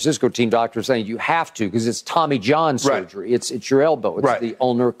the San Francisco team doctor is saying you have to because it's Tommy John surgery. Right. It's your elbow. It's the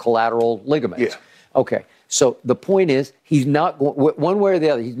ulnar collateral ligament. Yeah. Okay. So the point is, he's not one way or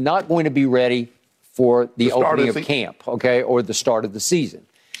the other. He's not going to be ready for the opening of camp, okay, or the start of the season.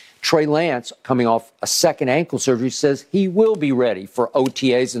 Trey Lance, coming off a second ankle surgery, says he will be ready for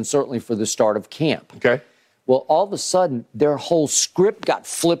OTAs and certainly for the start of camp. Okay. Well, all of a sudden, their whole script got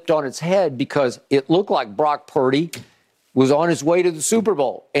flipped on its head because it looked like Brock Purdy was on his way to the Super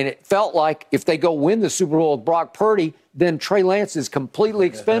Bowl. And it felt like if they go win the Super Bowl with Brock Purdy, then Trey Lance is completely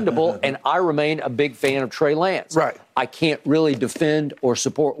expendable, and I remain a big fan of Trey Lance. Right. I can't really defend or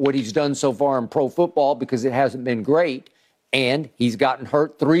support what he's done so far in pro football because it hasn't been great, and he's gotten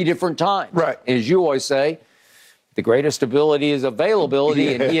hurt 3 different times. Right. And as you always say, the greatest ability is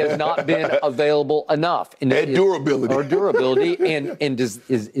availability, and he has not been available enough. And durability. Or durability. And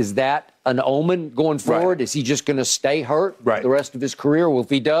is that an omen going forward? Right. Is he just going to stay hurt the rest of his career? Well, if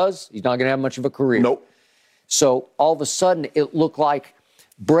he does, he's not going to have much of a career. Nope. So all of a sudden, it looked like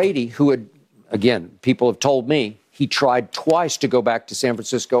Brady, who had, again, people have told me, he tried twice to go back to San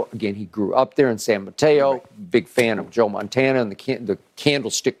Francisco. Again, he grew up there in San Mateo. Big fan of Joe Montana and the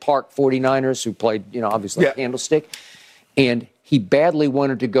Candlestick Park 49ers, who played, obviously Candlestick. And he badly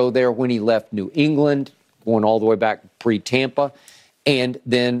wanted to go there when he left New England, going all the way back pre-Tampa. And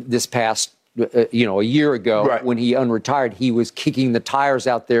then this past, a year ago, when he unretired, he was kicking the tires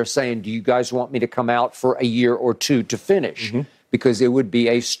out there saying, do you guys want me to come out for a year or 2 to finish? Mm-hmm. Because it would be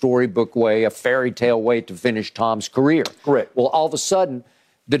a storybook way, a fairy tale way to finish Tom's career. Correct. Well, all of a sudden,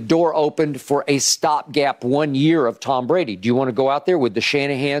 the door opened for a stopgap 1 year of Tom Brady. Do you want to go out there with the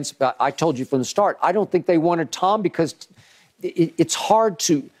Shanahans? I told you from the start, I don't think they wanted Tom because it's hard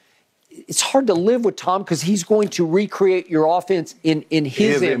to live with Tom because he's going to recreate your offense in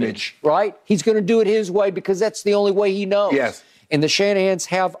his image, right? He's going to do it his way because that's the only way he knows. Yes. And the Shanahans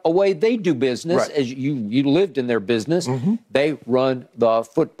have a way they do business. As you lived in their business. Mm-hmm. They run the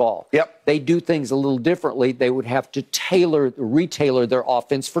football. Yep. They do things a little differently. They would have to retailer their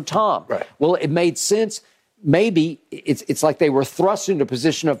offense for Tom. Right. Well, it made sense. Maybe it's like they were thrust into a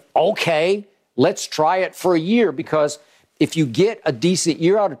position of, okay, let's try it for a year, because if you get a decent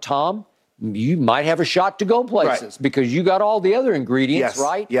year out of Tom, you might have a shot to go places because you got all the other ingredients,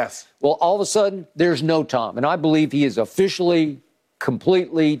 right? Yes. Well, all of a sudden, there's no Tom. And I believe he is officially,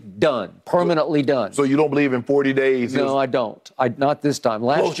 completely done, permanently done. So you don't believe in 40 days? No, I don't. Not this time.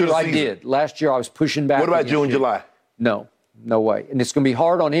 Last year, I did. Last year, I was pushing back. What about June, July? No way. And it's going to be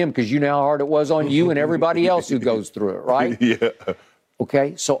hard on him because you know how hard it was on you and everybody else who goes through it, right? Yeah.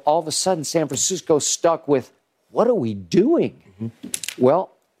 Okay, so all of a sudden, San Francisco's stuck with, what are we doing? Mm-hmm. Well,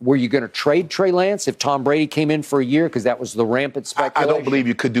 were you going to trade Trey Lance if Tom Brady came in for a year? Because that was the rampant speculation. I don't believe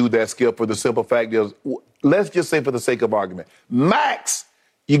you could do that, Skip, for the simple fact is, let's just say for the sake of argument, max,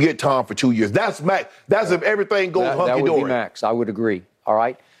 you get Tom for 2 years. That's max. That's if everything goes hunky-dory. That would be max. I would agree. All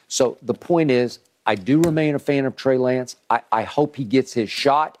right? So the point is, I do remain a fan of Trey Lance. I hope he gets his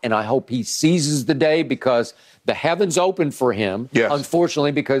shot, and I hope he seizes the day because the heavens opened for him,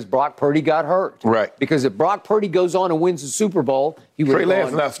 unfortunately, because Brock Purdy got hurt. Right. Because if Brock Purdy goes on and wins the Super Bowl, he would Trey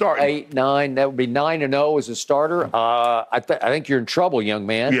Lance not starting. 8-9. That would be 9-0 as a starter. I think you're in trouble, young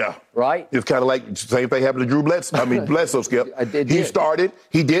man. Yeah. Right? It's kind of like the same thing happened to Drew Bledsoe. Bledsoe, Skip. He started.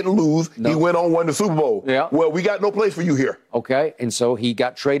 He didn't lose. No. He went on, won the Super Bowl. Yeah. Well, we got no place for you here. Okay. And so he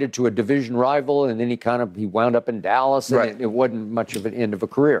got traded to a division rival, and then he wound up in Dallas, and it wasn't much of an end of a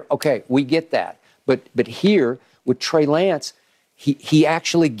career. Okay, we get that. But here, with Trey Lance, he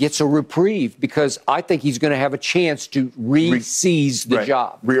actually gets a reprieve because I think he's going to have a chance to re-seize the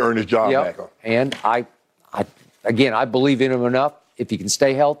job. Re-earn his job back. And I believe in him enough. If he can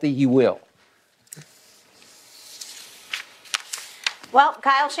stay healthy, he will. Well,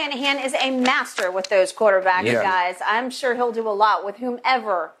 Kyle Shanahan is a master with those quarterbacks, guys. I'm sure he'll do a lot with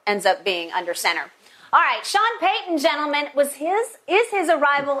whomever ends up being under center. All right, Sean Payton, gentlemen, is his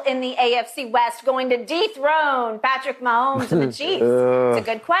arrival in the AFC West going to dethrone Patrick Mahomes and the Chiefs? It's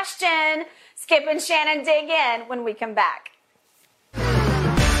a good question. Skip and Shannon dig in when we come back.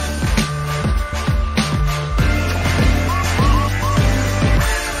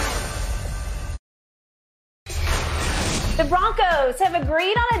 The Broncos have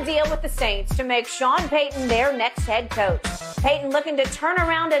agreed on a deal with the Saints to make Sean Payton their next head coach. Payton looking to turn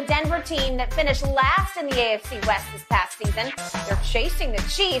around a Denver team that finished last in the AFC West this past season. They're chasing the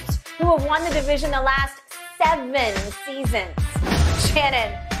Chiefs, who have won the division the last 7 seasons.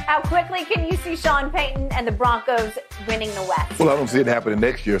 Shannon, How quickly can you see Sean Payton and the Broncos winning the West? Well, I don't see it happening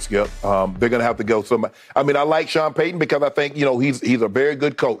next year, Skip. They're going to have to go somebody. I mean, I like Sean Payton because I think, he's a very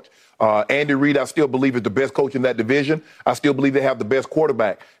good coach. Andy Reid, I still believe, is the best coach in that division. I still believe they have the best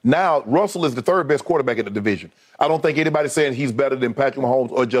quarterback. Now, Russell is the third best quarterback in the division. I don't think anybody's saying he's better than Patrick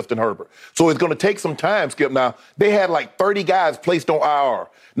Mahomes or Justin Herbert. So it's going to take some time, Skip. Now, they had like 30 guys placed on IR.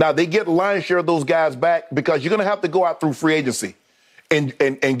 Now, they get the lion's share of those guys back because you're going to have to go out through free agency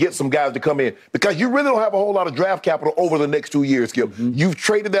and get some guys to come in because you really don't have a whole lot of draft capital over the next 2 years, Skip. Mm-hmm. You've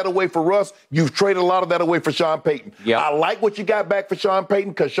traded that away for Russ. You've traded a lot of that away for Sean Payton. Yep. I like what you got back for Sean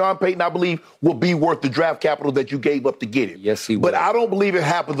Payton because Sean Payton, I believe, will be worth the draft capital that you gave up to get him. Yes, he will. But I don't believe it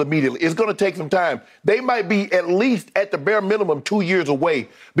happens immediately. It's going to take some time. They might be at least at the bare minimum 2 years away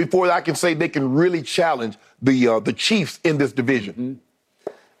before I can say they can really challenge the Chiefs in this division. Mm-hmm.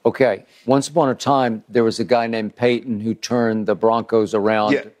 Okay. Once upon a time, there was a guy named Peyton who turned the Broncos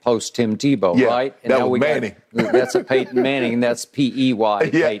around post Tim Tebow, right? And that now was Manning. That's a Peyton Manning, and that's P-E-Y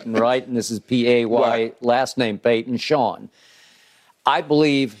Peyton, right? And this is P-A-Y, last name Peyton, Sean. I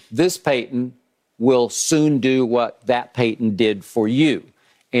believe this Peyton will soon do what that Peyton did for you.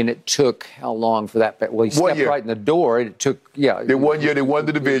 And it took how long for that? Well, he stepped right in the door. It took, The 1 year they won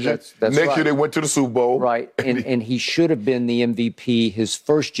the division. That's Next year they went to the Super Bowl. Right. And he should have been the MVP his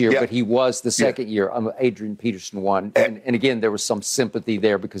first year, but he was the second year. Adrian Peterson won. And again, there was some sympathy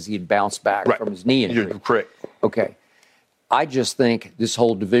there because he had bounced back from his knee injury. You're correct. Okay. I just think this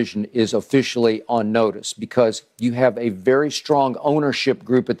whole division is officially on notice because you have a very strong ownership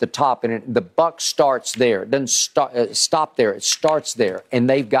group at the top, and the buck starts there. It doesn't stop there. It starts there, and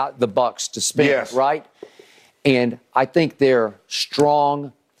they've got the bucks to spend, right? And I think they're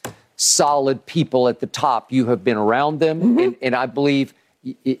strong, solid people at the top. You have been around them, and I believe,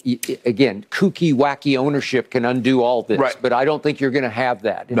 again, kooky, wacky ownership can undo all this, but I don't think you're going to have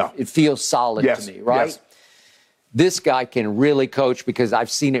that. It feels solid to me, right? Yes. This guy can really coach because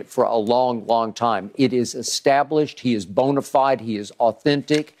I've seen it for a long, long time. It is established. He is bona fide. He is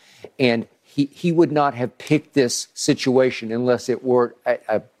authentic. And he would not have picked this situation unless it were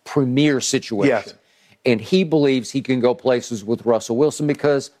a premier situation. Yes. And he believes he can go places with Russell Wilson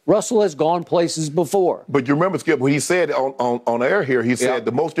because Russell has gone places before. But you remember, Skip, when he said on air here, he said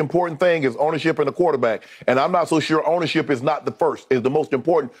the most important thing is ownership and the quarterback. And I'm not so sure ownership is not the first. It's the most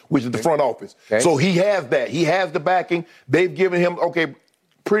important, which is the front office. Okay. So he has that. He has the backing. They've given him,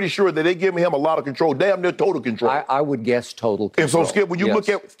 pretty sure that they're giving him a lot of control, damn near total control. I would guess total control. And so, Skip, when you look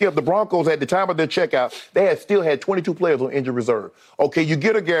at the Broncos at the time of their checkout, they still had 22 players on injured reserve. Okay, you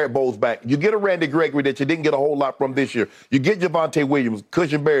get a Garrett Bowles back. You get a Randy Gregory that you didn't get a whole lot from this year. You get Javonte Williams,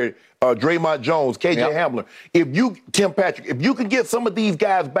 Cushion Barrett, Draymond Jones, KJ Hamler. Tim Patrick, if you can get some of these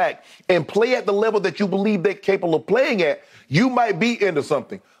guys back and play at the level that you believe they're capable of playing at, you might be into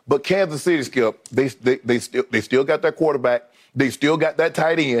something. But Kansas City, Skip, they still got that quarterback. They still got that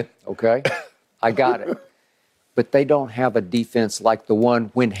tight end. Okay, I got it. But they don't have a defense like the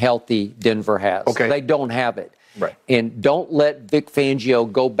one when healthy Denver has. Okay. They don't have it. Right. And don't let Vic Fangio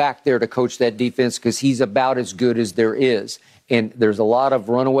go back there to coach that defense because he's about as good as there is. And there's a lot of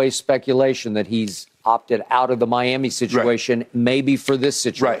runaway speculation that he's opted out of the Miami situation, maybe for this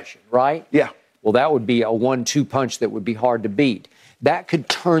situation, right? Yeah. Well, that would be a 1-2 punch that would be hard to beat. That could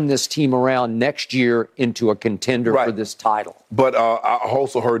turn this team around next year into a contender for this title. But I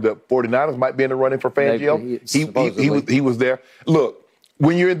also heard the 49ers might be in the running for Fangio. He was there. Look,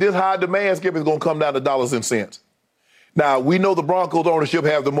 when you're in this high demand, Skip, it's going to come down to dollars and cents. Now, we know the Broncos ownership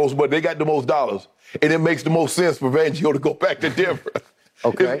have the most, but they got the most dollars. And it makes the most sense for Fangio to go back to Denver.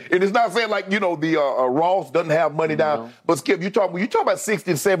 Okay. And it's not saying like, the Ross doesn't have money down. But, Skip, you talk about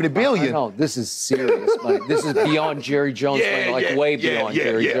 60 and 70 billion. I know. This is serious money. This is beyond Jerry Jones money, way beyond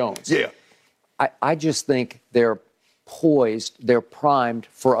Jerry Jones. Yeah. I just think they're poised, they're primed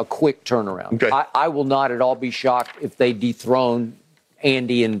for a quick turnaround. Okay. I will not at all be shocked if they dethrone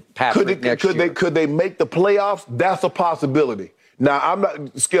Andy and Patrick next year. Could they make the playoffs? That's a possibility. Now, I'm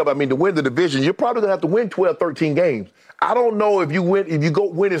not, Skip, to win the division, you're probably going to have to win 12, 13 games. I don't know if you go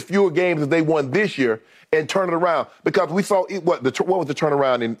win as fewer games as they won this year and turn it around. Because we saw, what was the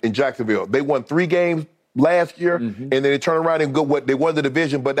turnaround in Jacksonville? They won 3 games last year, and then they turned around and they won the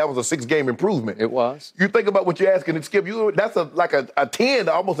division, but that was a 6-game improvement. It was. You think about what you're asking, and Skip, that's almost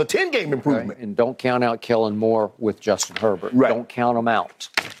a 10-game improvement. Okay. And don't count out Kellen Moore with Justin Herbert. Right. Don't count them out.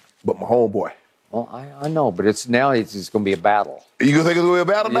 But my homeboy. Well, I know, but it's going to be a battle. You gonna think it's gonna be a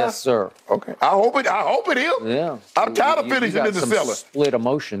battle now? Yes, sir. Okay. I hope it is. Yeah. I'm tired of finishing in the cellar. Split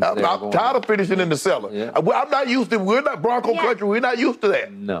emotions. I'm tired of finishing in the cellar. Yeah. I'm not used to. We're not Bronco country. We're not used to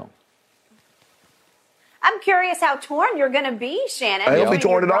that. No. I'm curious how torn you're going to be, Shannon. I don't be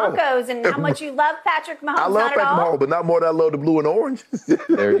torn at all. Broncos and how much you love Patrick Mahomes. I love Patrick Mahomes, but not more than I love the blue and orange.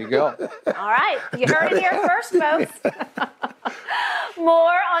 There you go. All right. You heard it here first, folks.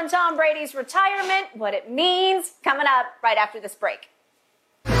 More on Tom Brady's retirement, what it means, coming up right after this break.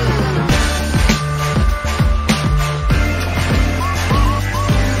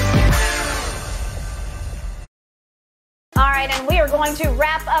 All right, and we are going to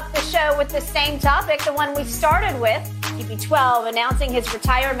wrap up the show with the same topic, the one we started with. TB12 announcing his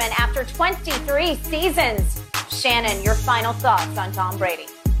retirement after 23 seasons. Shannon, your final thoughts on Tom Brady?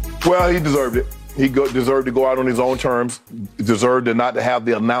 Well, he deserved it. He deserved to go out on his own terms. Deserved to not to have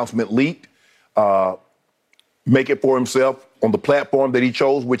the announcement leaked. Make it for himself on the platform that he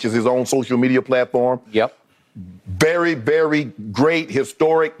chose, which is his own social media platform. Yep. Very, very great,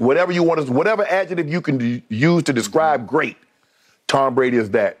 historic, whatever you want to, whatever adjective you can use to describe great. Tom Brady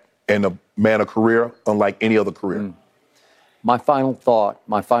is that, and a man of career unlike any other career. My final thought,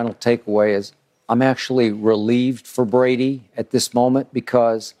 my final takeaway is I'm actually relieved for Brady at this moment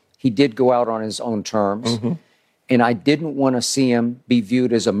because he did go out on his own terms. And I didn't want to see him be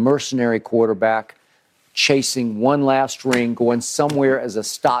viewed as a mercenary quarterback chasing one last ring, going somewhere as a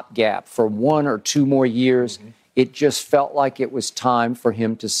stopgap for 1 or 2 more years. It just felt like it was time for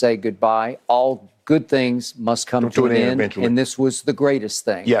him to say goodbye. All good things must come to an end, eventually. and this was the greatest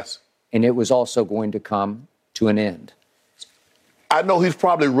thing. Yes. And it was also going to come to an end. I know he's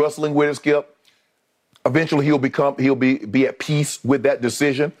probably wrestling with it, Skip. Eventually he'll be at peace with that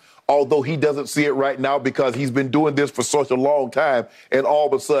decision, although he doesn't see it right now because he's been doing this for such a long time, and all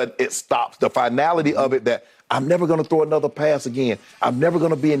of a sudden it stops. The finality of it that I'm never going to throw another pass again. I'm never going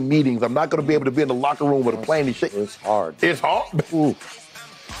to be in meetings. I'm not going to be able to be in the locker room with a plane and shit. It's hard. It's hard. Ooh.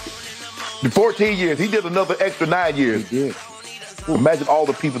 In 14 years, he did another extra 9 years. He did. Imagine all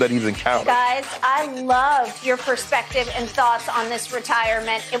the people that he's encountered. Guys, I love your perspective and thoughts on this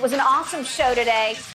retirement. It was an awesome show today.